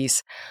in the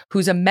piece,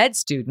 who's a med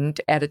student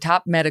at a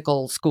top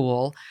medical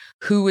school,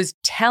 who was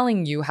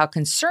telling you how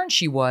concerned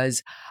she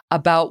was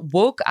about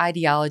woke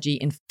ideology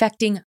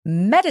infecting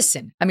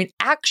medicine. I mean,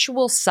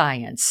 actual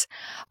science,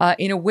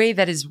 in a way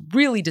that is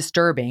really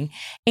disturbing,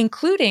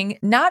 including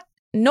no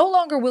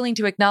longer willing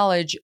to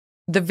acknowledge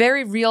the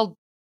very real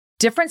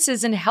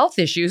differences in health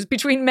issues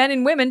between men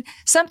and women,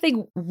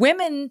 something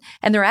women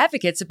and their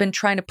advocates have been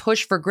trying to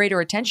push for greater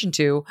attention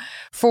to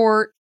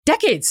for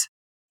decades.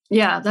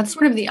 Yeah, that's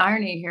sort of the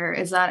irony here,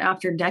 is that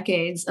after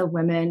decades of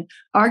women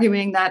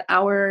arguing that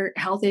our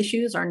health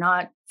issues are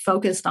not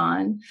focused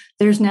on,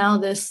 there's now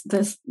this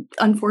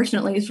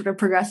unfortunately sort of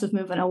progressive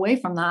movement away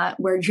from that,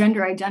 where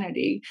gender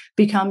identity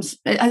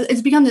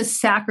it's become this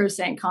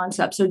sacrosanct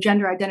concept. So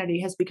gender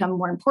identity has become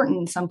more important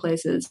in some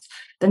places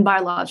than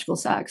biological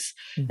sex.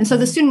 Mm-hmm. And so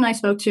the student I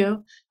spoke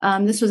to,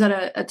 this was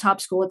at a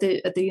top school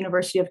at the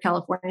University of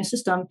California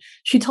system.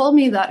 She told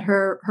me that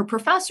her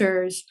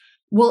professors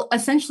will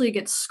essentially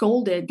get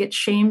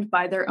shamed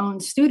by their own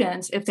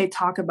students if they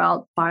talk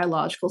about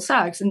biological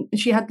sex. And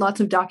she had lots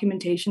of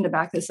documentation to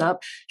back this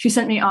up. She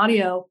sent me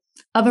audio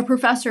of a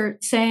professor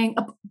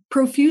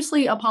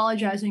profusely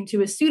apologizing to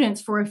his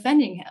students for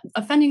offending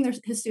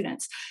his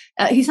students.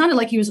 He sounded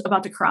like he was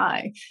about to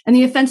cry. And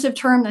the offensive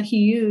term that he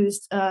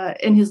used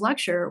in his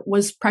lecture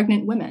was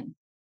pregnant women.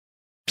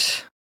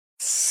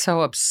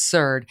 So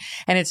absurd.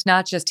 And it's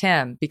not just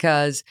him,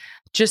 because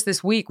just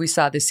this week we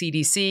saw the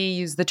CDC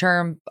use the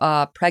term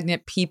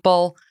pregnant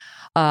people.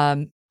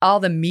 All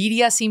the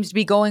media seems to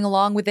be going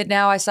along with it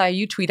now. I saw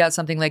you tweet out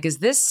something like, is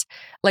this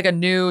like a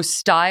new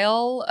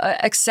style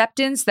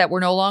acceptance that we're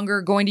no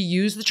longer going to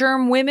use the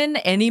term women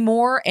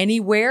anymore,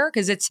 anywhere?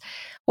 Because it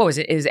was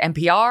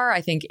NPR,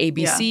 I think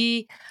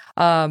ABC.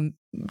 Yeah.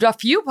 A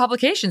few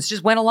publications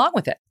just went along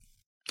with it.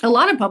 A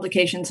lot of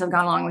publications have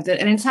gone along with it,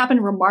 and it's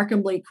happened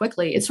remarkably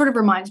quickly. It sort of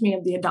reminds me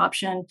of the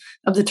adoption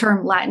of the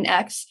term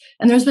Latinx,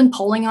 and there's been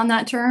polling on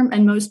that term,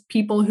 and most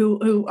people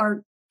who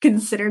are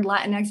considered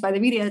Latinx by the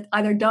media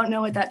either don't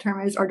know what that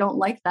term is or don't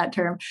like that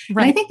term.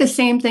 Right. And I think the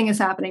same thing is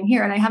happening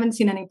here. And I haven't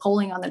seen any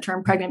polling on the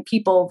term pregnant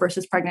people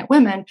versus pregnant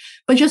women,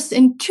 but just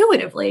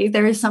intuitively,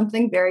 there is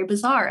something very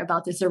bizarre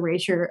about this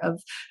erasure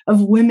of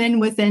women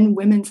within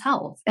women's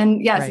health.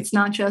 And yes, It's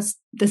not just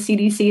the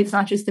CDC, it's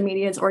not just the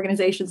media, it's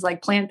organizations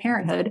like Planned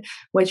Parenthood,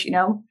 which,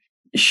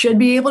 should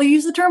be able to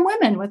use the term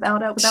women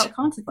without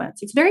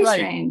consequence. It's very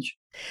strange.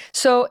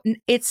 So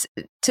it's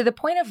to the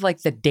point of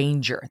like the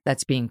danger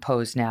that's being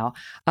posed now.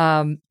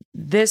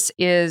 This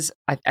is,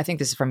 I think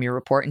this is from your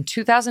report. In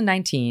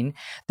 2019,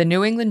 the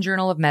New England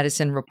Journal of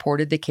Medicine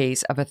reported the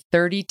case of a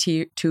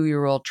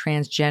 32-year-old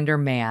transgender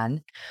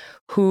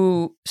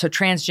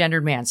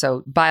man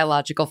so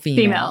biological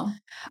female.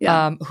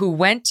 Yeah. Who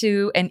went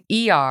to an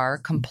ER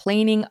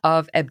complaining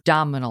of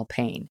abdominal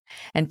pain.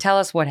 And tell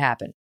us what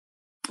happened.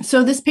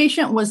 So this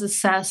patient was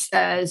assessed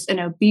as an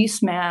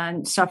obese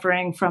man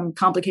suffering from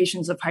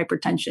complications of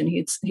hypertension.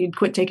 He'd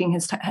quit taking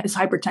his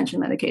hypertension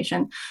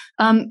medication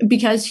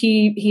because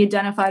he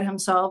identified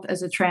himself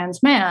as a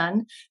trans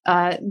man.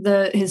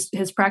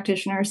 His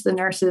practitioners, the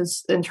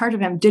nurses in charge of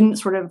him,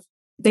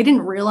 they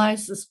didn't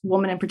realize, this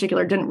woman in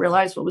particular didn't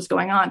realize what was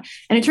going on,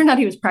 and it turned out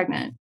he was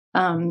pregnant.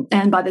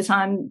 And by the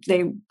time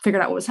they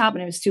figured out what was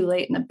happening, it was too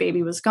late, and the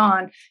baby was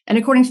gone. And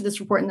according to this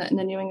report in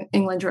the New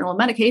England Journal of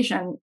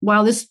Medication,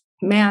 while this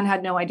man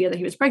had no idea that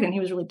he was pregnant,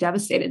 he was really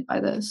devastated by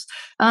this.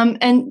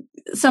 And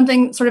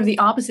something sort of the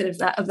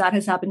opposite of that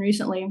has happened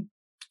recently.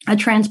 a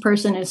trans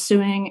person is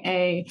suing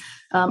a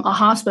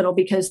hospital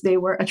because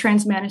a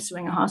trans man is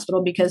suing a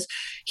hospital because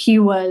he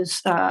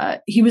was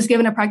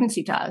given a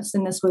pregnancy test,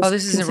 and this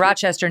is in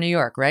Rochester, New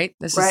York, right?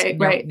 This is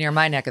near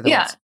my neck of the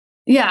woods.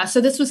 Yeah. So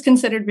this was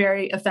considered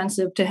very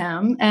offensive to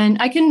him, and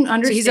I can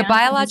understand. So he's a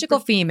biological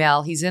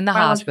female. He's in the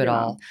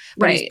hospital,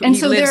 right? And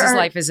so he lives his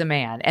life as a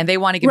man, and they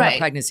want to give him a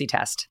pregnancy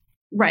test.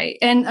 Right.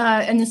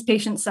 And this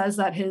patient says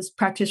that his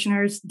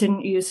practitioners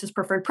didn't use his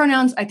preferred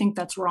pronouns. I think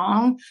that's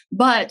wrong.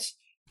 But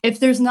if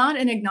there's not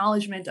an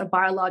acknowledgement of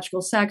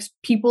biological sex,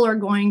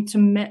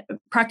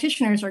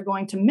 practitioners are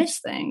going to miss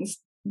things.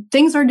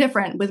 Things are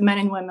different with men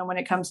and women when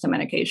it comes to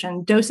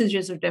medication.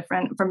 Dosages are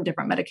different from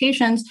different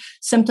medications.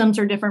 Symptoms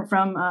are different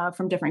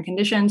from different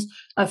conditions.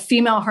 A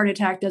female heart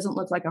attack doesn't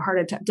look like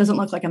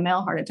a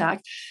male heart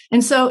attack.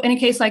 And so in a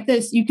case like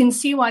this, you can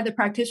see why the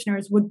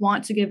practitioners would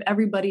want to give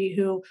everybody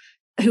who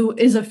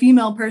is a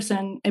female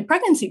person a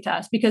pregnancy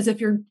test, because if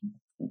you're,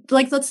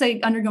 like, let's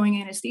say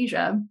undergoing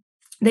anesthesia,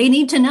 they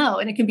need to know,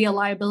 and it can be a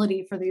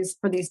liability for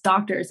these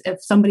doctors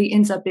if somebody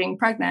ends up being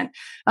pregnant.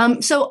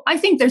 So I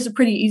think there's a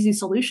pretty easy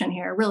solution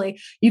here. Really,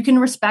 you can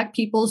respect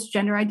people's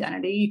gender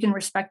identity. You can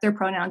respect their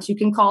pronouns. You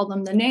can call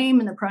them the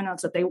name and the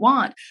pronouns that they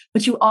want,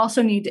 but you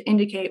also need to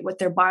indicate what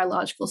their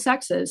biological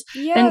sex is.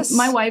 Yes. And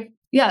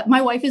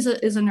my wife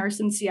is a nurse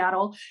in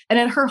Seattle, and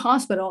at her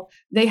hospital,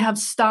 they have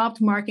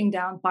stopped marking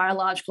down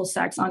biological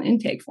sex on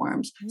intake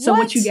forms. So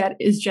what you get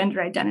is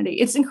gender identity.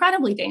 It's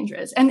incredibly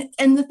dangerous. And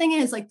the thing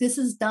is, like, this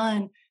is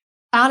done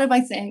out of, I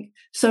think,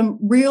 some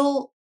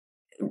real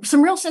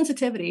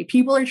sensitivity.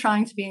 People are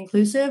trying to be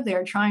inclusive. They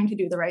are trying to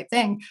do the right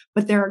thing,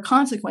 but there are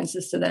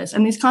consequences to this.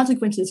 And these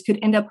consequences could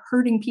end up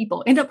hurting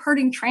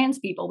trans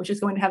people, which is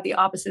going to have the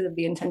opposite of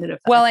the intended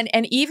effect. Well,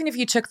 and even if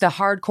you took the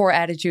hardcore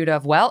attitude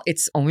of, well,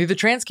 it's only the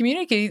trans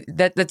community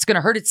that's going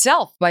to hurt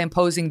itself by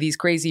imposing these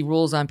crazy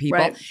rules on people.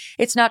 Right.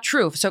 It's not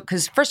true. So,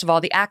 because first of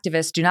all, the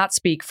activists do not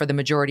speak for the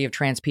majority of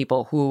trans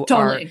people who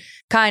are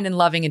kind and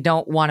loving and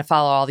don't want to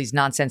follow all these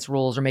nonsense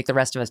rules or make the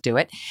rest of us do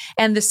it.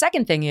 And the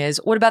second thing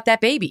is, what about that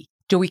baby?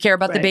 Do we care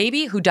about the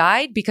baby who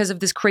died because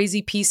of this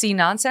crazy PC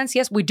nonsense?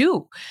 Yes, we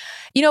do.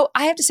 You know,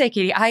 I have to say,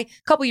 Katie, a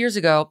couple years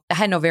ago, I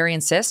had an ovarian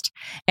cyst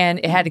and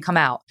it had to come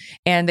out.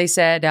 And they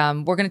said,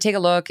 we're going to take a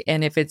look.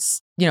 And if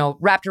it's,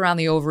 wrapped around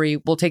the ovary,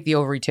 we'll take the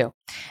ovary too.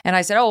 And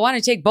I said, why don't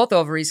you take both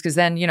ovaries? Because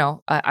then,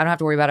 I don't have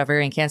to worry about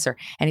ovarian cancer.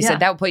 And he said,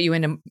 that would put you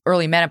into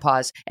early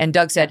menopause. And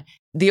Doug said,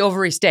 the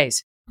ovary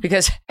stays.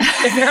 Because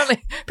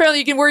apparently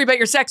you can worry about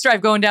your sex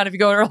drive going down if you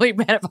go in early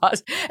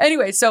menopause.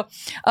 Anyway, so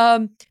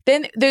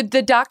then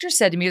the doctor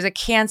said to me, he was a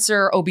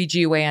cancer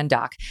OBGYN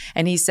doc.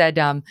 And he said,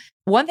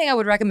 one thing I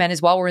would recommend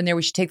is while we're in there,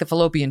 we should take the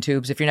fallopian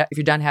tubes if you're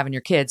done having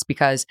your kids,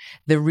 because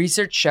the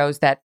research shows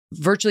that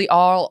virtually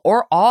all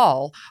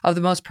of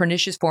the most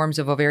pernicious forms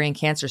of ovarian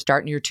cancer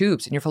start in your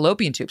tubes, in your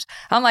fallopian tubes.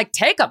 I'm like,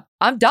 take them.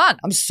 I'm done.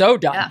 I'm so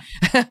done.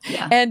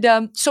 Yeah.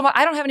 And so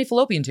I don't have any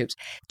fallopian tubes.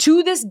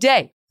 To this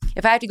day,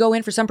 if I have to go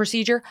in for some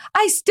procedure,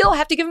 I still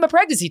have to give them a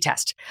pregnancy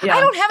test. Yeah.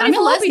 I don't have any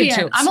fallopian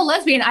tubes. I'm a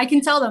lesbian. I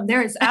can tell them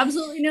there is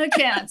absolutely no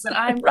chance that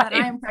that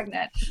I am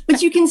pregnant.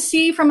 But you can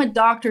see from a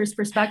doctor's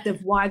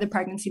perspective why the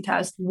pregnancy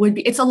test would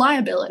be. It's a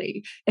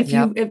liability.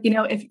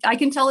 If I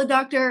can tell a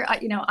doctor,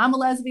 I'm a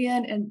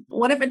lesbian, and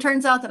what if it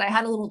turns out that I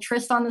had a little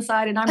tryst on the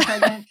side and I'm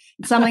pregnant,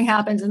 and something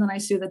happens, and then I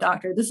sue the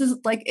doctor. This is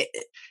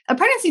a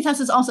pregnancy test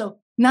is also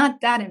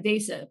not that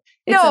invasive.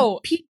 It's a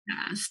P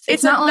test.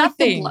 It's not like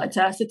a blood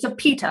test. It's a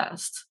P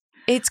test.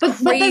 It's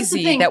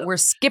crazy that we're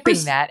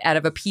skipping that out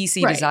of a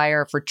PC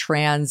desire for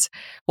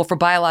for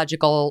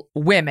biological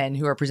women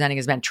who are presenting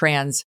as men,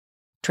 trans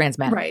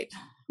men.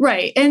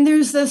 Right. And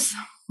there's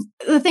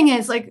the thing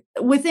is,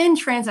 within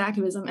trans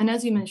activism, and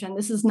as you mentioned,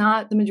 this is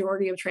not the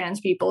majority of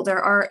trans people.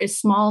 There are a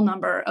small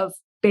number of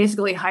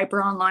basically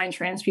hyper online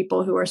trans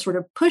people who are sort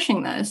of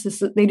pushing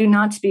this. They do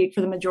not speak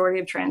for the majority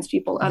of trans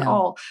people at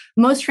all.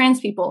 Most trans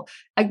people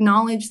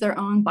acknowledge their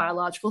own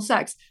biological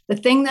sex. The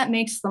thing that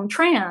makes them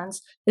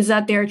trans is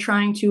that they're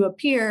trying to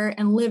appear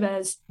and live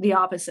as the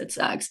opposite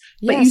sex.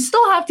 But you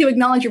still have to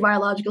acknowledge your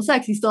biological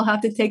sex. You still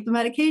have to take the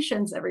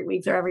medications every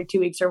week or every 2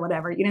 weeks or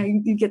whatever.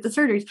 You get the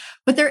surgeries.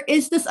 But there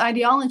is this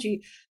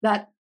ideology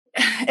that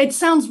it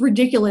sounds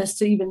ridiculous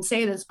to even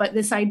say this, but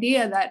this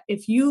idea that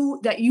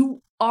that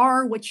you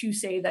are what you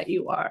say that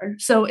you are.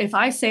 So if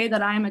I say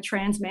that I am a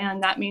trans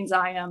man, that means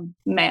I am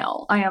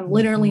male. I am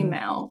literally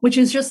male, which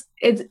is just,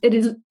 it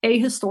is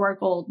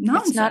ahistorical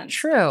nonsense. It's not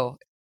true.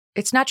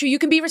 It's not true. You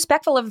can be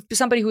respectful of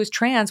somebody who is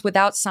trans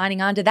without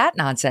signing on to that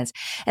nonsense.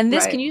 And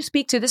this, can you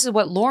speak to, this is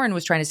what Lauren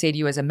was trying to say to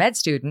you as a med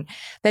student,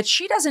 that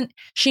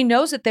she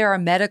knows that there are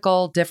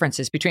medical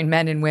differences between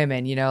men and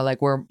women,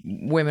 like where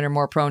women are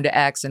more prone to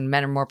X and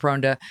men are more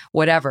prone to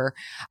whatever.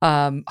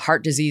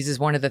 Heart disease is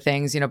one of the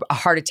things, a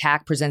heart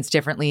attack presents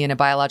differently in a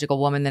biological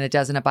woman than it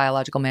does in a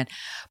biological man.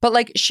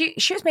 But she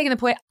was making the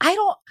point, I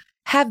don't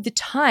have the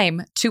time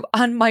to,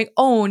 on my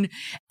own,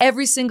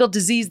 every single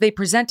disease they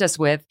present us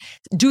with,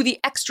 do the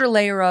extra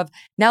layer of,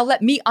 now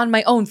let me on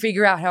my own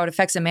figure out how it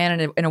affects a man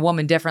and a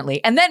woman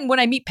differently. And then when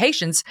I meet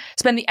patients,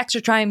 spend the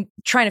extra time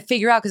trying to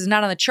figure out, because it's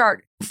not on the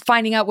chart,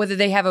 finding out whether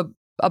they have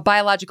a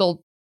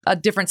biological, a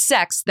different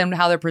sex than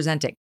how they're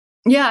presenting.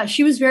 Yeah,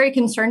 she was very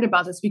concerned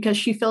about this because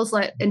she feels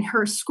like in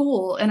her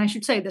school, and I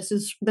should say this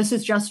is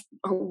just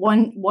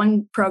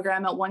one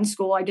program at one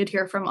school. I did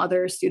hear from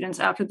other students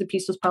after the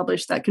piece was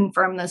published that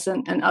confirmed this,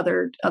 and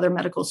other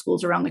medical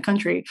schools around the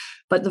country.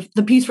 But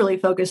the piece really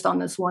focused on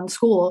this one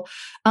school,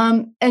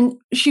 and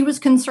she was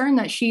concerned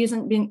that she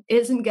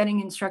isn't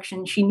getting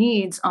instruction she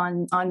needs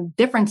on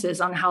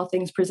differences, on how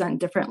things present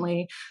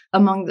differently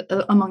among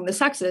the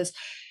sexes.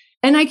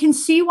 And I can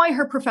see why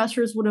her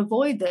professors would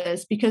avoid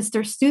this, because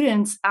their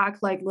students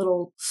act like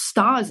little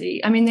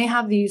Stasi. I mean, they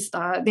have these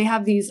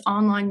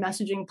online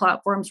messaging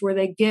platforms where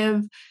they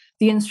give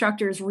the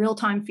instructors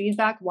real-time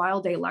feedback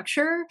while they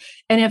lecture.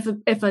 And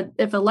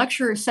if a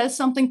lecturer says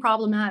something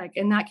problematic,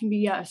 and that can be,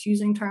 yes,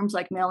 using terms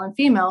like male and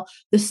female,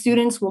 the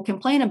students will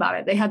complain about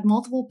it. They had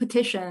multiple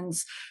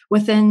petitions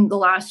within the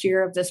last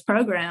year of this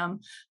program,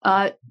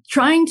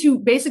 trying to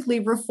basically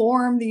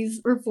reform these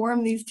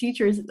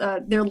teachers,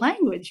 their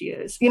language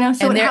use.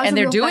 So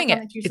they're doing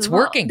it. It's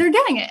working. They're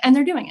doing it, and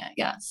they're doing it.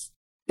 Yes.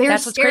 They're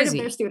That's what's scared crazy.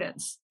 of their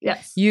students.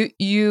 Yes.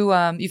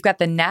 You've got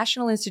the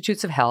National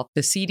Institutes of Health,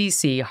 the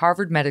CDC,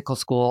 Harvard Medical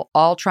School,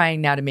 all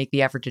trying now to make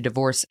the effort to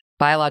divorce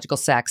biological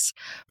sex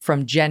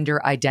from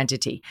gender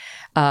identity,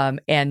 and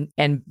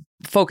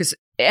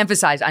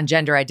emphasize on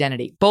gender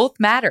identity. Both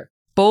matter.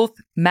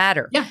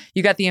 Yeah.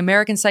 You got the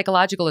American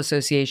Psychological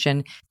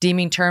Association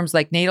deeming terms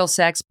like natal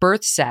sex,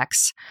 birth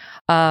sex,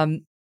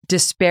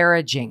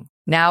 disparaging.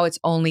 Now it's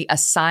only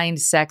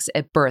assigned sex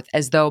at birth,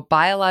 as though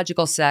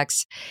biological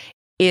sex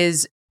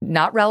is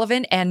not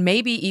relevant and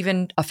maybe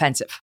even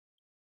offensive.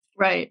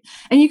 Right.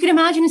 And you can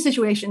imagine a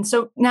situation.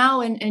 So now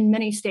in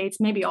many states,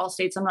 maybe all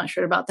states, I'm not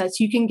sure about that.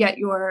 So you can get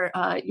your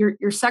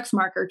sex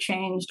marker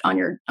changed on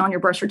your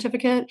birth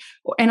certificate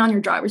and on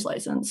your driver's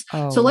license.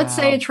 So let's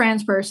say a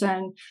trans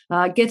person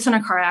gets in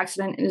a car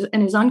accident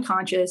and is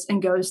unconscious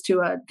and goes to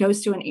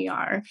an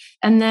ER.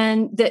 And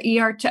then the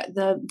ER,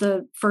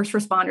 the first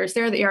responders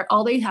there, the ER,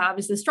 all they have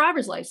is this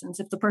driver's license.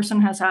 If the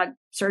person has had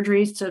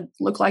surgeries to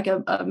look like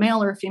a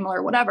male or a female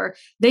or whatever,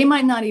 they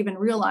might not even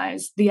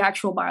realize the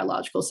actual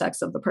biological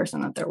sex of the person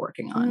that they're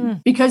working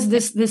on, because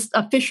this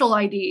official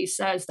ID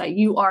says that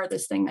you are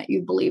this thing that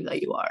you believe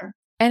that you are.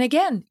 And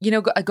again,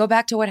 go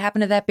back to what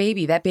happened to that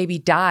baby. That baby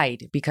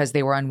died because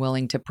they were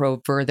unwilling to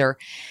probe further.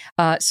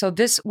 So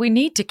we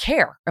need to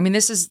care. I mean,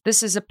 this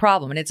is a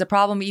problem, and it's a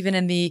problem even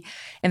in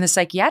the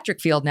psychiatric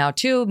field now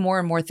too. More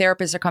and more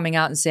therapists are coming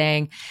out and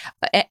saying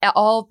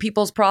all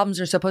people's problems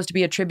are supposed to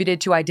be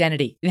attributed to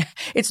identity.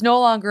 It's no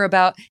longer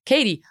about,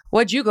 Katie,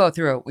 what'd you go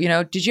through?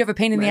 Did you have a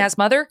pain in the ass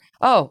mother?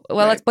 Oh,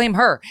 well, let's blame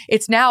her.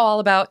 It's now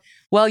all about,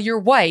 well, you're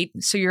white,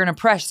 so you're an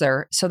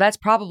oppressor, so that's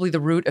probably the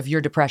root of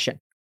your depression.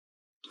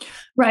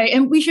 Right.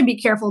 And we should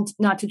be careful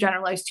not to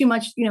generalize too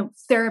much.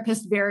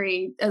 Therapists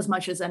vary as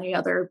much as any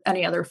other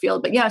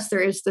field. But yes,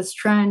 there is this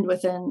trend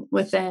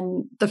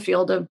within the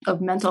field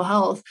of mental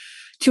health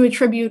to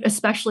attribute,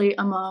 especially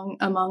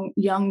among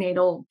young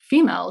natal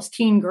females,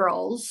 teen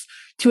girls,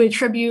 to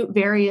attribute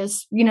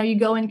various, you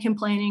go in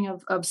complaining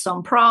of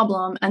some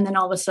problem, and then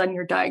all of a sudden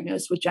you're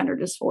diagnosed with gender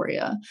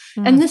dysphoria.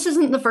 And this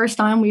isn't the first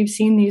time we've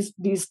seen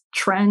these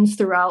trends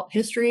throughout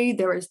history.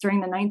 There was, during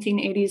the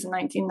 1980s and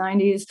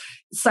 1990s,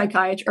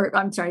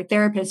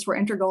 therapists were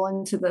integral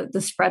into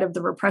the spread of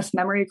the repressed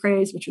memory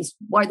craze, which was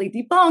widely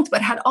debunked,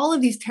 but had all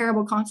of these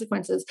terrible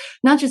consequences,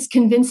 not just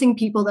convincing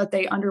people that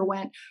they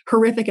underwent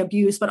horrific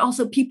abuse, but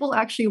also people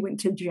actually went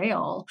to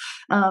jail.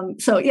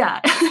 So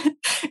yeah,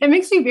 it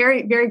makes me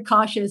very, very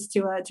cautious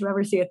to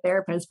ever see a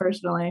therapist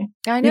personally.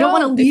 I know. You don't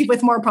want to leave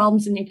with more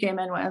problems than you came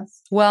in with.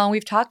 Well,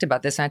 we've talked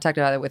about this, and I talked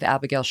about it with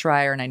Abigail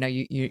Schreier, and I know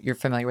you're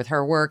familiar with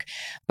her work,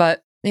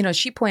 but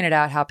she pointed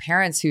out how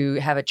parents who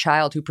have a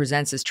child who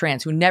presents as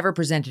trans, who never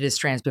presented as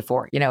trans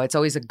before, it's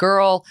always a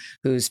girl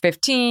who's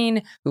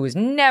 15, who was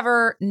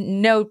never,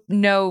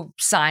 no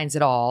signs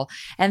at all.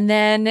 And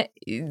then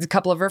a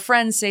couple of her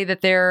friends say that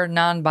they're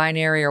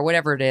non-binary or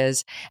whatever it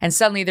is. And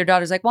suddenly their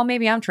daughter's like, well,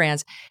 maybe I'm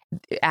trans.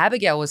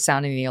 Abigail was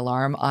sounding the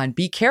alarm on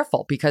be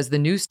careful, because the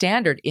new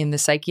standard in the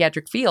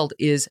psychiatric field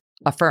is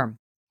affirm.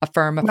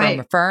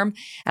 And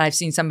I've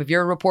seen some of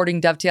your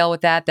reporting dovetail with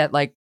that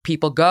like,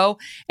 people go,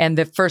 and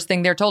the first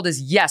thing they're told is,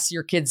 yes,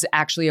 your kid's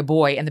actually a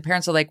boy. And the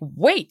parents are like,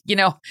 wait,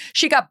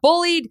 she got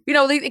bullied.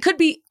 It could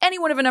be any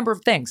one of a number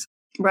of things.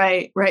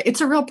 Right. It's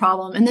a real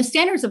problem. And the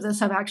standards of this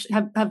have actually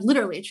have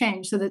literally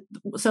changed.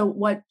 So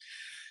what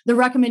the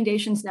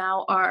recommendations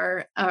now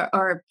are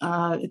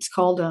it's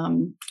called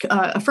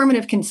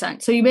affirmative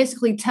consent. So you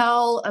basically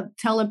tell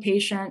a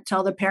patient,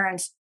 tell the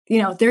parents,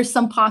 there's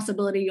some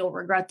possibility you'll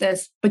regret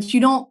this, but you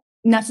don't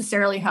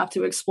necessarily have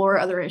to explore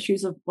other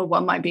issues of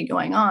what might be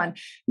going on,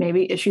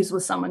 maybe issues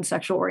with someone's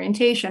sexual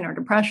orientation or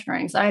depression or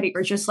anxiety,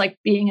 or just like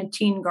being a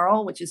teen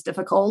girl, which is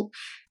difficult.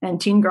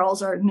 And teen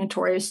girls are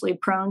notoriously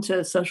prone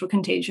to social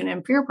contagion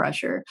and peer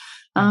pressure.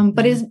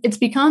 But it's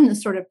become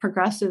this sort of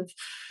progressive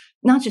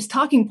not just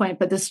talking point,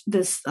 but this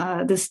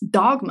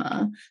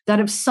dogma that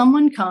if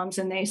someone comes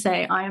and they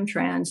say, I am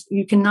trans,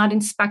 you cannot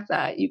inspect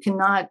that. You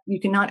cannot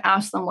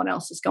ask them what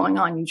else is going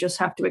on. You just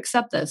have to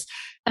accept this.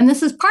 And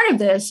this is part of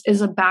this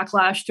is a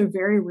backlash to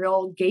very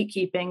real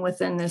gatekeeping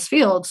within this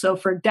field. So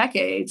for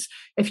decades,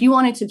 if you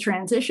wanted to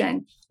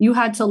transition, you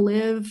had to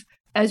live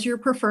as your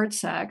preferred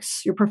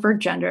sex, your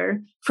preferred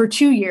gender for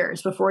 2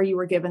 years before you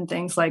were given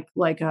things like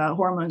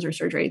hormones or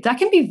surgery. That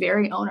can be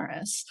very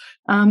onerous.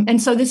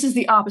 And so this is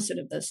the opposite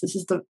of this. This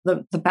is the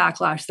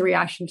backlash. The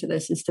reaction to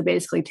this is to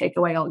basically take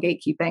away all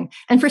gatekeeping.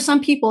 And for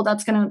some people,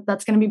 that's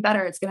gonna be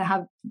better. It's gonna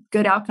have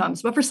good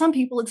outcomes. But for some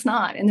people, it's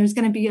not. And there's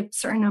gonna be a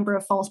certain number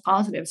of false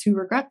positives who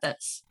regret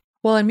this.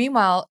 Well, and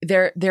meanwhile,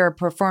 they're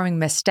performing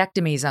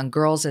mastectomies on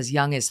girls as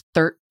young as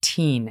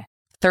 13.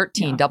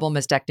 13 double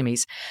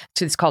mastectomies.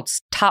 So it's called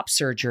top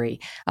surgery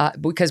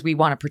because we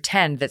want to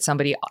pretend that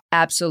somebody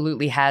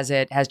absolutely has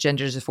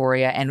gender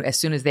dysphoria. And as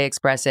soon as they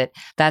express it,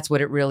 that's what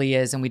it really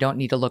is. And we don't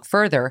need to look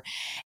further.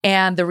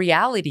 And the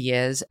reality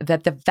is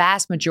that the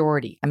vast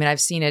majority, I mean, I've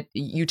seen it,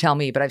 you tell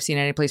me, but I've seen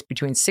any place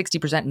between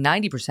 60% and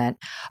 90%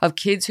 of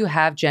kids who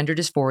have gender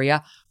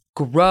dysphoria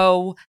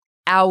grow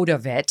out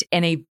of it,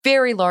 and a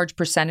very large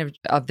percentage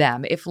of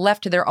them, if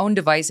left to their own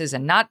devices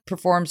and not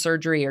perform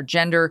surgery or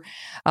gender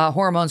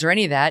hormones or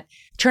any of that,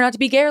 turn out to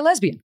be gay or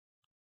lesbian.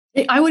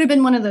 I would have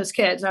been one of those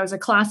kids. I was a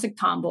classic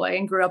tomboy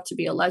and grew up to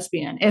be a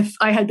lesbian. If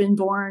I had been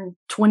born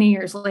 20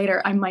 years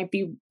later, I might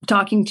be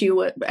talking to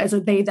you as a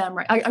they, them.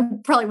 Right? I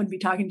probably wouldn't be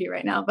talking to you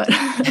right now, but,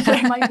 but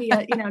I might be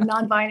a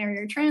non-binary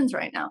or trans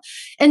right now.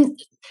 And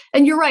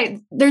you're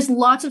right. There's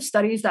lots of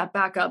studies that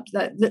back up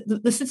that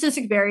the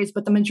statistic varies,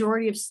 but the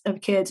majority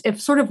of kids, if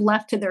sort of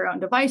left to their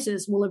own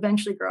devices, will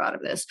eventually grow out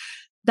of this.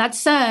 That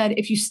said,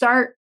 if you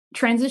start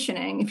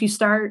transitioning, if you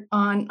start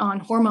on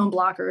hormone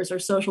blockers or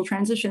social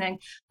transitioning,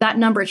 that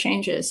number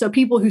changes. So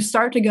people who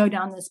start to go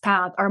down this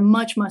path are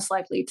much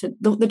likely to,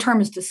 the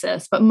term is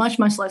desist, but much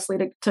less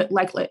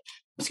likely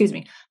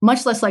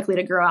much less likely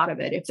to grow out of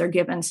it if they're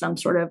given some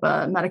sort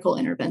of medical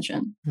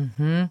intervention.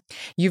 Mm-hmm.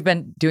 You've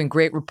been doing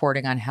great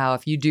reporting on how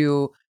if you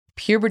do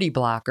puberty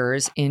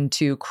blockers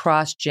into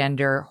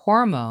cross-gender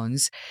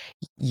hormones,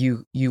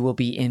 you will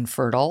be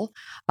infertile.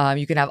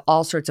 You can have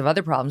all sorts of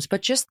other problems,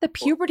 but just the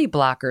puberty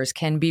blockers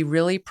can be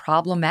really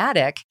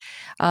problematic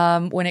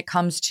when it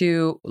comes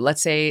to,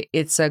 let's say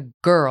it's a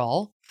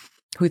girl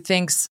who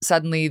thinks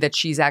suddenly that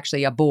she's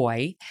actually a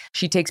boy.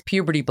 She takes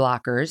puberty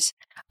blockers.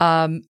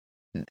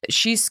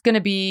 It's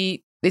going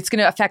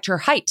to affect her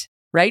height,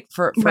 right?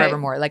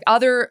 Forevermore. Like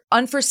other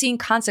unforeseen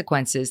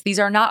consequences. These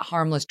are not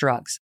harmless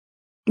drugs.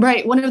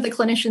 Right. One of the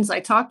clinicians I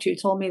talked to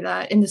told me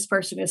that, and this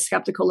person is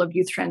skeptical of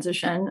youth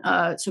transition,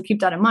 so keep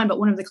that in mind. But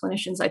one of the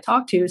clinicians I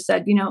talked to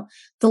said,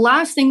 the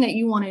last thing that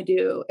you want to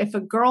do, if a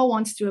girl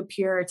wants to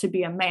appear to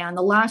be a man,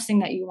 the last thing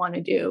that you want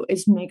to do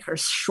is make her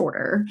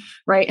shorter.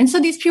 Right. And so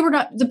these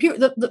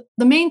the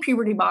main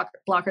puberty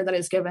blocker that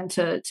is given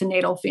to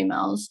natal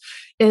females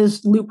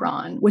is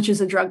Lupron, which is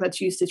a drug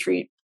that's used to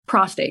treat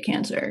prostate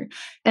cancer.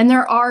 And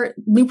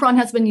Lupron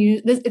has been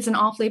used, it's an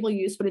off-label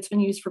use, but it's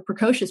been used for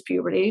precocious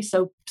puberty.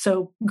 So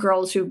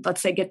girls who,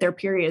 let's say, get their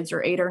periods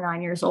are 8 or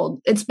 9 years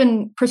old, it's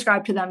been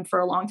prescribed to them for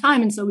a long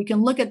time. And so we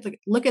can look at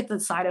the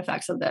side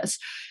effects of this.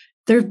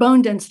 There's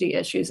bone density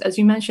issues. As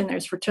you mentioned,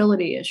 there's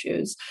fertility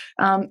issues.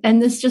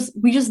 And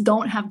we just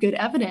don't have good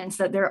evidence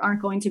that there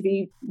aren't going to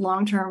be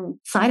long-term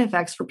side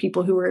effects for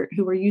people who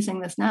are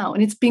using this now.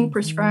 And it's being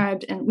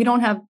prescribed, and we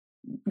don't have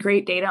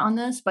great data on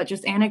this, but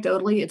just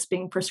anecdotally, it's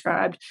being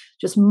prescribed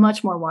just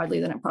much more widely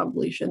than it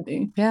probably should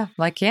be. Yeah,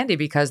 like candy,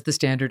 because the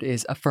standard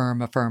is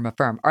affirm. All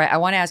right, I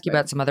want to ask you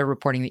about some other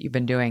reporting that you've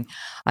been doing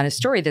on a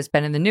story that's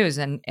been in the news.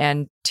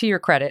 And to your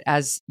credit,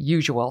 as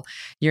usual,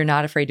 you're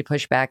not afraid to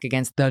push back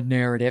against the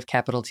narrative,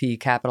 capital T,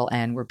 capital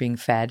N, we're being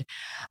fed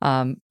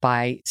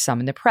by some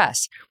in the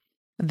press.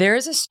 There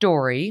is a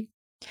story.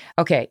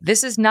 Okay,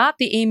 this is not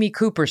the Amy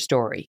Cooper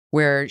story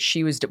where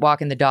she was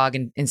walking the dog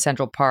in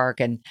Central Park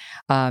and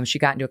she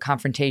got into a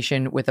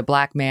confrontation with a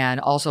black man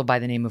also by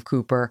the name of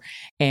Cooper,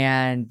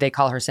 and they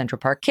call her Central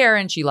Park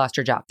Karen. She lost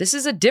her job. This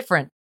is a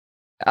different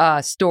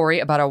story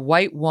about a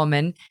white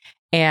woman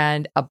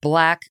and a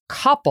black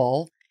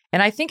couple,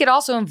 and I think it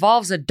also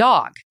involves a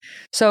dog.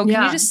 So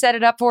can you just set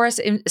it up for us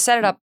and set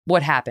it up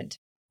what happened?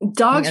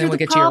 Dogs are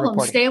the problem.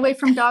 Stay away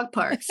from dog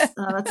parks.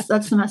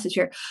 That's the message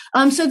here.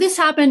 So this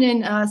happened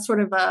in sort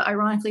of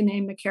ironically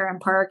named McCarran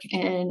Park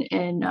in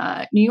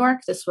New York.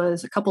 This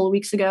was a couple of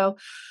weeks ago.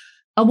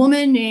 A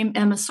woman named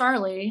Emma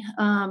Sarley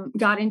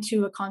got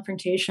into a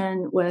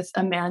confrontation with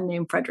a man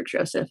named Frederick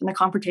Joseph, and the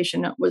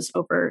confrontation was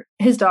over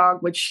his dog,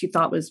 which she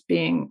thought was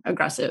being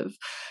aggressive.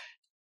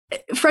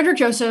 Frederick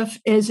Joseph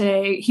he's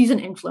an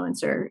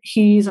influencer.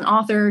 He's an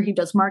author. He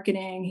does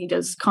marketing. He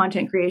does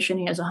content creation.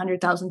 He has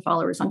 100,000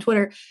 followers on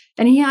Twitter.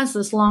 And he has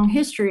this long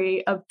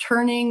history of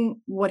turning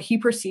what he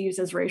perceives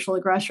as racial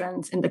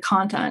aggressions into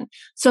content.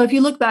 So if you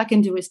look back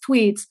into his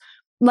tweets,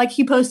 like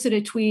he posted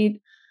a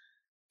tweet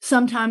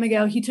some time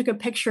ago, he took a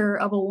picture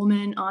of a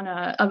woman on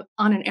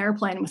an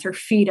airplane with her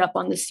feet up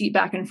on the seat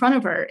back in front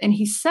of her. And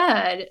he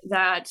said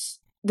that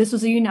this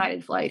was a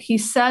United flight. He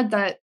said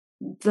that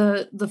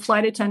the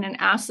flight attendant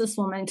asked this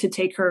woman to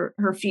take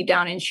her feet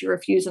down, and she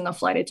refused, and the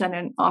flight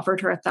attendant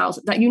offered her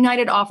 $1,000. That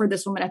United offered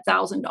this woman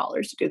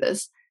 $1,000 to do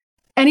this.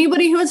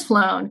 Anybody who has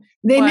flown,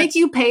 they make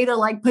you pay to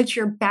like put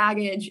your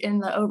baggage in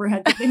the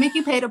overhead. They make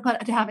you pay to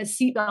have a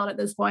seatbelt at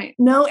this point.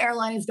 No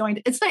airline is going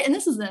to. And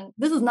this is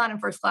not in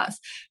first class.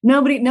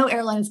 No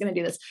airline is going to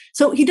do this.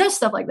 So he does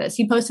stuff like this.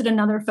 He posted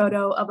another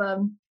photo of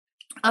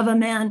a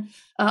man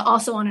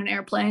also on an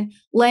airplane,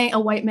 a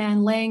white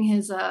man laying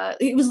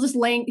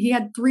he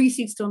had 3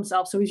 seats to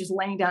himself. So he's just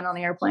laying down on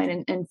the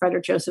airplane. And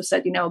Frederick Joseph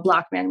said, a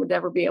black man would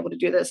never be able to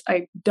do this.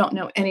 I don't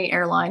know any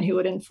airline who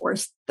would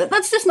enforce that.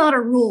 That's just not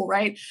a rule,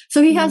 right?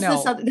 So he has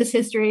this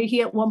history.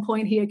 He, at one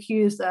point, he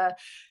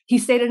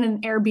stayed in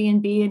an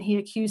Airbnb, and he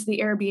accused the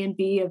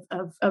Airbnb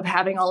of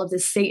having all of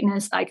this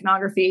Satanist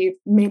iconography,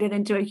 made it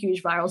into a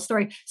huge viral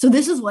story. So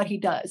this is what he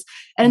does.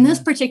 And in this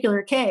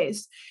particular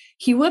case,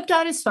 he whipped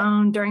out his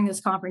phone during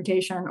this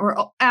confrontation,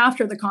 or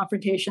after the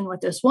confrontation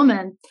with this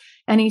woman,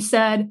 and he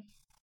said,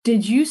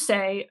 "Did you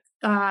say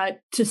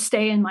to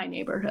stay in my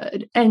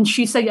neighborhood?" And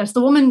she said yes.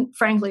 The woman,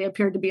 frankly,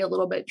 appeared to be a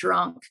little bit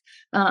drunk.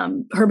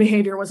 Her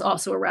behavior was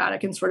also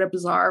erratic and sort of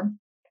bizarre.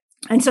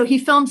 And so he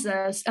films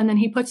this, and then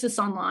he puts this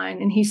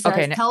online, and he says,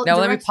 okay, now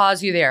let me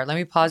pause you there.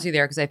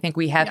 Because I think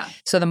we have,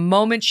 so the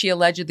moment she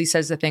allegedly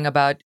says the thing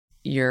about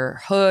your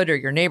hood or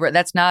your neighbor,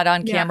 that's not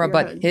on camera,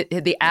 but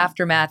the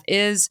aftermath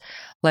is.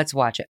 Let's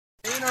watch it.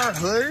 Stay in our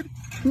hood?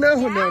 No.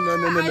 I'm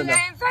gonna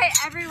invite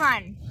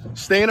everyone.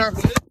 Stay in our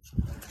hood?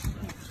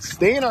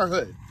 Stay in our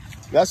hood.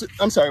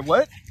 I'm sorry,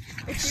 what?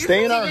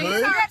 Stay in our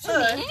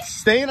hood?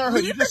 Stay in our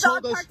hood. You just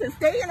told us to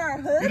stay in our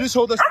hood? You just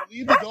told us to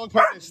leave the dog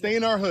park and stay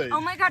in our hood. Oh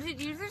my God,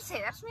 did you just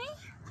say that to me?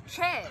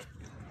 Shit.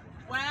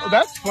 Wow. Oh,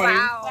 that's funny.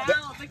 Wow,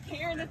 the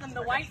Karen is in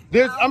the white.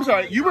 I'm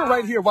sorry, you were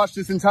right here, watch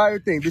this entire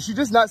thing. Did she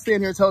just not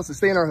stand here and tell us to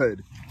stay in our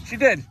hood? She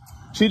did.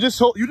 You just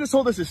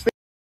told us to stay.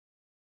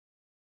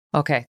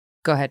 Okay,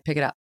 go ahead, pick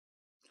it up.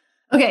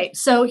 Okay,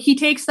 so he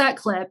takes that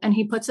clip and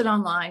he puts it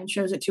online,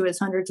 shows it to his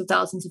hundreds of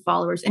thousands of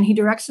followers, and he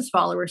directs his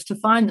followers to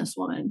find this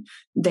woman.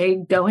 They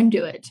go and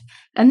do it.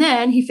 And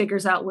then he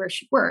figures out where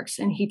she works,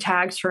 and he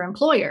tags her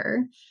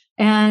employer,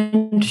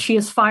 and she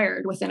is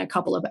fired within a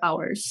couple of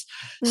hours.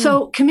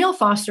 So Camille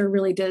Foster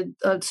really did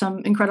some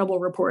incredible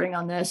reporting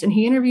on this, and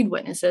he interviewed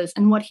witnesses.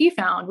 And what he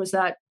found was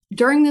that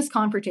during this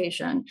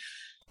confrontation,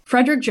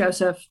 Frederick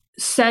Joseph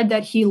said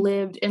that he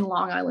lived in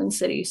Long Island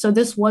City. So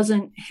this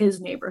wasn't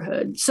his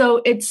neighborhood. So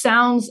it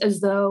sounds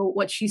as though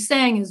what she's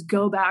saying is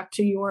go back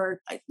to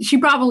she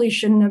probably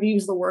shouldn't have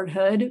used the word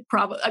hood.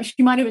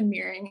 She might have been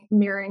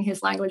mirroring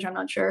his language. I'm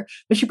not sure,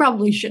 but she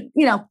probably should,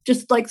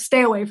 just like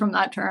stay away from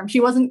that term. She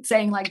wasn't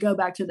saying like go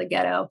back to the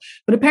ghetto,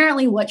 but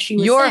apparently what she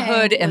was Your saying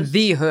hood and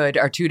the hood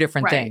are two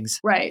different things.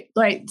 Right.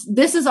 Like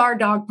this is our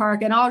dog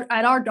park, and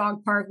at our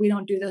dog park, we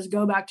don't do this.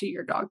 Go back to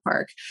your dog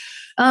park.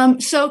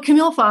 So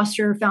Camille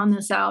Foster found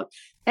this out.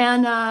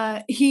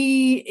 And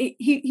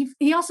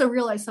he also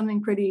realized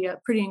something pretty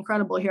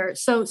incredible here.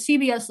 So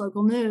CBS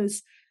Local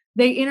News,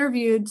 they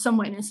interviewed some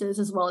witnesses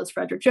as well as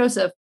Frederick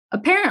Joseph.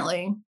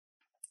 Apparently,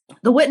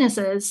 the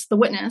witness,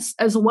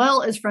 as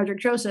well as Frederick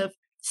Joseph,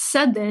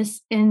 said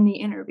this in the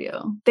interview.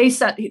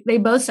 They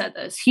both said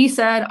this. He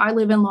said, "I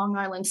live in Long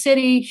Island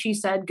City." She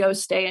said, go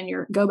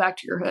back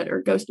to your hood,"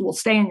 or we'll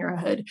stay in your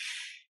hood.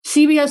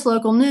 CBS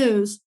Local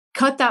News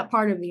cut that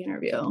part of the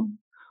interview.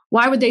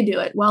 Why would they do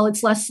it? Well,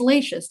 it's less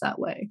salacious that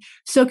way.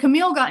 So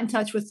Camille got in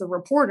touch with the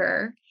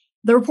reporter.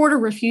 The reporter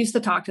refused to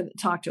talk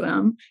to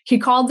him. He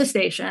called the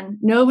station.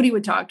 Nobody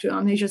would talk to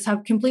him. They just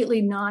have completely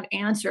not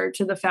answered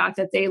to the fact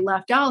that they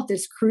left out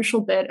this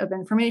crucial bit of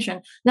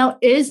information. Now,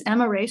 is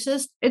Emma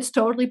racist? It's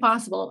totally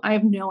possible. I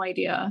have no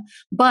idea.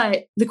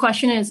 But the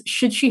question is,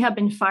 should she have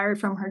been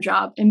fired from her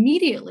job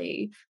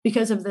immediately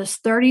because of this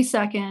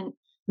 30-second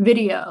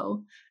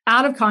video,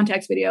 out of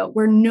context video,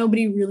 where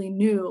nobody really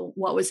knew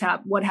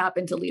what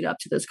happened to lead up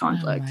to this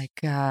conflict? Oh my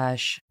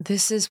gosh.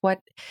 This is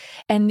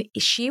and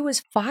she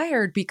was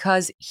fired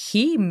because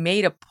he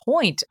made a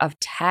point of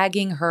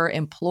tagging her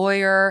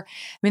employer.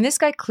 I mean, this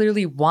guy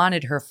clearly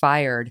wanted her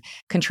fired.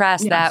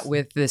 Contrast that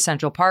with the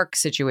Central Park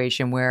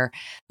situation where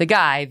the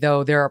guy,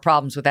 though there are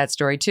problems with that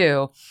story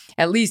too,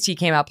 at least he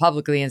came out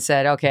publicly and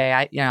said, okay,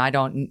 I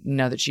don't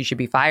know that she should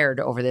be fired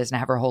over this and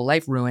have her whole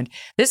life ruined.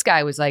 This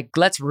guy was like,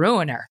 let's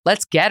ruin her.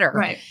 Let's get her.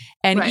 Right.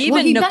 And right.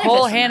 even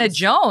Nicole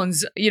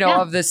Hannah-Jones, of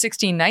the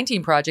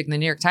 1619 Project in the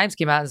New York Times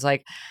came out and was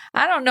like,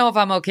 I don't know if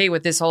I'm okay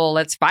with this whole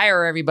let's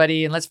fire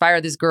everybody and let's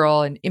fire this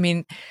girl. And I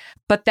mean,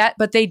 but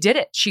they did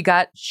it.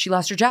 She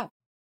lost her job.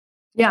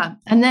 Yeah.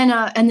 And then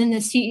the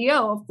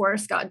CEO, of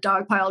course, got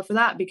dogpiled for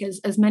that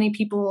because as many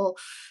people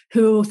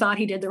who thought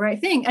he did the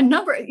right thing,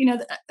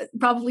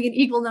 probably an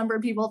equal number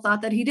of people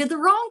thought that he did the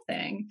wrong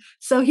thing.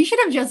 So he should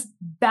have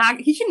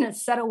he shouldn't have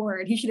said a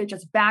word. He should have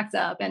just backed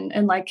up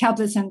and like kept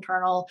this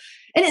internal.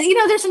 And,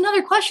 there's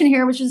another question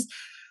here, which is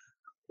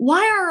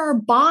why are our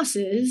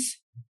bosses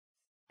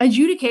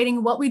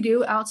adjudicating what we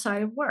do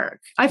outside of work.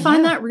 I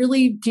find that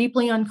really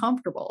deeply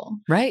uncomfortable.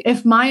 Right.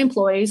 If my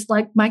employees,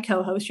 like my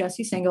co-host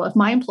Jesse Single, if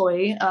my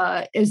employee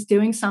is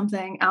doing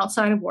something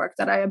outside of work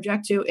that I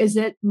object to, is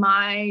it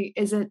my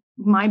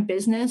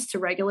business to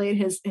regulate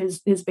his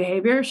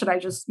behavior? Should I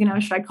just,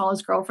 should I call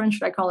his girlfriend?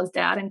 Should I call his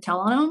dad and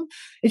tell on him?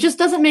 It just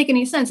doesn't make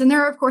any sense. And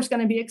there are, of course,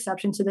 going to be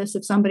exceptions to this.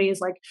 If somebody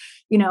is like,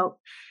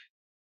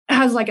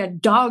 has like a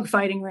dog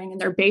fighting ring in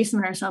their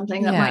basement or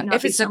something, that might not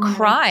if be it's a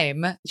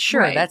crime,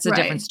 sure, that's a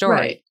different story.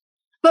 Right.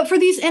 But for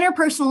these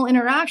interpersonal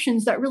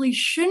interactions that really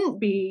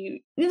shouldn't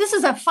be, this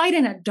is a fight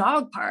in a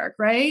dog park,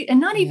 right? And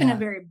not even a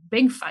very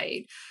big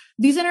fight.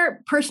 These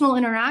interpersonal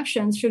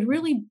interactions should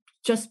really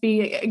just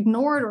be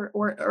ignored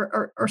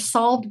or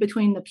solved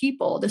between the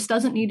people. This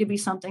doesn't need to be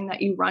something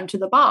that you run to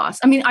the boss.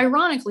 I mean,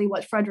 ironically,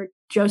 what Frederick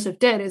Joseph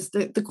did is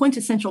the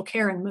quintessential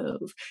Karen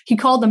move. He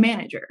called the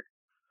manager.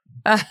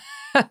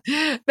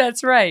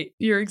 That's right.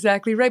 You're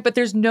exactly right. But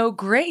there's no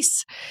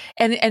grace.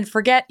 And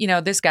forget,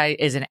 this guy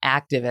is an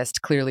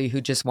activist, clearly,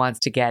 who just wants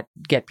to get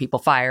people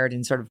fired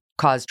and sort of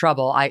cause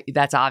trouble.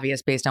 That's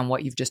obvious based on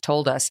what you've just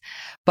told us.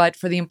 But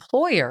for the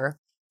employer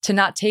to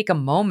not take a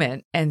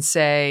moment and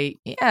say,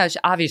 yeah,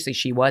 obviously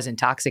she was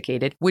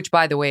intoxicated, which,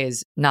 by the way,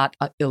 is not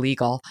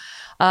illegal.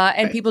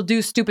 And people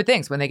do stupid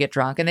things when they get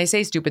drunk, and they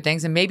say stupid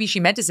things. And maybe she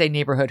meant to say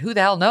neighborhood. Who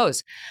the hell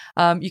knows?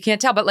 You can't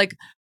tell. But like,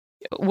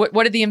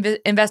 what did the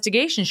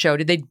investigation show?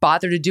 Did they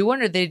bother to do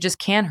one, or did they just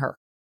can her?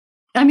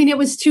 I mean, it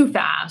was too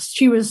fast.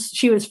 She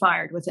was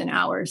fired within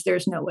hours.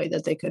 There's no way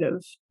that they could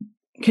have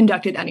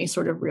conducted any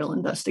sort of real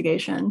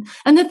investigation.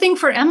 And the thing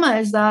for Emma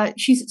is that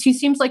she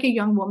seems like a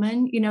young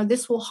woman.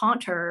 This will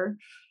haunt her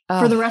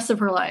for the rest of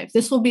her life.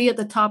 This will be at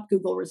the top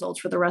Google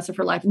results for the rest of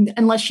her life,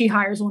 unless she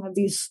hires one of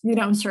these,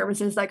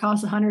 services that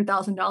cost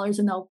 $100,000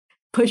 and they'll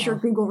push your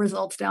Google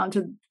results down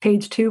to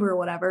page 2 or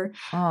whatever.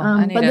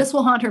 But this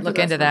will haunt her. Look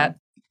into that.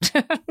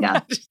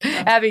 Yeah.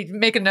 Abby,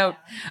 make a note.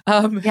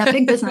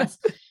 Big business.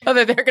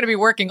 They're going to be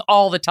working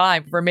all the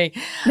time for me.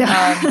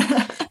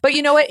 But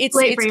you know what? It's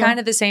kind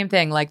of the same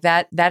thing. Like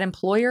that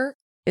employer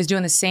is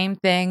doing the same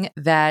thing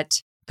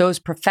that those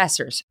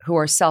professors who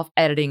are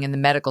self-editing in the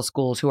medical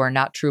schools who are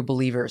not true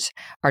believers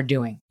are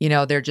doing.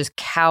 They're just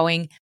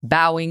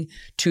bowing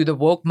to the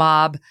woke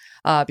mob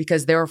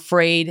because they're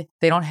afraid.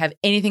 They don't have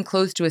anything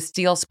close to a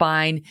steel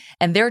spine.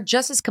 And they're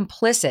just as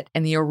complicit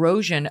in the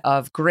erosion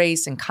of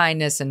grace and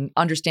kindness and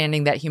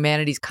understanding that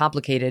humanity is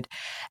complicated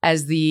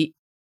as the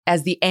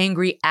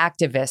angry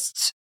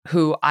activists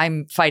who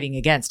I'm fighting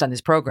against on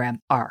this program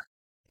are.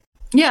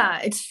 Yeah,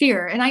 it's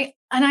fear. And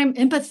I'm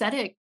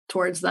empathetic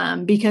towards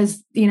them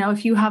because,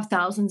 if you have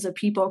thousands of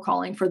people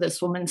calling for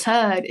this woman's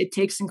head, it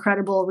takes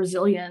incredible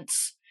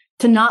resilience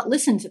to not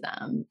listen to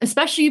them,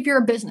 especially if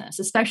you're a business,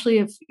 especially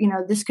if,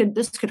 this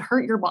could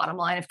hurt your bottom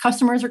line. If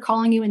customers are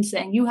calling you and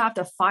saying, you have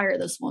to fire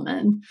this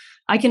woman,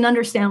 I can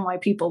understand why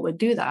people would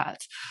do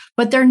that.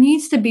 But there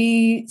needs to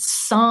be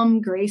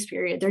some grace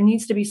period. There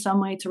needs to be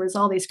some way to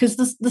resolve these, because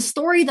the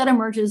story that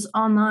emerges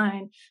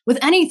online with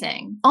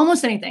anything,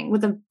 almost anything,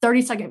 with a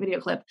 30-second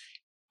video clip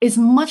is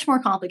much more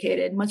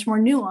complicated, much more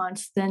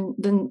nuanced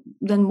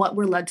than what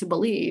we're led to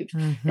believe.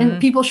 Mm-hmm.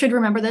 And people should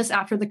remember this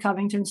after the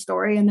Covington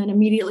story, and then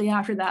immediately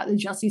after that, the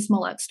Jussie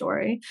Smollett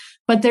story.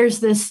 But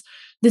there's this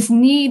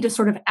need to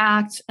sort of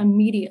act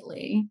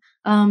immediately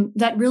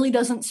that really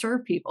doesn't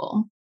serve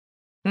people.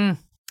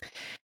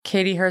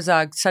 Katie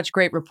Herzog, such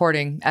great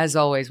reporting, as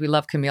always. We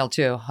love Camille,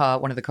 too,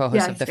 one of the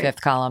co-hosts of The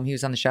Fifth Column. He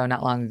was on the show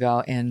not long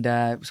ago, and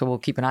so we'll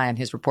keep an eye on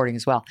his reporting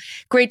as well.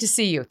 Great to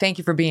see you. Thank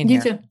you for being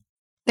here. You too.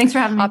 Thanks for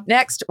having me. Up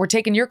next, we're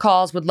taking your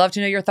calls. Would love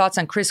to know your thoughts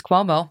on Chris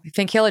Cuomo. You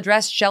think he'll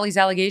address Shelley's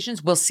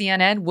allegations? Will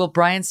CNN? Will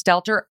Brian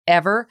Stelter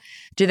ever?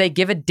 Do they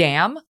give a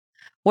damn?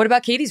 What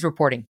about Katie's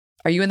reporting?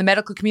 Are you in the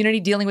medical community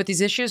dealing with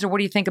these issues? Or what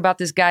do you think about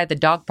this guy at the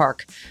dog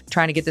park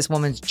trying to get this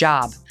woman's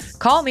job?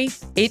 Call me,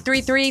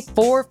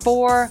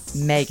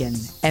 833-44-MEGAN,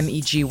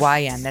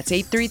 MEGYN. That's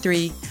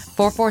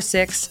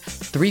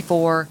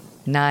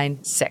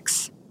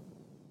 833-446-3496.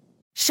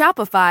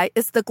 Shopify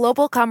is the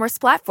global commerce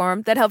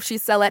platform that helps you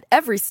sell at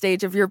every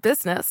stage of your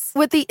business.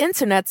 With the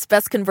internet's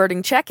best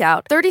converting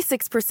checkout,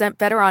 36%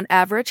 better on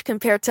average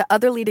compared to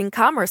other leading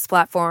commerce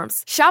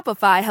platforms,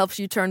 Shopify helps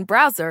you turn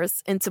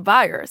browsers into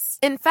buyers.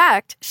 In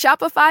fact,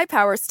 Shopify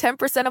powers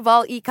 10% of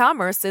all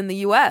e-commerce in the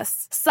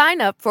U.S.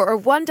 Sign up for a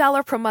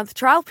 $1 per month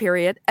trial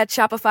period at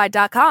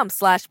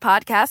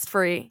shopify.com/podcast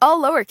free.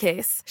 All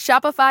lowercase,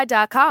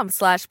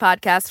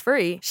 shopify.com/podcast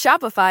free,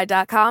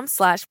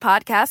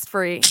 shopify.com/podcast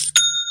free.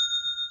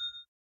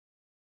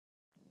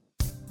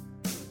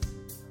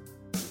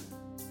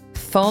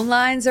 Phone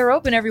lines are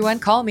open, everyone.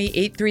 Call me,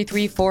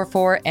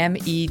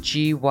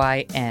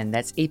 833-44-MEGYN.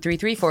 That's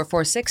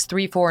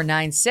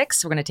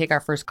 833-446-3496. We're going to take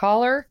our first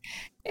caller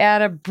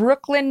out of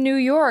Brooklyn, New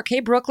York. Hey,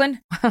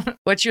 Brooklyn,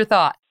 what's your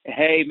thought?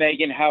 Hey,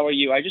 Megan, how are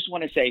you? I just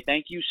want to say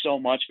thank you so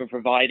much for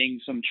providing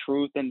some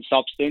truth and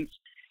substance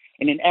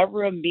in an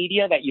era of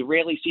media that you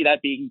rarely see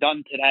that being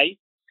done today,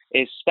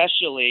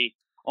 especially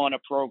on a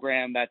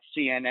program that's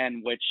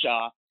CNN, which,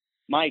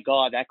 my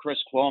God, that Chris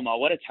Cuomo,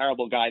 what a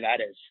terrible guy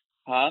that is.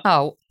 Huh?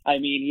 Oh, I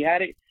mean,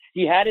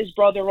 he had his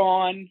brother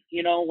on,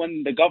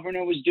 when the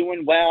governor was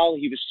doing well.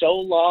 He was so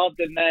loved.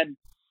 And then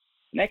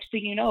next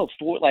thing you know,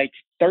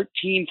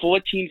 13,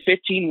 14,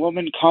 15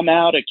 women come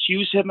out,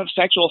 accuse him of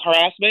sexual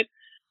harassment.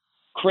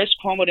 Chris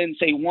Cuomo didn't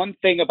say one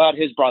thing about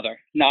his brother,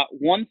 not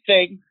one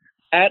thing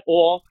at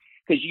all,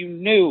 because you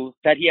knew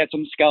that he had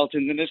some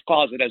skeletons in his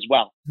closet as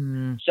well.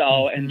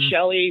 So, and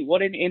Shelley,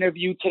 what an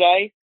interview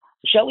today.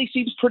 Shelley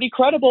seems pretty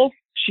credible.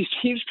 She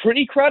seems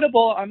pretty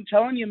credible. I'm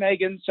telling you,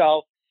 Megan.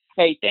 So,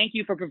 hey, thank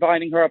you for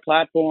providing her a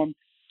platform.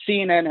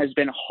 CNN has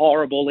been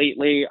horrible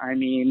lately. I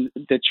mean,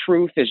 the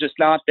truth is just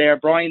not there.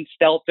 Brian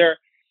Stelter,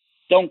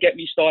 don't get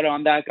me started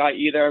on that guy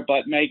either.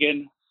 But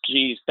Megan,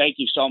 geez, thank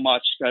you so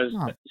much, because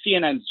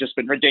CNN's just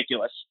been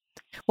ridiculous.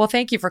 well,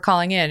 thank you for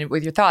calling in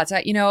with your thoughts.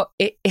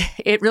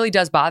 It really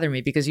does bother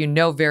me because you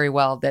know very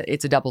well that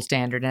it's a double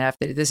standard. And if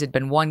this had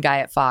been one guy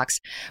at Fox,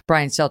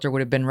 Brian Stelter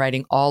would have been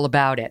writing all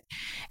about it.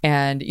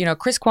 And,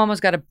 Chris Cuomo's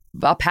got a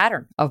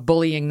pattern of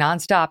bullying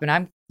nonstop. And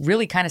I'm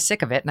really kind of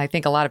sick of it. And I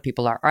think a lot of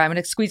people are. All right, I'm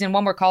going to squeeze in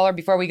one more caller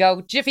before we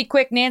go. Jiffy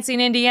quick, Nancy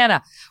in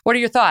Indiana. What are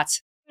your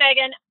thoughts?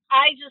 Megan,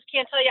 I just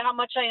can't tell you how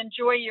much I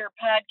enjoy your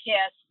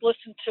podcast.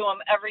 Listen to them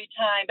every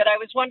time. But I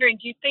was wondering,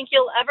 do you think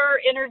you'll ever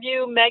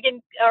interview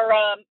Megan or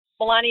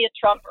Melania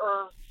Trump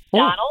or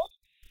Donald?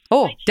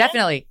 Oh,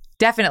 definitely.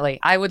 Definitely.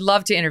 I would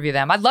love to interview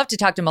them. I'd love to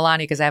talk to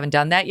Melania because I haven't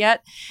done that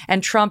yet.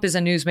 And Trump is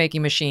a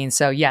news-making machine.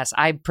 So, yes,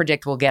 I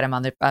predict we'll get him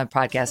on the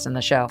podcast and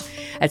the show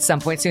at some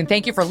point soon.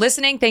 Thank you for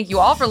listening. Thank you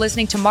all for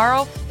listening.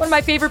 Tomorrow, one of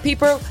my favorite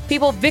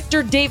people,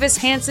 Victor Davis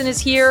Hanson is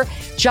here.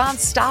 John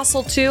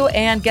Stossel, too.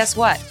 And guess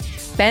what?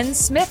 Ben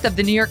Smith of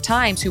the New York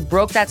Times, who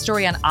broke that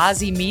story on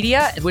Aussie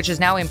Media, which is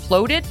now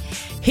imploded.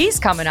 He's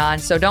coming on,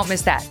 so don't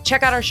miss that.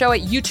 Check out our show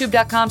at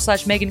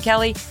youtube.com/Megyn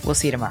Kelly. We'll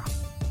see you tomorrow.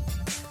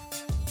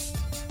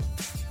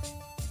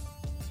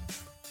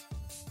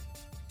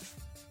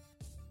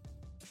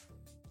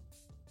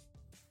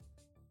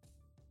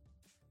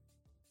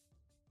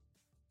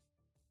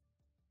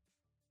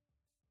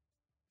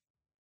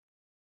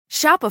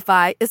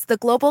 Shopify is the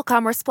global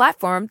commerce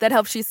platform that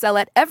helps you sell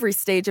at every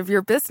stage of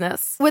your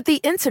business. With the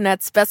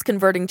internet's best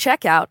converting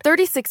checkout,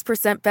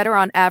 36% better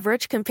on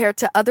average compared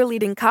to other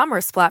leading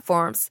commerce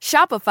platforms,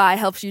 Shopify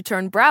helps you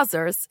turn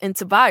browsers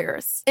into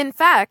buyers. In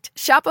fact,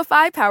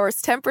 Shopify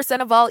powers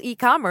 10% of all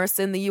e-commerce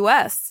in the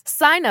U.S.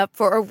 Sign up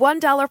for a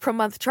 $1 per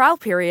month trial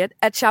period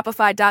at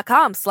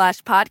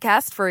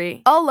shopify.com/podcast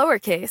free. All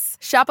lowercase,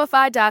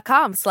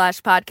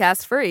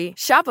 shopify.com/podcast free,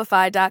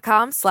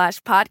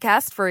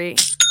 shopify.com/podcast free.